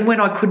 Yeah. Even when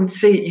I couldn't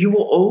see it, you were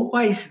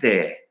always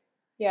there."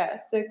 Yeah,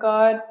 so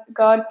God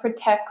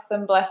protects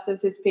and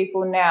blesses his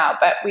people now,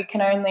 but we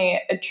can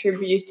only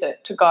attribute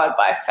it to God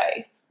by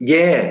faith.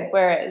 Yeah.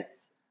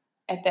 Whereas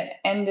at the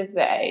end of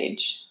the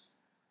age,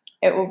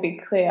 it will be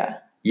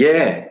clear.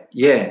 Yeah.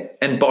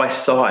 And by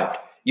sight,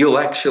 you'll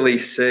actually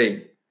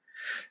see.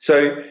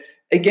 So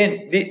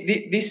again,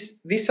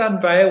 this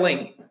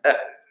unveiling,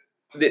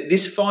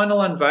 this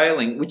final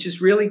unveiling, which is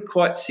really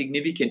quite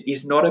significant,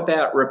 is not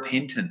about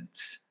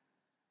repentance.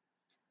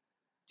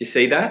 You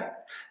see that?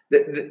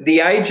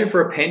 The age of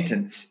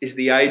repentance is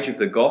the age of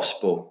the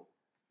gospel.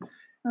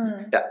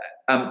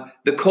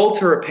 The call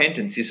to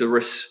repentance is a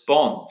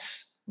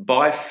response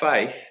by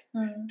faith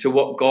to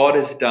what God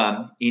has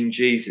done in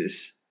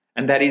Jesus,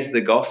 and that is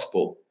the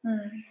gospel.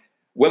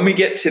 When we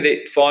get to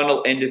the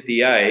final end of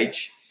the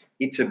age,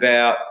 it's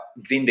about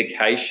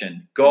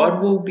vindication.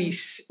 God will be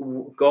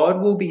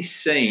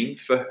seen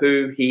for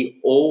who he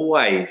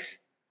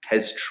always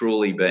has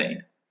truly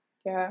been.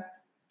 Yeah.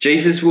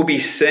 Jesus will be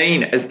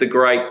seen as the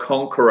great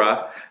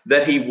conqueror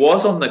that he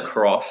was on the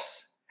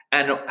cross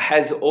and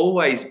has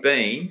always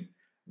been,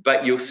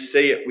 but you'll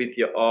see it with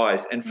your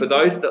eyes. And for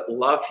those that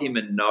love him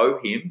and know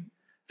him,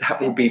 that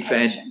will be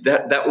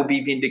that will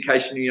be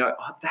vindication. You know,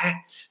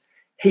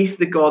 he's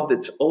the God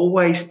that's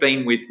always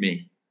been with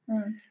me.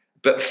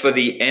 But for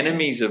the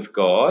enemies of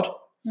God,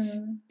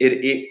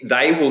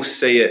 they will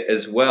see it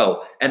as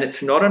well. And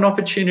it's not an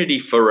opportunity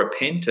for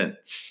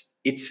repentance.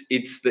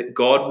 It's that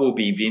God will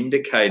be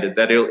vindicated,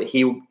 that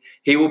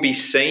he will be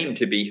seen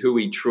to be who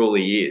he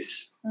truly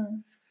is.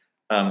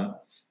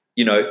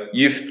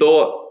 You've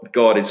thought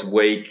God is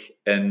weak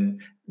and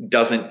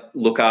doesn't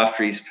look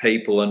after his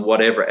people and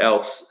whatever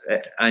else,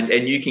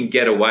 and you can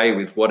get away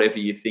with whatever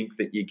you think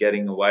that you're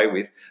getting away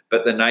with.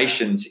 But the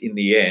nations, in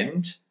the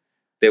end,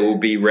 there will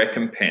be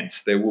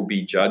recompense, there will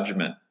be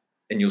judgment,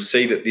 and you'll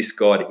see that this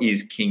God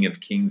is King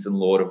of Kings and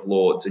Lord of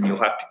Lords, and you'll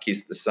have to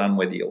kiss the Son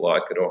whether you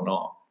like it or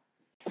not.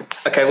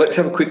 Okay, let's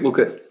have a quick look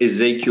at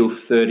Ezekiel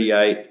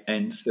 38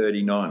 and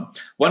 39.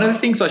 One of the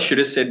things I should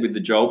have said with the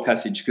Joel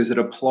passage, because it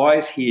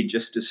applies here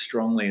just as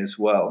strongly as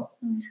well,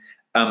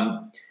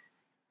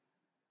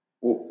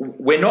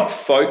 we're not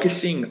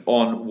focusing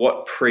on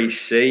what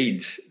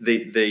precedes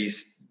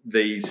these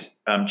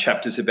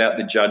chapters about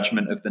the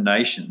judgment of the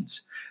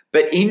nations.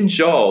 But in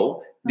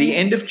Joel, the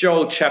end of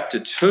Joel chapter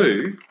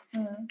 2,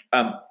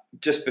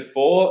 just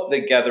before the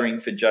gathering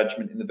for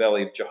judgment in the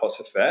valley of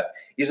Jehoshaphat,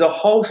 is a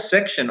whole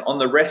section on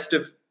the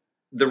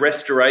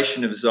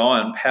restoration of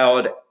Zion,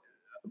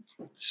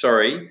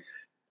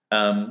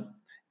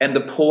 and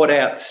the poured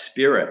out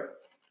Spirit.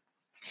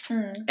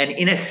 And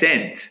in a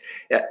sense,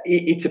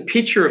 it's a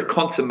picture of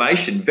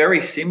consummation,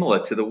 very similar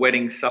to the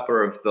wedding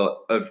supper of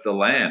the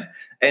Lamb.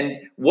 And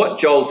what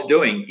Joel's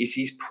doing is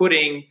he's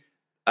putting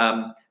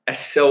the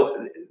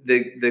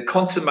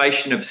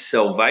consummation of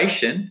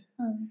salvation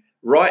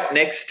right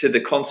next to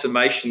the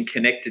consummation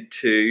connected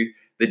to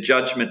the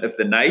judgment of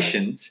the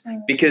nations,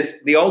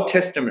 because the Old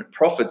Testament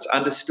prophets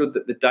understood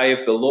that the day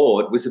of the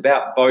Lord was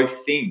about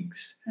both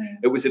things.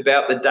 It was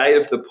about the day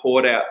of the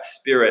poured out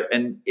Spirit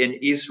and in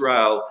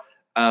Israel,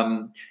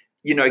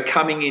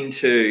 coming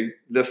into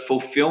the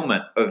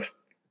fulfillment of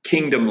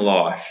kingdom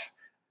life.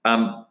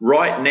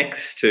 Right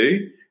next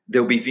to,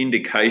 there'll be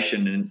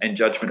vindication and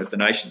judgment of the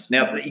nations.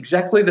 Now,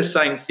 exactly the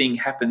same thing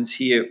happens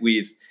here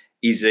with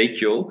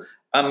Ezekiel.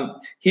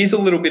 Here's a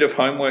little bit of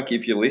homework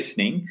if you're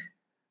listening.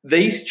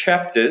 These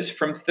chapters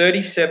from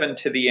 37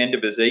 to the end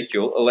of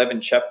Ezekiel, 11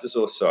 chapters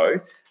or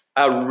so,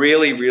 are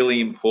really, really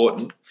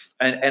important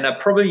and are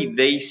probably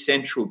the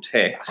central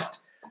text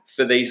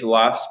for these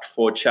last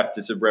 4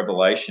 chapters of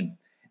Revelation.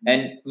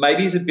 And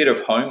maybe as a bit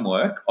of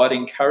homework, I'd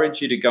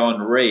encourage you to go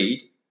and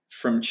read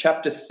from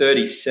chapter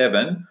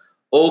 37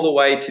 all the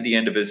way to the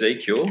end of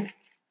Ezekiel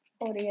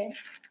 48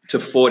 to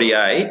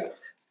 48.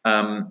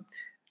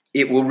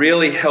 It will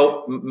really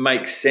help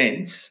make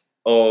sense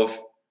of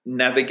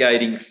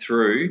navigating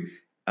through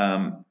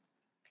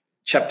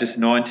chapters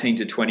 19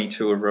 to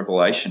 22 of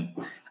Revelation.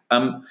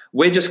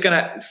 We're just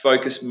going to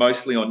focus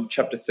mostly on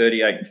chapter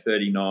 38 and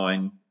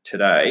 39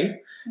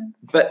 today.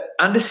 But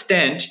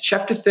understand,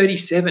 chapter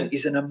 37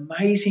 is an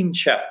amazing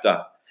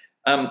chapter.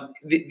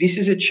 This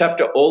is a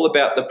chapter all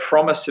about the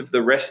promise of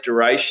the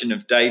restoration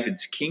of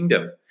David's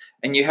kingdom.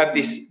 And you have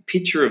this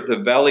picture of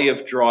the valley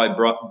of dry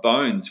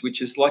bones,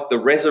 which is like the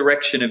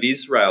resurrection of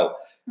Israel.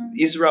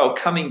 Israel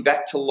coming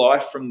back to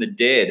life from the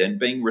dead and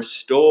being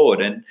restored,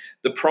 and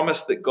the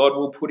promise that God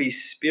will put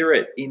his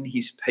Spirit in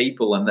his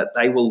people and that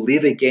they will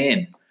live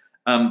again.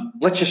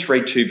 Let's just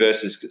read 2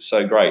 verses. It's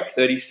so great.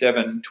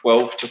 37,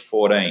 12 to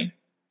 14.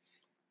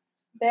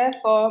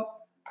 Therefore,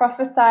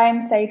 prophesy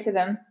and say to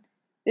them,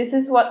 this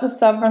is what the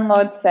sovereign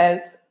Lord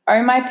says.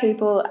 O my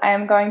people, I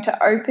am going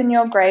to open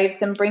your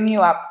graves and bring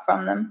you up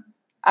from them.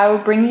 I will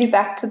bring you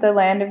back to the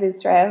land of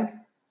Israel.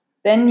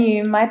 Then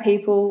you, my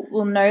people,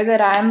 will know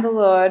that I am the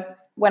Lord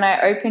when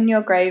I open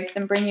your graves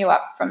and bring you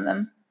up from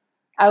them.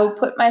 I will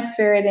put my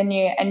Spirit in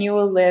you, and you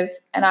will live,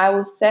 and I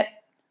will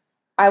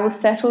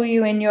settle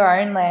you in your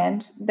own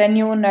land. Then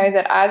you will know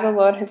that I, the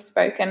Lord, have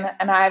spoken,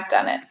 and I have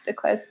done it,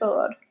 declares the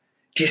Lord.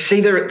 Do you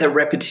see the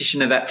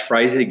repetition of that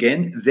phrase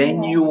again?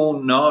 Then you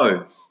will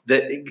know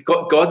that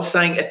God's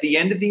saying at the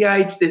end of the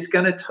age, there's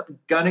going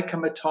to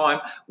come a time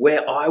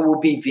where I will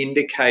be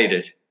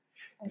vindicated.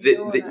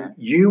 That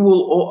you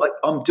will all,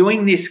 I'm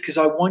doing this because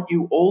I want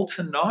you all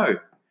to know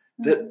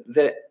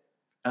that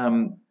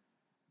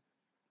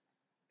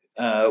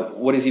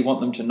what does he want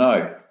them to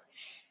know?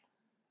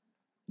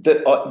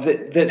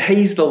 That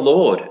he's the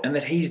Lord and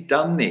that he's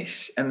done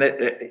this and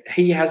that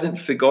he hasn't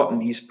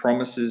forgotten his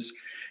promises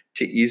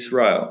to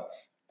Israel.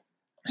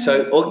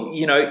 So,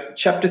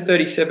 chapter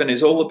 37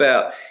 is all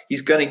about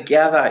he's going to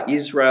gather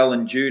Israel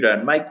and Judah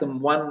and make them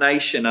one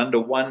nation under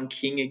one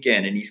king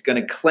again, and he's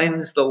going to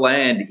cleanse the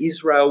land.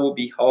 Israel will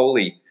be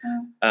holy,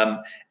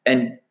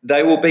 and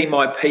they will be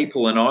my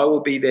people, and I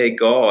will be their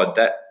God.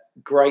 That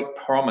great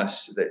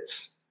promise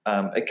that's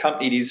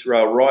accompanied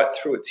Israel right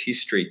through its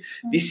history.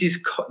 This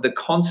is the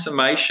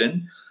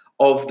consummation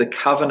of the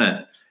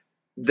covenant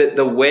that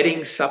the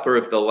wedding supper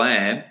of the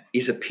Lamb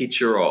is a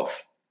picture of.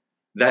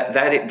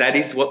 That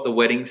is what the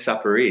wedding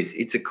supper is.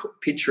 It's a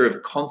picture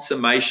of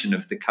consummation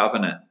of the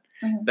covenant.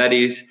 That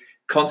is,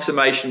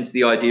 consummation is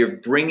the idea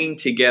of bringing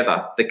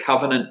together the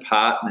covenant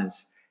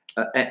partners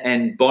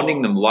and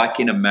bonding them like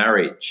in a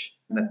marriage.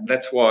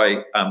 That's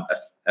why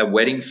a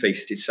wedding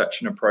feast is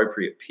such an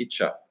appropriate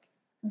picture.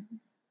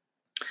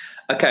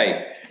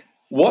 Okay,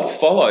 what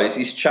follows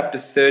is chapter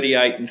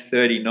 38 and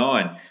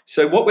 39.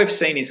 So what we've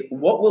seen is,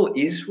 what will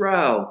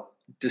Israel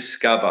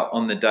discover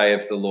on the day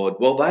of the Lord?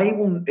 Well,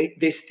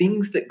 there's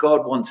things that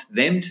God wants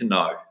them to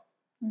know,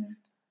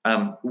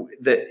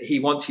 that he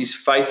wants his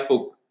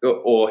faithful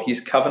or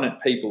his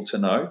covenant people to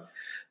know,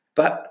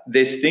 but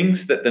there's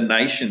things that the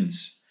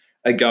nations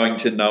are going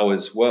to know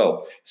as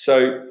well.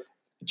 So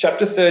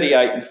chapter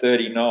 38 and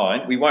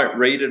 39, we won't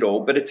read it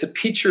all, but it's a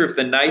picture of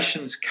the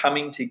nations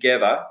coming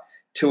together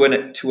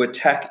to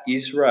attack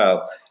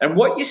Israel. And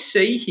what you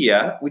see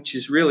here, which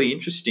is really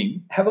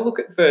interesting, have a look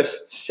at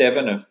verse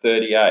 7 of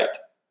 38.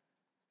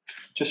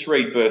 Just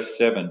read verse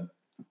 7.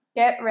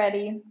 Get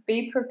ready,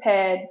 be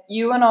prepared,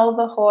 you and all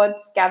the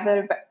hordes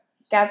gathered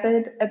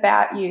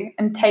about you,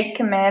 and take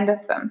command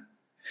of them.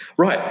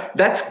 Right,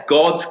 that's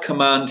God's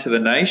command to the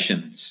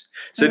nations.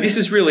 So this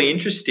is really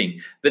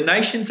interesting. The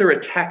nations are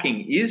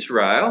attacking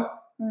Israel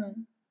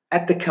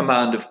at the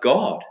command of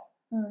God.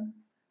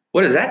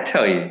 What does that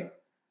tell you?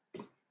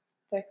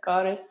 That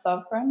God is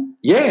sovereign?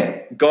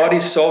 Yeah, God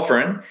is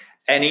sovereign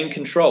and in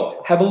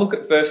control. Have a look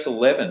at verse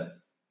 11.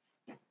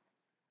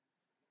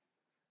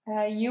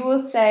 You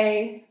will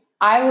say,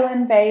 I will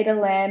invade a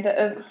land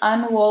of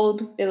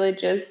unwalled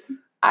villages,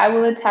 I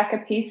will attack a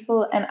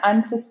peaceful and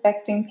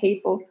unsuspecting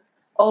people,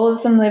 all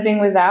of them living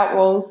without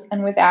walls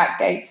and without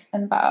gates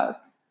and bars.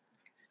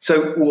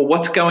 So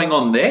what's going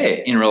on there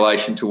in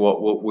relation to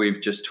what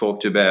we've just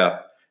talked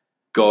about,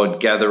 God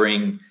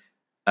gathering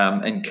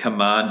and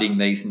commanding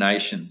these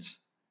nations?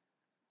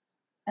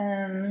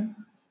 The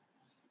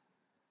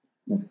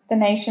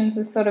nations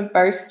are sort of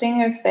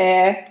boasting of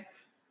their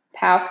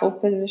powerful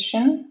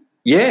position.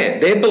 Yeah,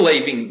 they're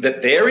believing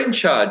that they're in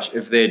charge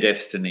of their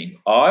destiny.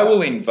 I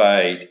will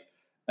invade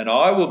and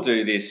I will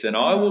do this and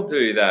I will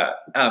do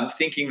that,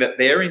 thinking that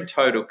they're in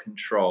total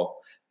control,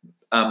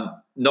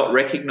 not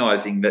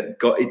recognizing that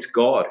it's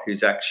God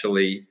who's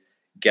actually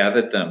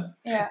gathered them.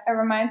 Yeah, it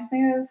reminds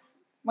me of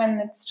when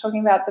it's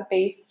talking about the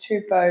beast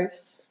who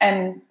boasts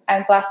and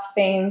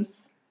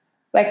blasphemes.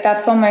 Like,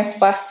 that's almost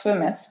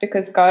blasphemous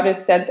because God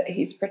has said that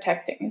he's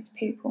protecting his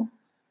people.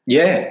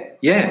 Yeah,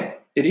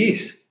 it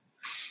is.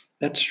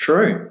 That's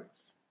true.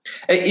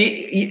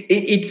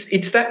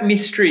 It's that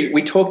mystery.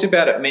 We talked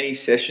about it many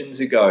sessions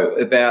ago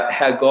about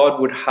how God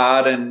would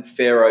harden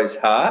Pharaoh's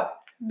heart,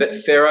 but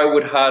Pharaoh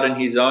would harden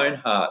his own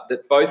heart,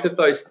 that both of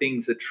those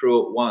things are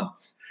true at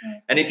once.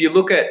 And if you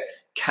look at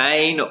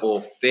Cain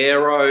or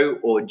Pharaoh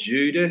or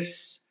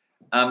Judas,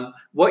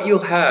 what you'll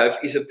have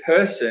is a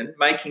person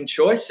making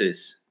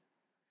choices,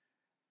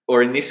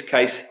 or in this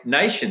case,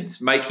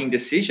 nations making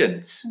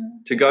decisions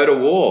to go to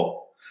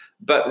war,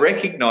 but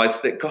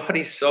recognize that God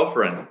is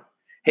sovereign.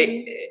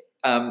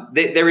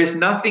 There is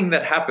nothing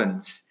that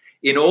happens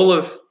in all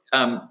of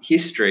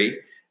history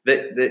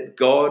that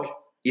God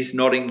is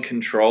not in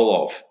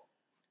control of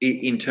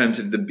in terms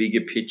of the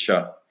bigger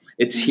picture.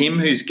 It's him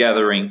who's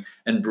gathering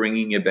and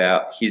bringing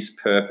about his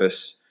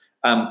purpose,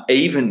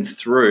 even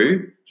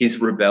through his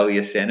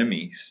rebellious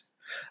enemies.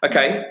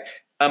 Okay,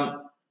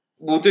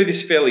 we'll do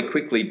this fairly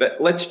quickly, but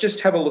let's just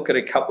have a look at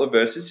a couple of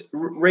verses.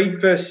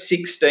 Read verse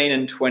 16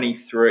 and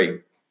 23.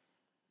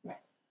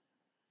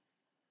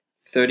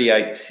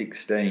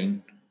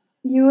 38:16.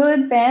 You will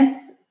advance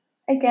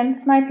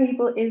against my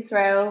people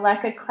Israel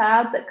like a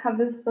cloud that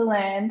covers the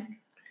land.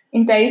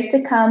 In days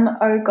to come,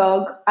 O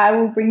Gog, I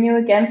will bring you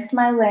against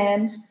my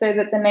land so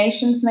that the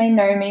nations may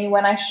know me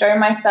when I show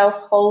myself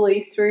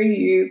holy through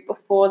you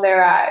before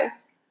their eyes.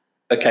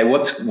 Okay,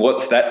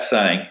 what's that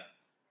saying?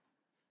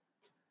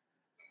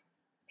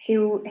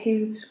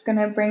 He's going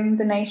to bring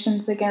the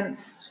nations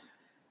against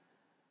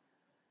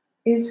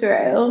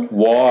Israel.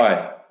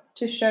 Why?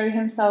 To show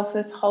himself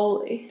as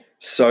holy.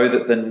 So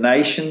that the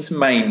nations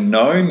may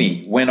know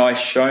me when I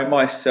show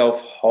myself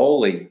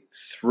holy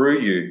through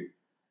you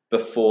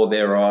before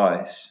their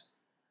eyes.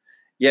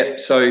 Yep,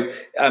 so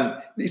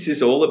this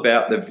is all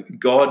about the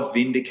God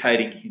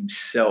vindicating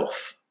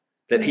himself,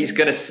 that he's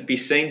going to be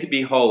seen to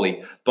be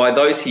holy by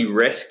those he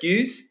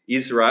rescues,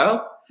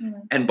 Israel,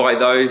 and by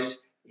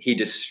those he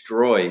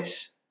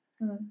destroys,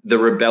 the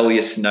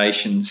rebellious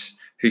nations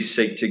who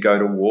seek to go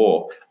to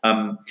war.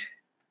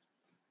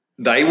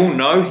 They will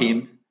know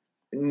him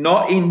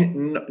not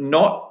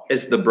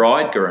as the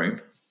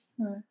bridegroom,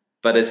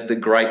 but as the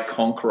great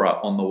conqueror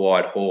on the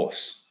white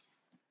horse.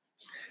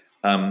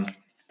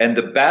 And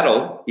the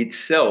battle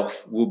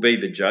itself will be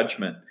the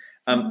judgment.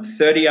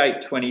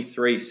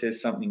 38:23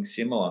 says something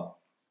similar.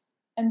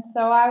 And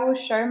so I will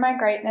show my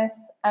greatness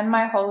and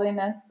my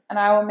holiness, and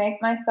I will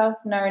make myself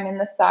known in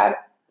the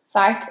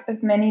sight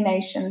of many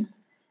nations.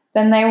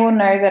 Then they will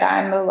know that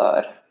I am the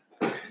Lord.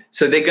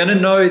 So they're going to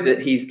know that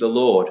he's the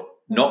Lord,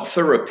 not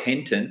for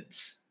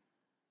repentance,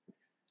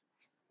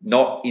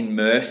 not in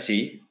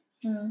mercy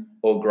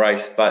or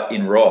grace, but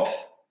in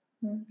wrath.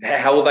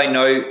 How will they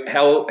know?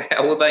 How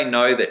will they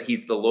know that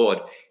he's the Lord?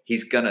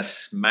 He's going to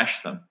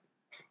smash them.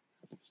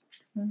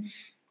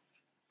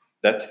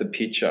 That's the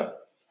picture.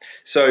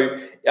 So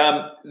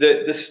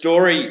the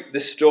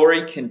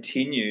story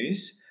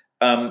continues.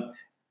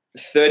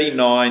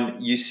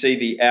 39, you see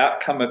the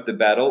outcome of the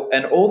battle,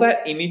 and all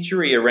that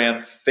imagery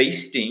around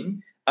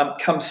feasting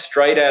comes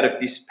straight out of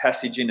this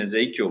passage in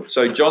Ezekiel.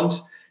 So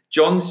John's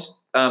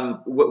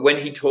when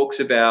he talks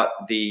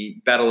about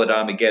the battle at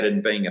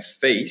Armageddon being a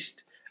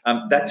feast,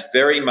 that's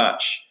very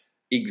much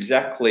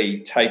exactly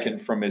taken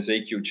from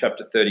Ezekiel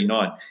chapter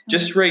 39.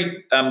 Just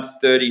read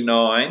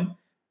 39,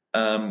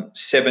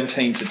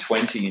 17 to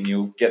 20, and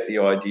you'll get the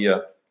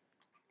idea.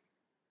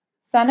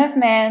 Son of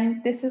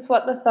man, this is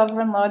what the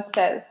sovereign Lord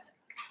says.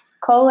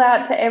 Call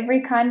out to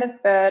every kind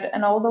of bird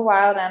and all the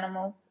wild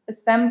animals.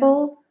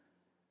 Assemble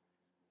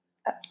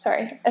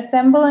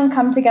and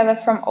come together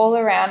from all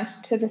around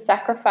to the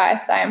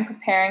sacrifice I am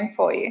preparing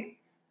for you,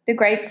 the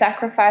great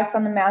sacrifice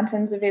on the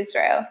mountains of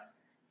Israel.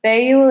 There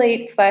you will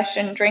eat flesh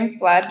and drink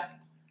blood.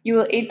 You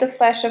will eat the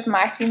flesh of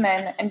mighty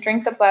men and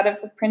drink the blood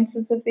of the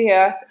princes of the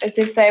earth as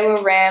if they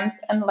were rams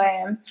and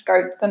lambs,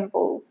 goats and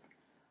bulls.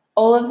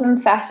 All of them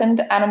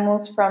fattened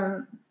animals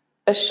from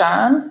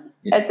Bashan.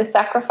 At the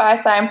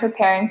sacrifice I am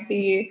preparing for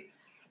you,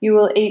 you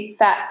will eat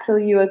fat till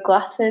you are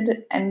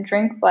glutted and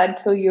drink blood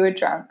till you are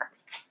drunk.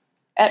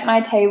 At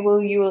my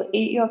table you will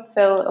eat your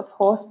fill of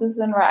horses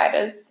and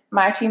riders,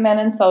 mighty men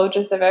and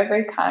soldiers of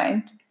every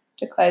kind,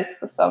 declares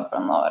the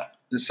sovereign Lord.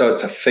 so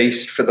it's a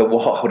feast for the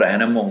wild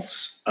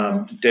animals.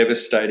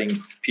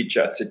 Devastating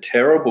picture. It's a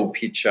terrible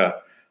picture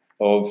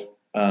of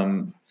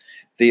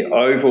the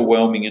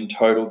overwhelming and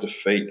total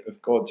defeat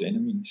of God's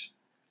enemies.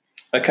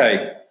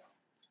 Okay.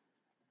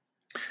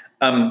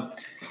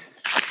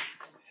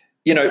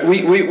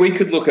 We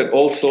could look at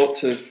all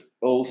sorts of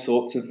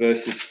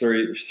verses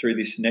through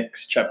this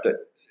next chapter,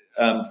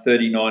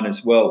 39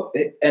 as well,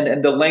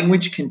 and the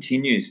language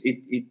continues.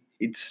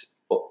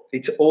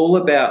 It's all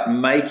about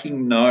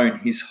making known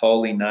His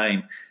holy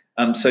name.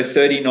 So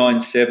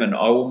 39:7,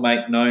 I will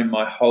make known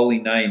my holy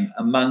name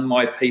among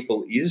my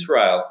people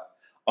Israel.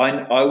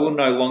 I will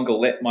no longer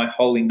let my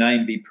holy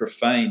name be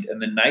profaned,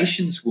 and the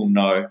nations will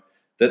know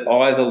that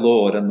I, the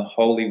Lord, am the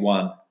Holy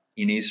One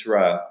in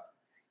Israel.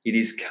 It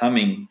is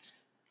coming.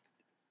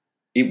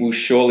 It will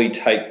surely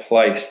take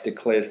place,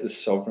 declares the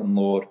sovereign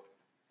Lord.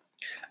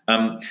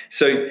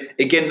 So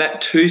again,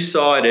 that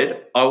two-sided,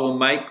 I will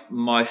make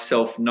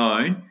myself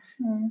known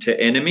to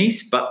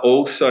enemies, but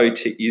also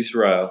to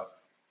Israel.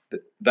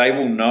 They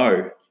will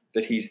know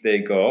that He's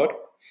their God,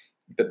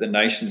 but the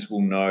nations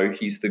will know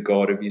He's the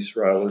God of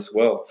Israel as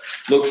well.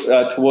 Look,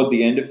 toward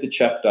the end of the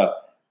chapter,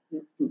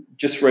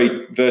 just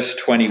read verse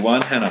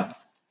 21, Hannah.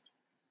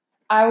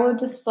 I will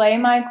display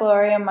my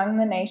glory among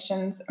the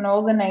nations, and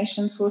all the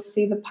nations will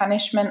see the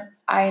punishment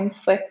I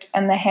inflict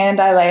and the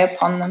hand I lay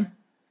upon them.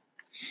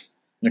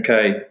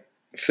 Okay,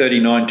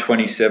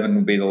 39:27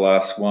 will be the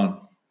last one.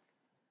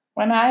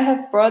 When I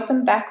have brought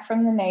them back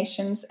from the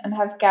nations and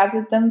have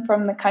gathered them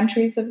from the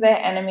countries of their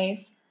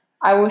enemies,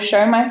 I will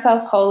show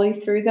myself holy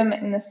through them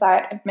in the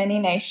sight of many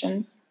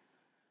nations.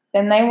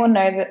 Then they will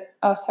know that...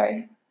 Oh,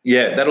 sorry.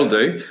 Yeah, that'll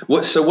do.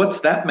 So what's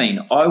that mean?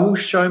 I will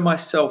show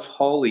myself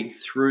holy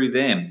through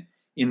them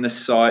in the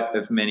sight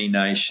of many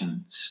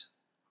nations.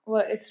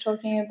 Well, it's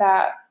talking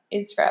about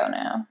Israel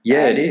now.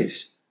 Yeah, right? It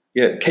is.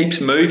 Yeah, it keeps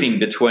moving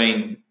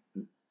between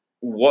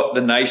what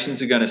the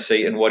nations are going to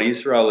see and what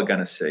Israel are going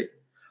to see.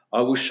 I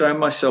will show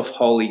myself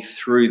holy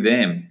through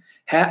them.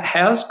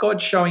 How's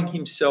God showing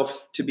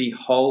Himself to be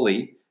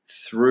holy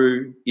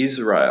through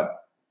Israel?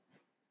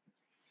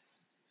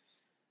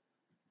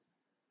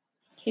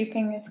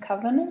 Keeping His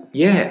covenant.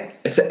 Yeah,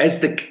 as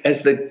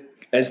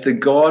the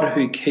God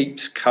who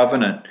keeps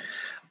covenant.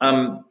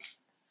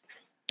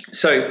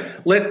 So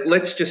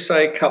let's just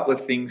say a couple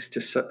of things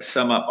to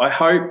sum up. I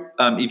hope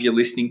if you're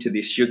listening to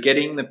this, you're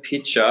getting the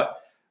picture.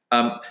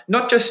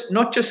 Not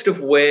just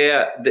of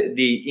where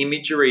the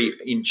imagery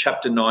in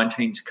chapter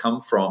 19's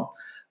come from,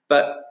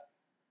 but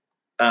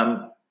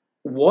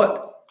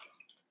what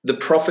the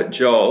prophet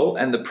Joel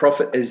and the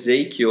prophet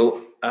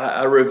Ezekiel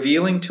are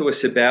revealing to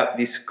us about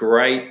this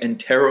great and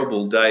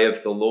terrible day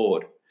of the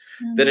Lord.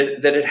 That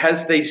it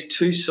has these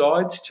two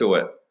sides to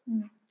it.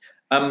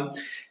 And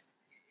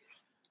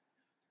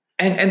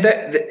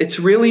that it's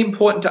really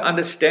important to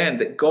understand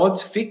that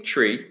God's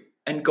victory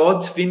and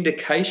God's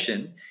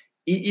vindication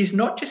is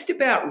not just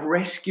about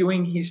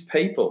rescuing His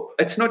people.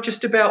 It's not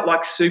just about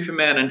like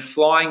Superman and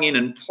flying in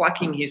and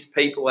plucking His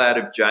people out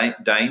of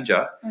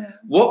danger.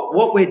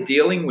 What we're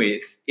dealing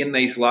with in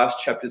these last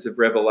chapters of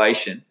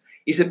Revelation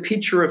is a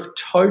picture of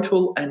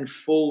total and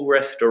full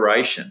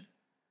restoration.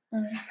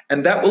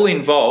 And that will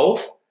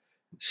involve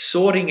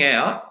sorting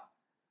out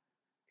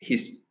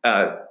His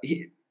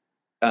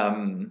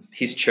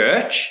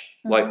church,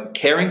 like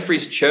caring for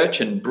His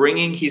church and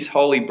bringing His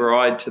holy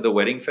bride to the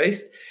wedding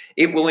feast.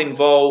 It will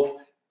involve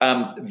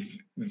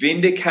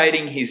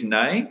vindicating His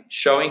name,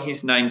 showing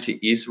His name to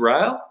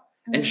Israel,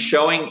 and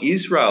showing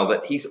Israel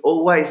that He's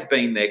always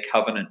been their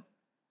covenant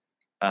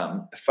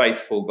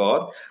faithful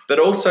God, but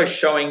also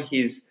showing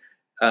His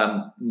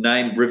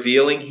name,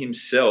 revealing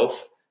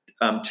Himself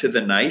to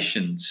the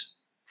nations.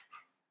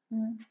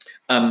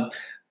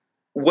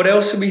 What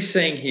else are we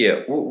seeing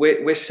here?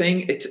 We're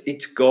seeing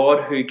it's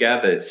God who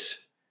gathers.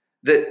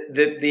 That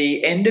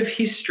the end of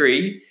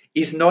history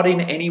is not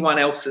in anyone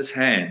else's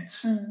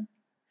hands.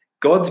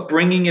 God's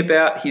bringing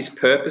about His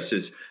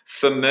purposes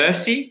for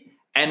mercy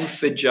and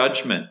for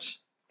judgment.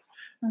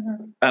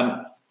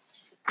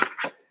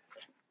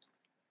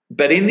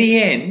 But in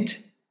the end,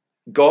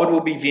 God will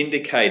be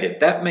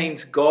vindicated. That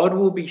means God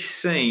will be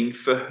seen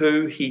for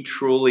who He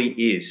truly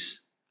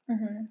is.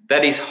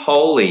 That is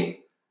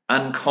holy,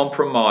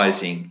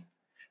 uncompromising,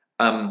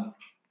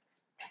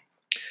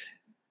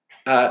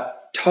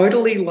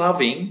 totally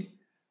loving,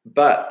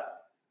 but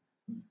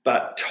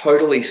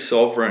totally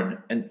sovereign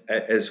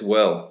as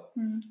well.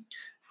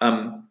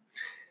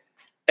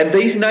 And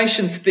these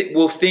nations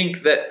will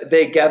think that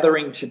they're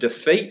gathering to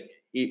defeat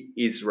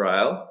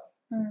Israel,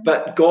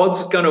 but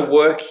God's going to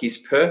work His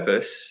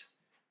purpose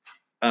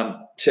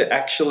to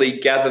actually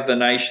gather the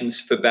nations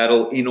for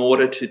battle in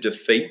order to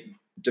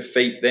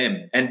defeat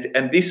them.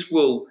 And this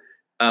will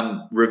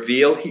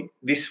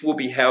this will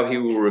be how He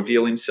will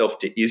reveal Himself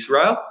to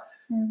Israel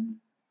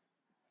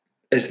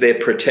as their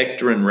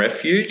protector and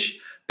refuge,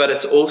 but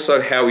it's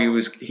also how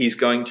He's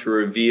going to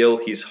reveal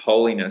His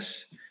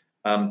holiness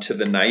to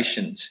the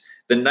nations.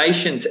 The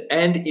nations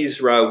and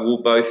Israel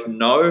will both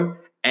know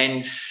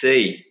and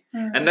see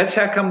And that's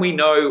how come we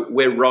know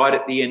we're right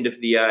at the end of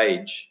the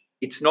age.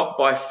 It's not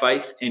by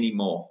faith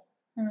anymore.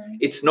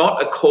 It's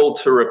not a call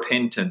to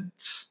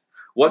repentance.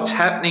 What's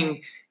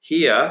happening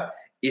here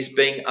is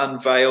being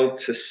unveiled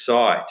to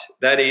sight.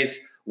 That is,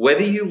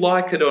 whether you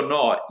like it or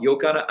not, you're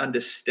going to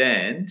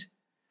understand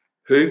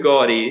who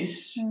God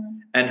is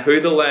and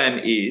who the Lamb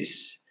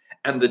is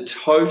and the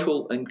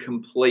total and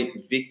complete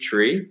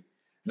victory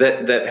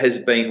that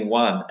has been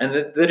won and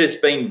that has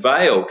been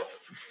veiled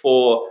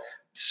for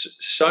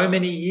so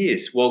many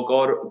years while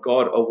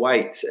God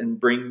awaits and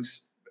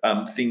brings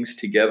things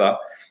together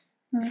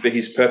for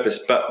his purpose,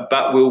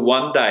 but will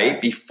one day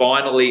be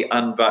finally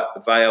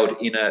unveiled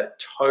in a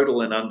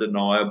total and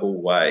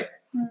undeniable way.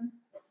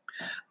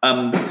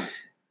 And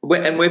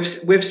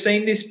we've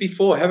seen this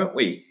before, haven't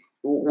we?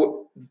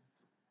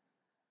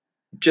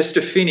 Just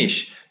to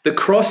finish, the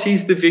cross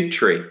is the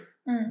victory.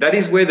 That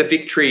is where the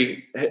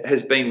victory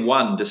has been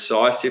won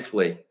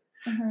decisively.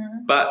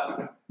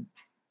 But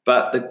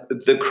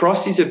the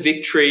cross is a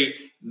victory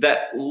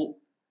that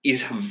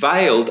is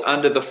veiled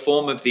under the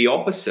form of the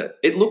opposite.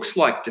 It looks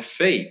like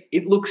defeat.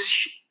 It looks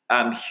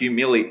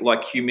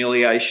like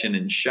humiliation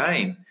and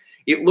shame.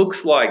 It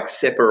looks like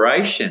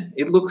separation.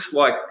 It looks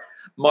like,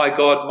 my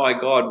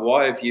God,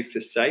 why have you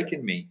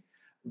forsaken me?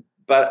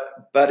 But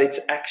it's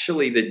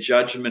actually the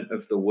judgment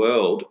of the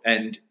world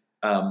and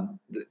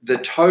the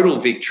total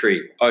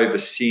victory over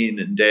sin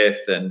and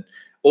death and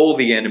all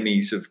the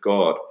enemies of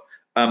God.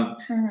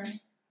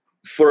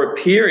 For a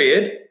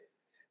period,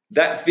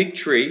 that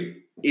victory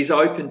is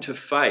open to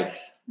faith.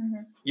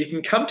 You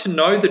can come to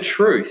know the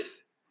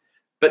truth,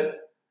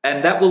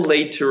 and that will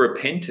lead to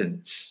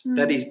repentance.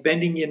 That is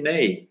bending your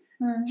knee,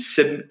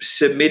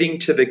 submitting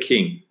to the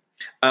King.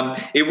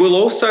 It will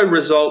also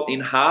result in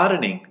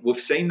hardening. We've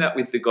seen that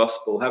with the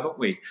gospel, haven't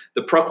we?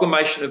 The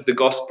proclamation of the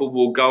gospel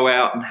will go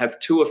out and have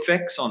two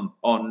effects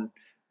on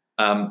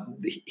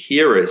the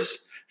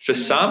hearers. For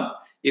some,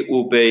 it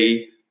will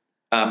be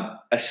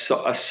a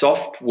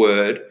soft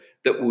word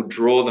that will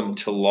draw them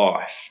to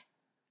life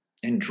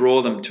and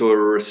draw them to a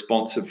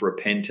response of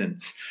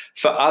repentance.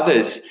 For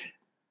others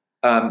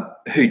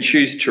who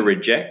choose to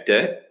reject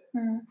it,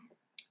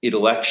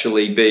 it'll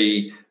actually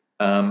be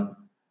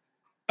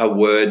a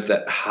word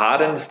that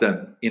hardens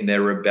them in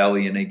their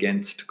rebellion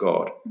against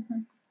God.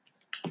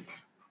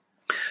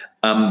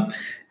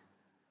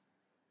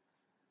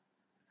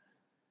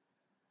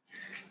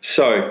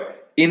 So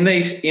in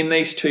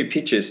these two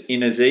pictures,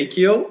 in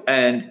Ezekiel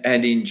and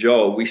in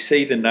Joel, we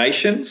see the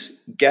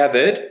nations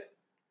gathered,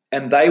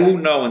 and they will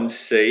know and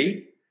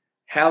see.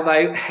 How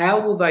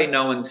will they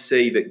know and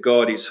see that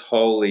God is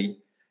holy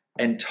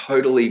and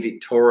totally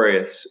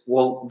victorious?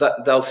 Well,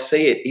 they'll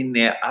see it in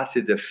their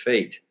utter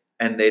defeat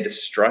and their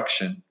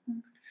destruction.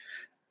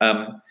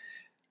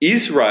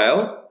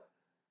 Israel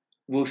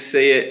will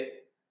see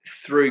it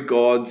through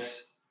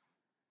God's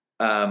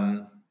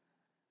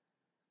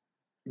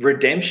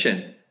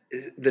redemption,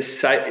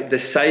 the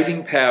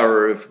saving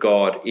power of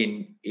God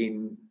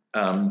in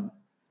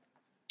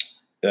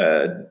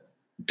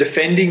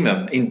defending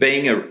them, in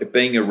being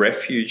a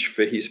refuge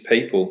for his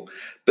people.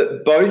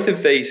 But both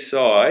of these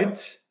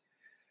sides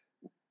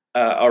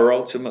are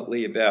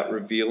ultimately about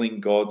revealing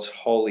God's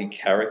holy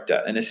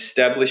character and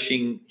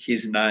establishing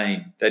his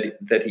name,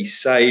 that he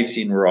saves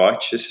in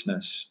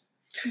righteousness.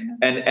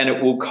 And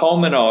it will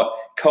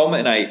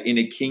culminate in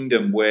a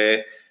kingdom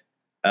where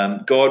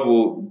God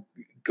will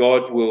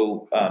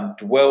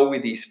dwell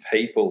with his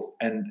people,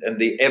 and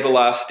the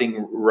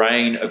everlasting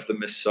reign of the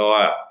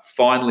Messiah,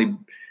 finally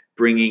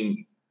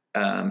bringing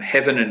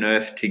heaven and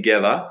earth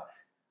together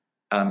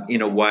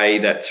in a way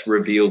that's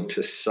revealed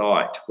to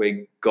sight,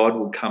 where God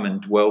will come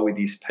and dwell with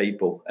his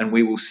people, and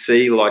we will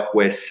see like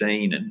we're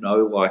seen and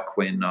know like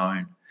we're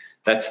known.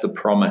 That's the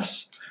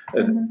promise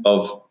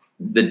of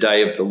the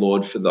day of the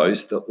Lord for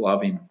those that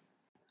love him.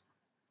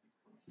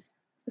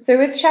 So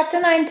with chapter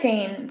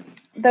 19,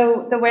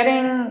 the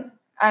wedding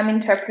I'm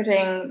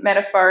interpreting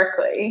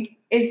metaphorically.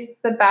 Is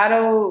the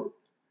battle,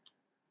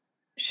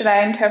 should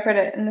I interpret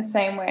it in the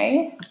same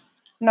way?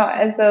 Not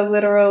as a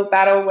literal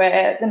battle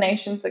where the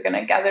nations are going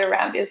to gather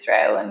around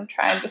Israel and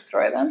try and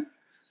destroy them?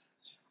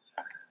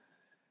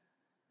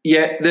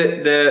 Yeah,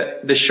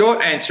 the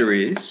short answer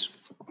is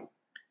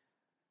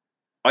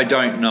I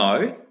don't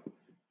know.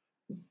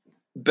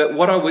 But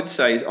what I would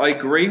say is I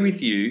agree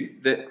with you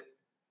that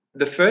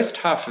the first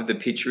half of the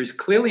picture is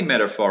clearly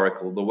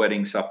metaphorical, the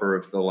wedding supper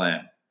of the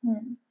Lamb.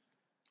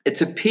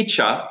 It's a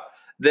picture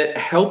that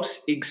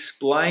helps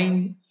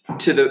explain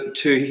to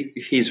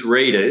his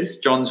readers,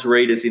 John's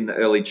readers in the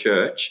early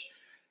church,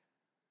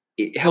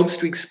 it helps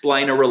to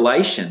explain a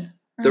relation,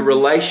 the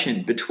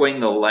relation between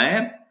the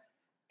Lamb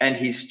and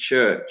his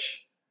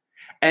church.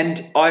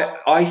 And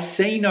I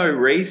see no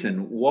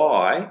reason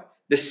why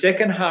the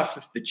second half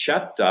of the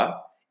chapter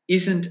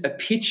isn't a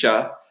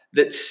picture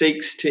that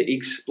seeks to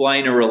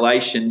explain a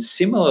relation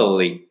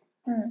similarly.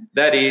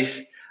 That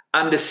is,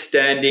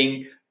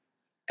 understanding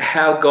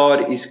how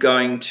God is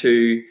going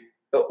to,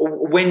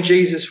 when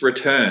Jesus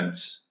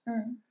returns,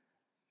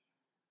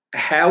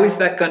 how is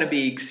that going to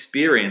be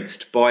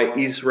experienced by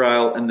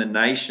Israel and the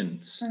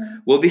nations?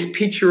 Well, this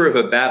picture of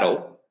a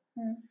battle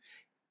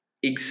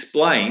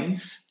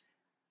explains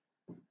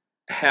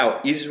how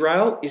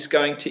Israel is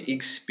going to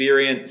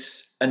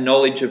experience a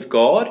knowledge of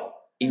God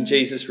in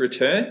Jesus'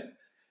 return,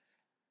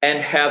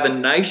 and how the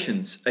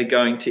nations are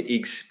going to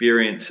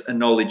experience a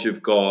knowledge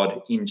of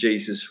God in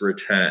Jesus'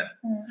 return.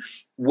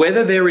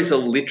 Whether there is a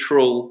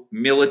literal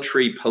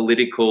military,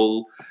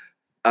 political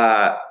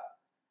gathering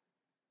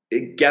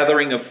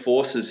of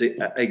forces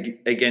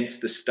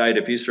against the state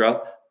of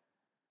Israel,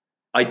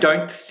 I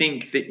don't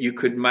think that you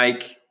could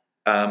make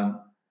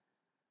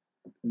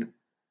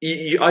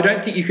I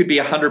don't think you could be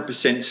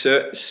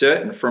 100%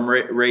 certain from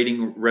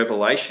reading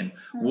Revelation.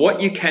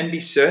 What you can be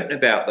certain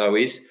about, though,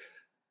 is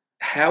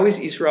how is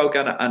Israel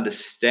going to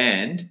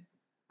understand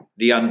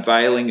the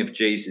unveiling of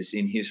Jesus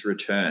in his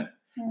return?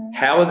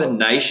 How are the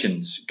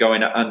nations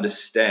going to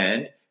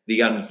understand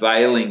the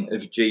unveiling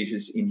of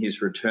Jesus in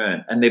his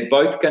return? And they're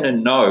both going to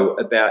know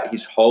about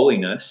his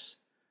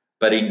holiness,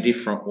 but in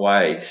different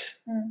ways.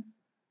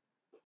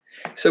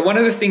 So one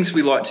of the things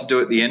we like to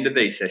do at the end of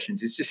these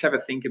sessions is just have a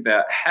think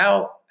about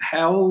how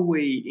are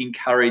we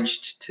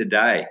encouraged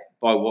today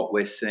by what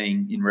we're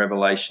seeing in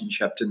Revelation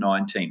chapter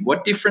 19?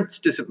 What difference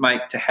does it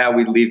make to how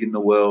we live in the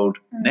world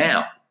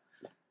now?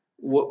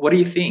 What do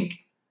you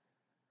think?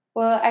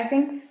 Well, I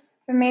think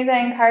for me the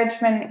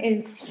encouragement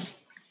is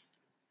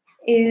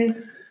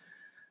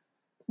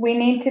we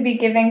need to be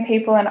giving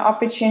people an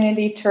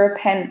opportunity to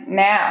repent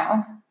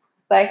now.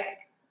 Like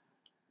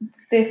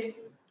this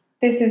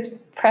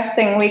is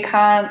pressing. We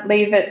can't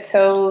leave it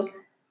till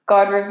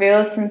God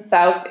reveals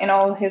himself in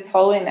all his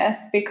holiness,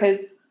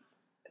 because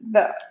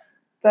the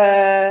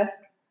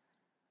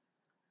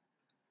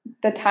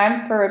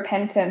time for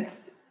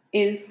repentance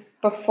is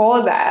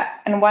before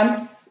that. And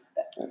once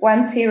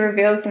he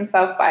reveals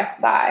himself by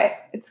sight,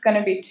 it's going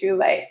to be too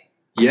late.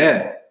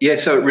 Yeah.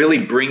 So it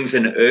really brings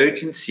an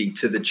urgency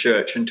to the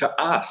church and to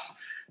us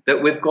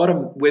that we've got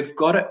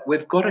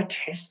a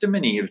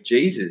testimony of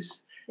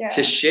Jesus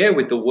to share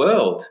with the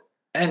world,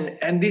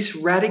 and this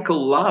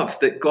radical love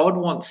that God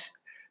wants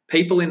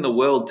people in the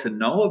world to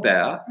know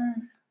about.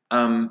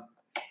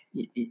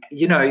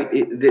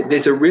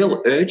 There's a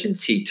real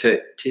urgency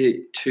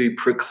to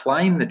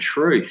proclaim the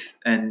truth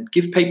and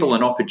give people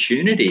an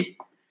opportunity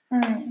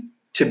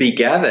to be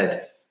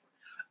gathered.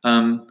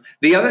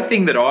 The other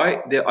thing that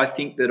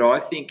I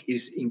think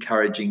is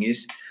encouraging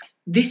is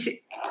this.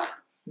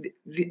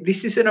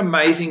 This is an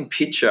amazing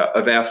picture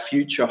of our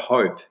future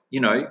hope.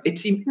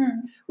 It's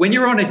when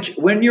you're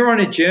on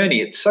a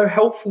journey, it's so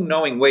helpful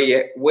knowing where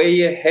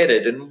you're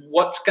headed and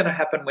what's going to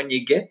happen when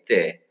you get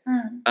there.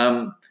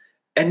 And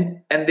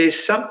there's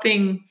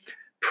something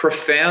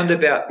profound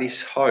about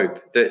this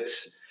hope that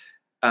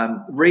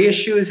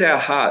reassures our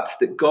hearts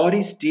that God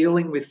is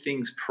dealing with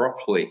things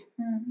properly,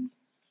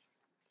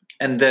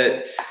 and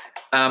that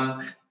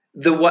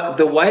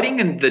the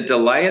waiting and the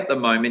delay at the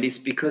moment is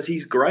because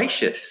he's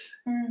gracious.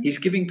 He's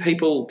giving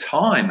people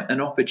time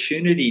and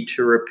opportunity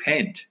to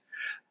repent.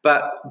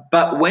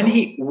 But when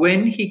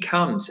he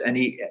comes and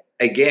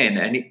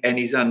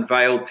he's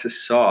unveiled to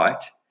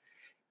sight,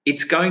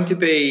 it's going to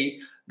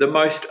be the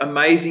most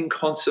amazing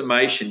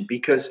consummation,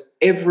 because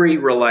every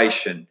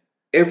relation,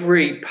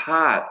 every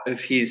part of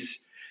his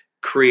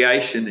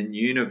creation and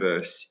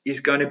universe is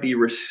going to be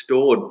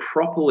restored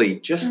properly,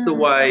 just the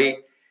way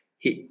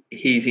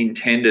he's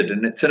intended.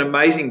 And it's an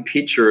amazing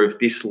picture of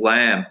this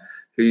Lamb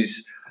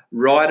who's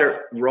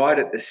right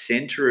at the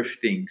center of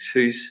things,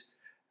 who's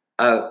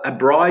a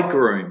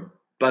bridegroom,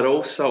 but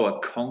also a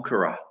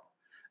conqueror.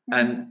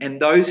 And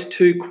those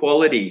two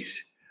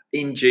qualities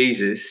in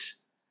Jesus,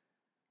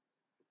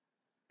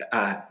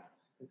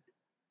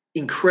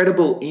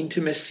 incredible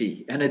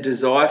intimacy and a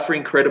desire for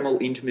incredible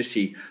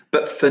intimacy,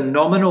 but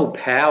phenomenal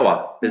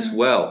power as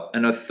well,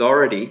 and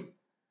authority.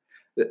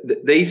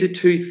 These are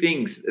two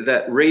things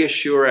that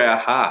reassure our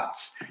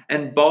hearts.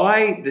 And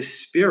by the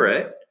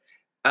Spirit,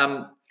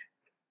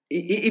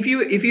 if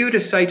you were to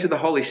say to the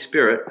Holy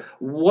Spirit,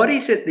 what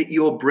is it that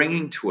you're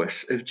bringing to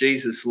us of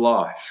Jesus'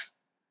 life?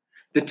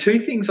 The two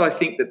things I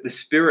think that the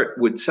Spirit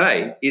would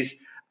say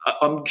is,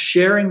 I'm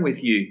sharing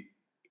with you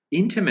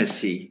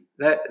intimacy,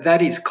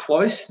 that is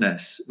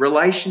closeness,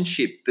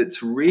 relationship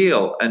that's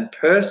real and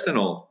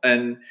personal,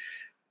 and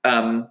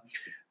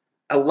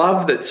a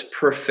love that's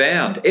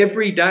profound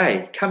every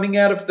day, coming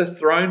out of the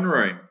throne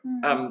room,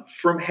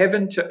 from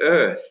heaven to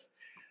earth.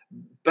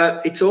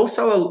 But it's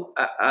also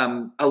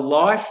a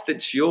life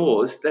that's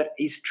yours that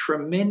is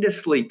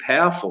tremendously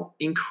powerful,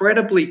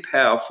 incredibly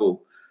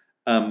powerful,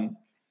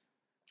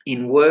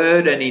 in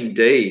word and in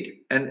deed.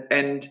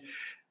 And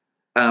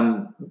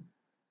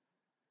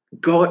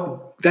God,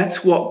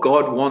 that's what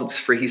God wants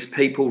for his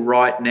people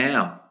right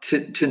now,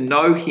 to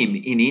know him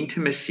in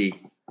intimacy,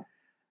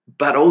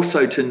 but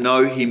also to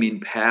know him in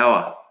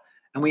power.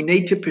 And we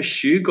need to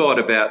pursue God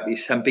about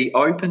this and be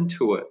open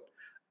to it.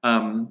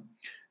 And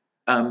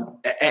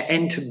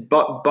to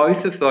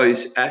both of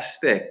those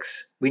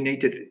aspects, we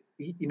need to,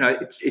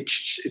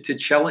 it's a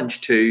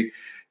challenge to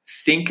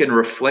think and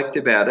reflect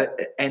about it,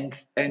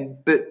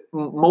 but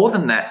more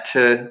than that,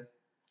 to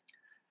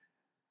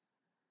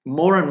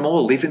more and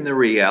more live in the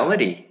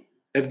reality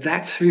of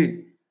that's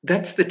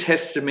the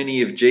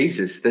testimony of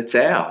Jesus that's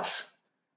ours.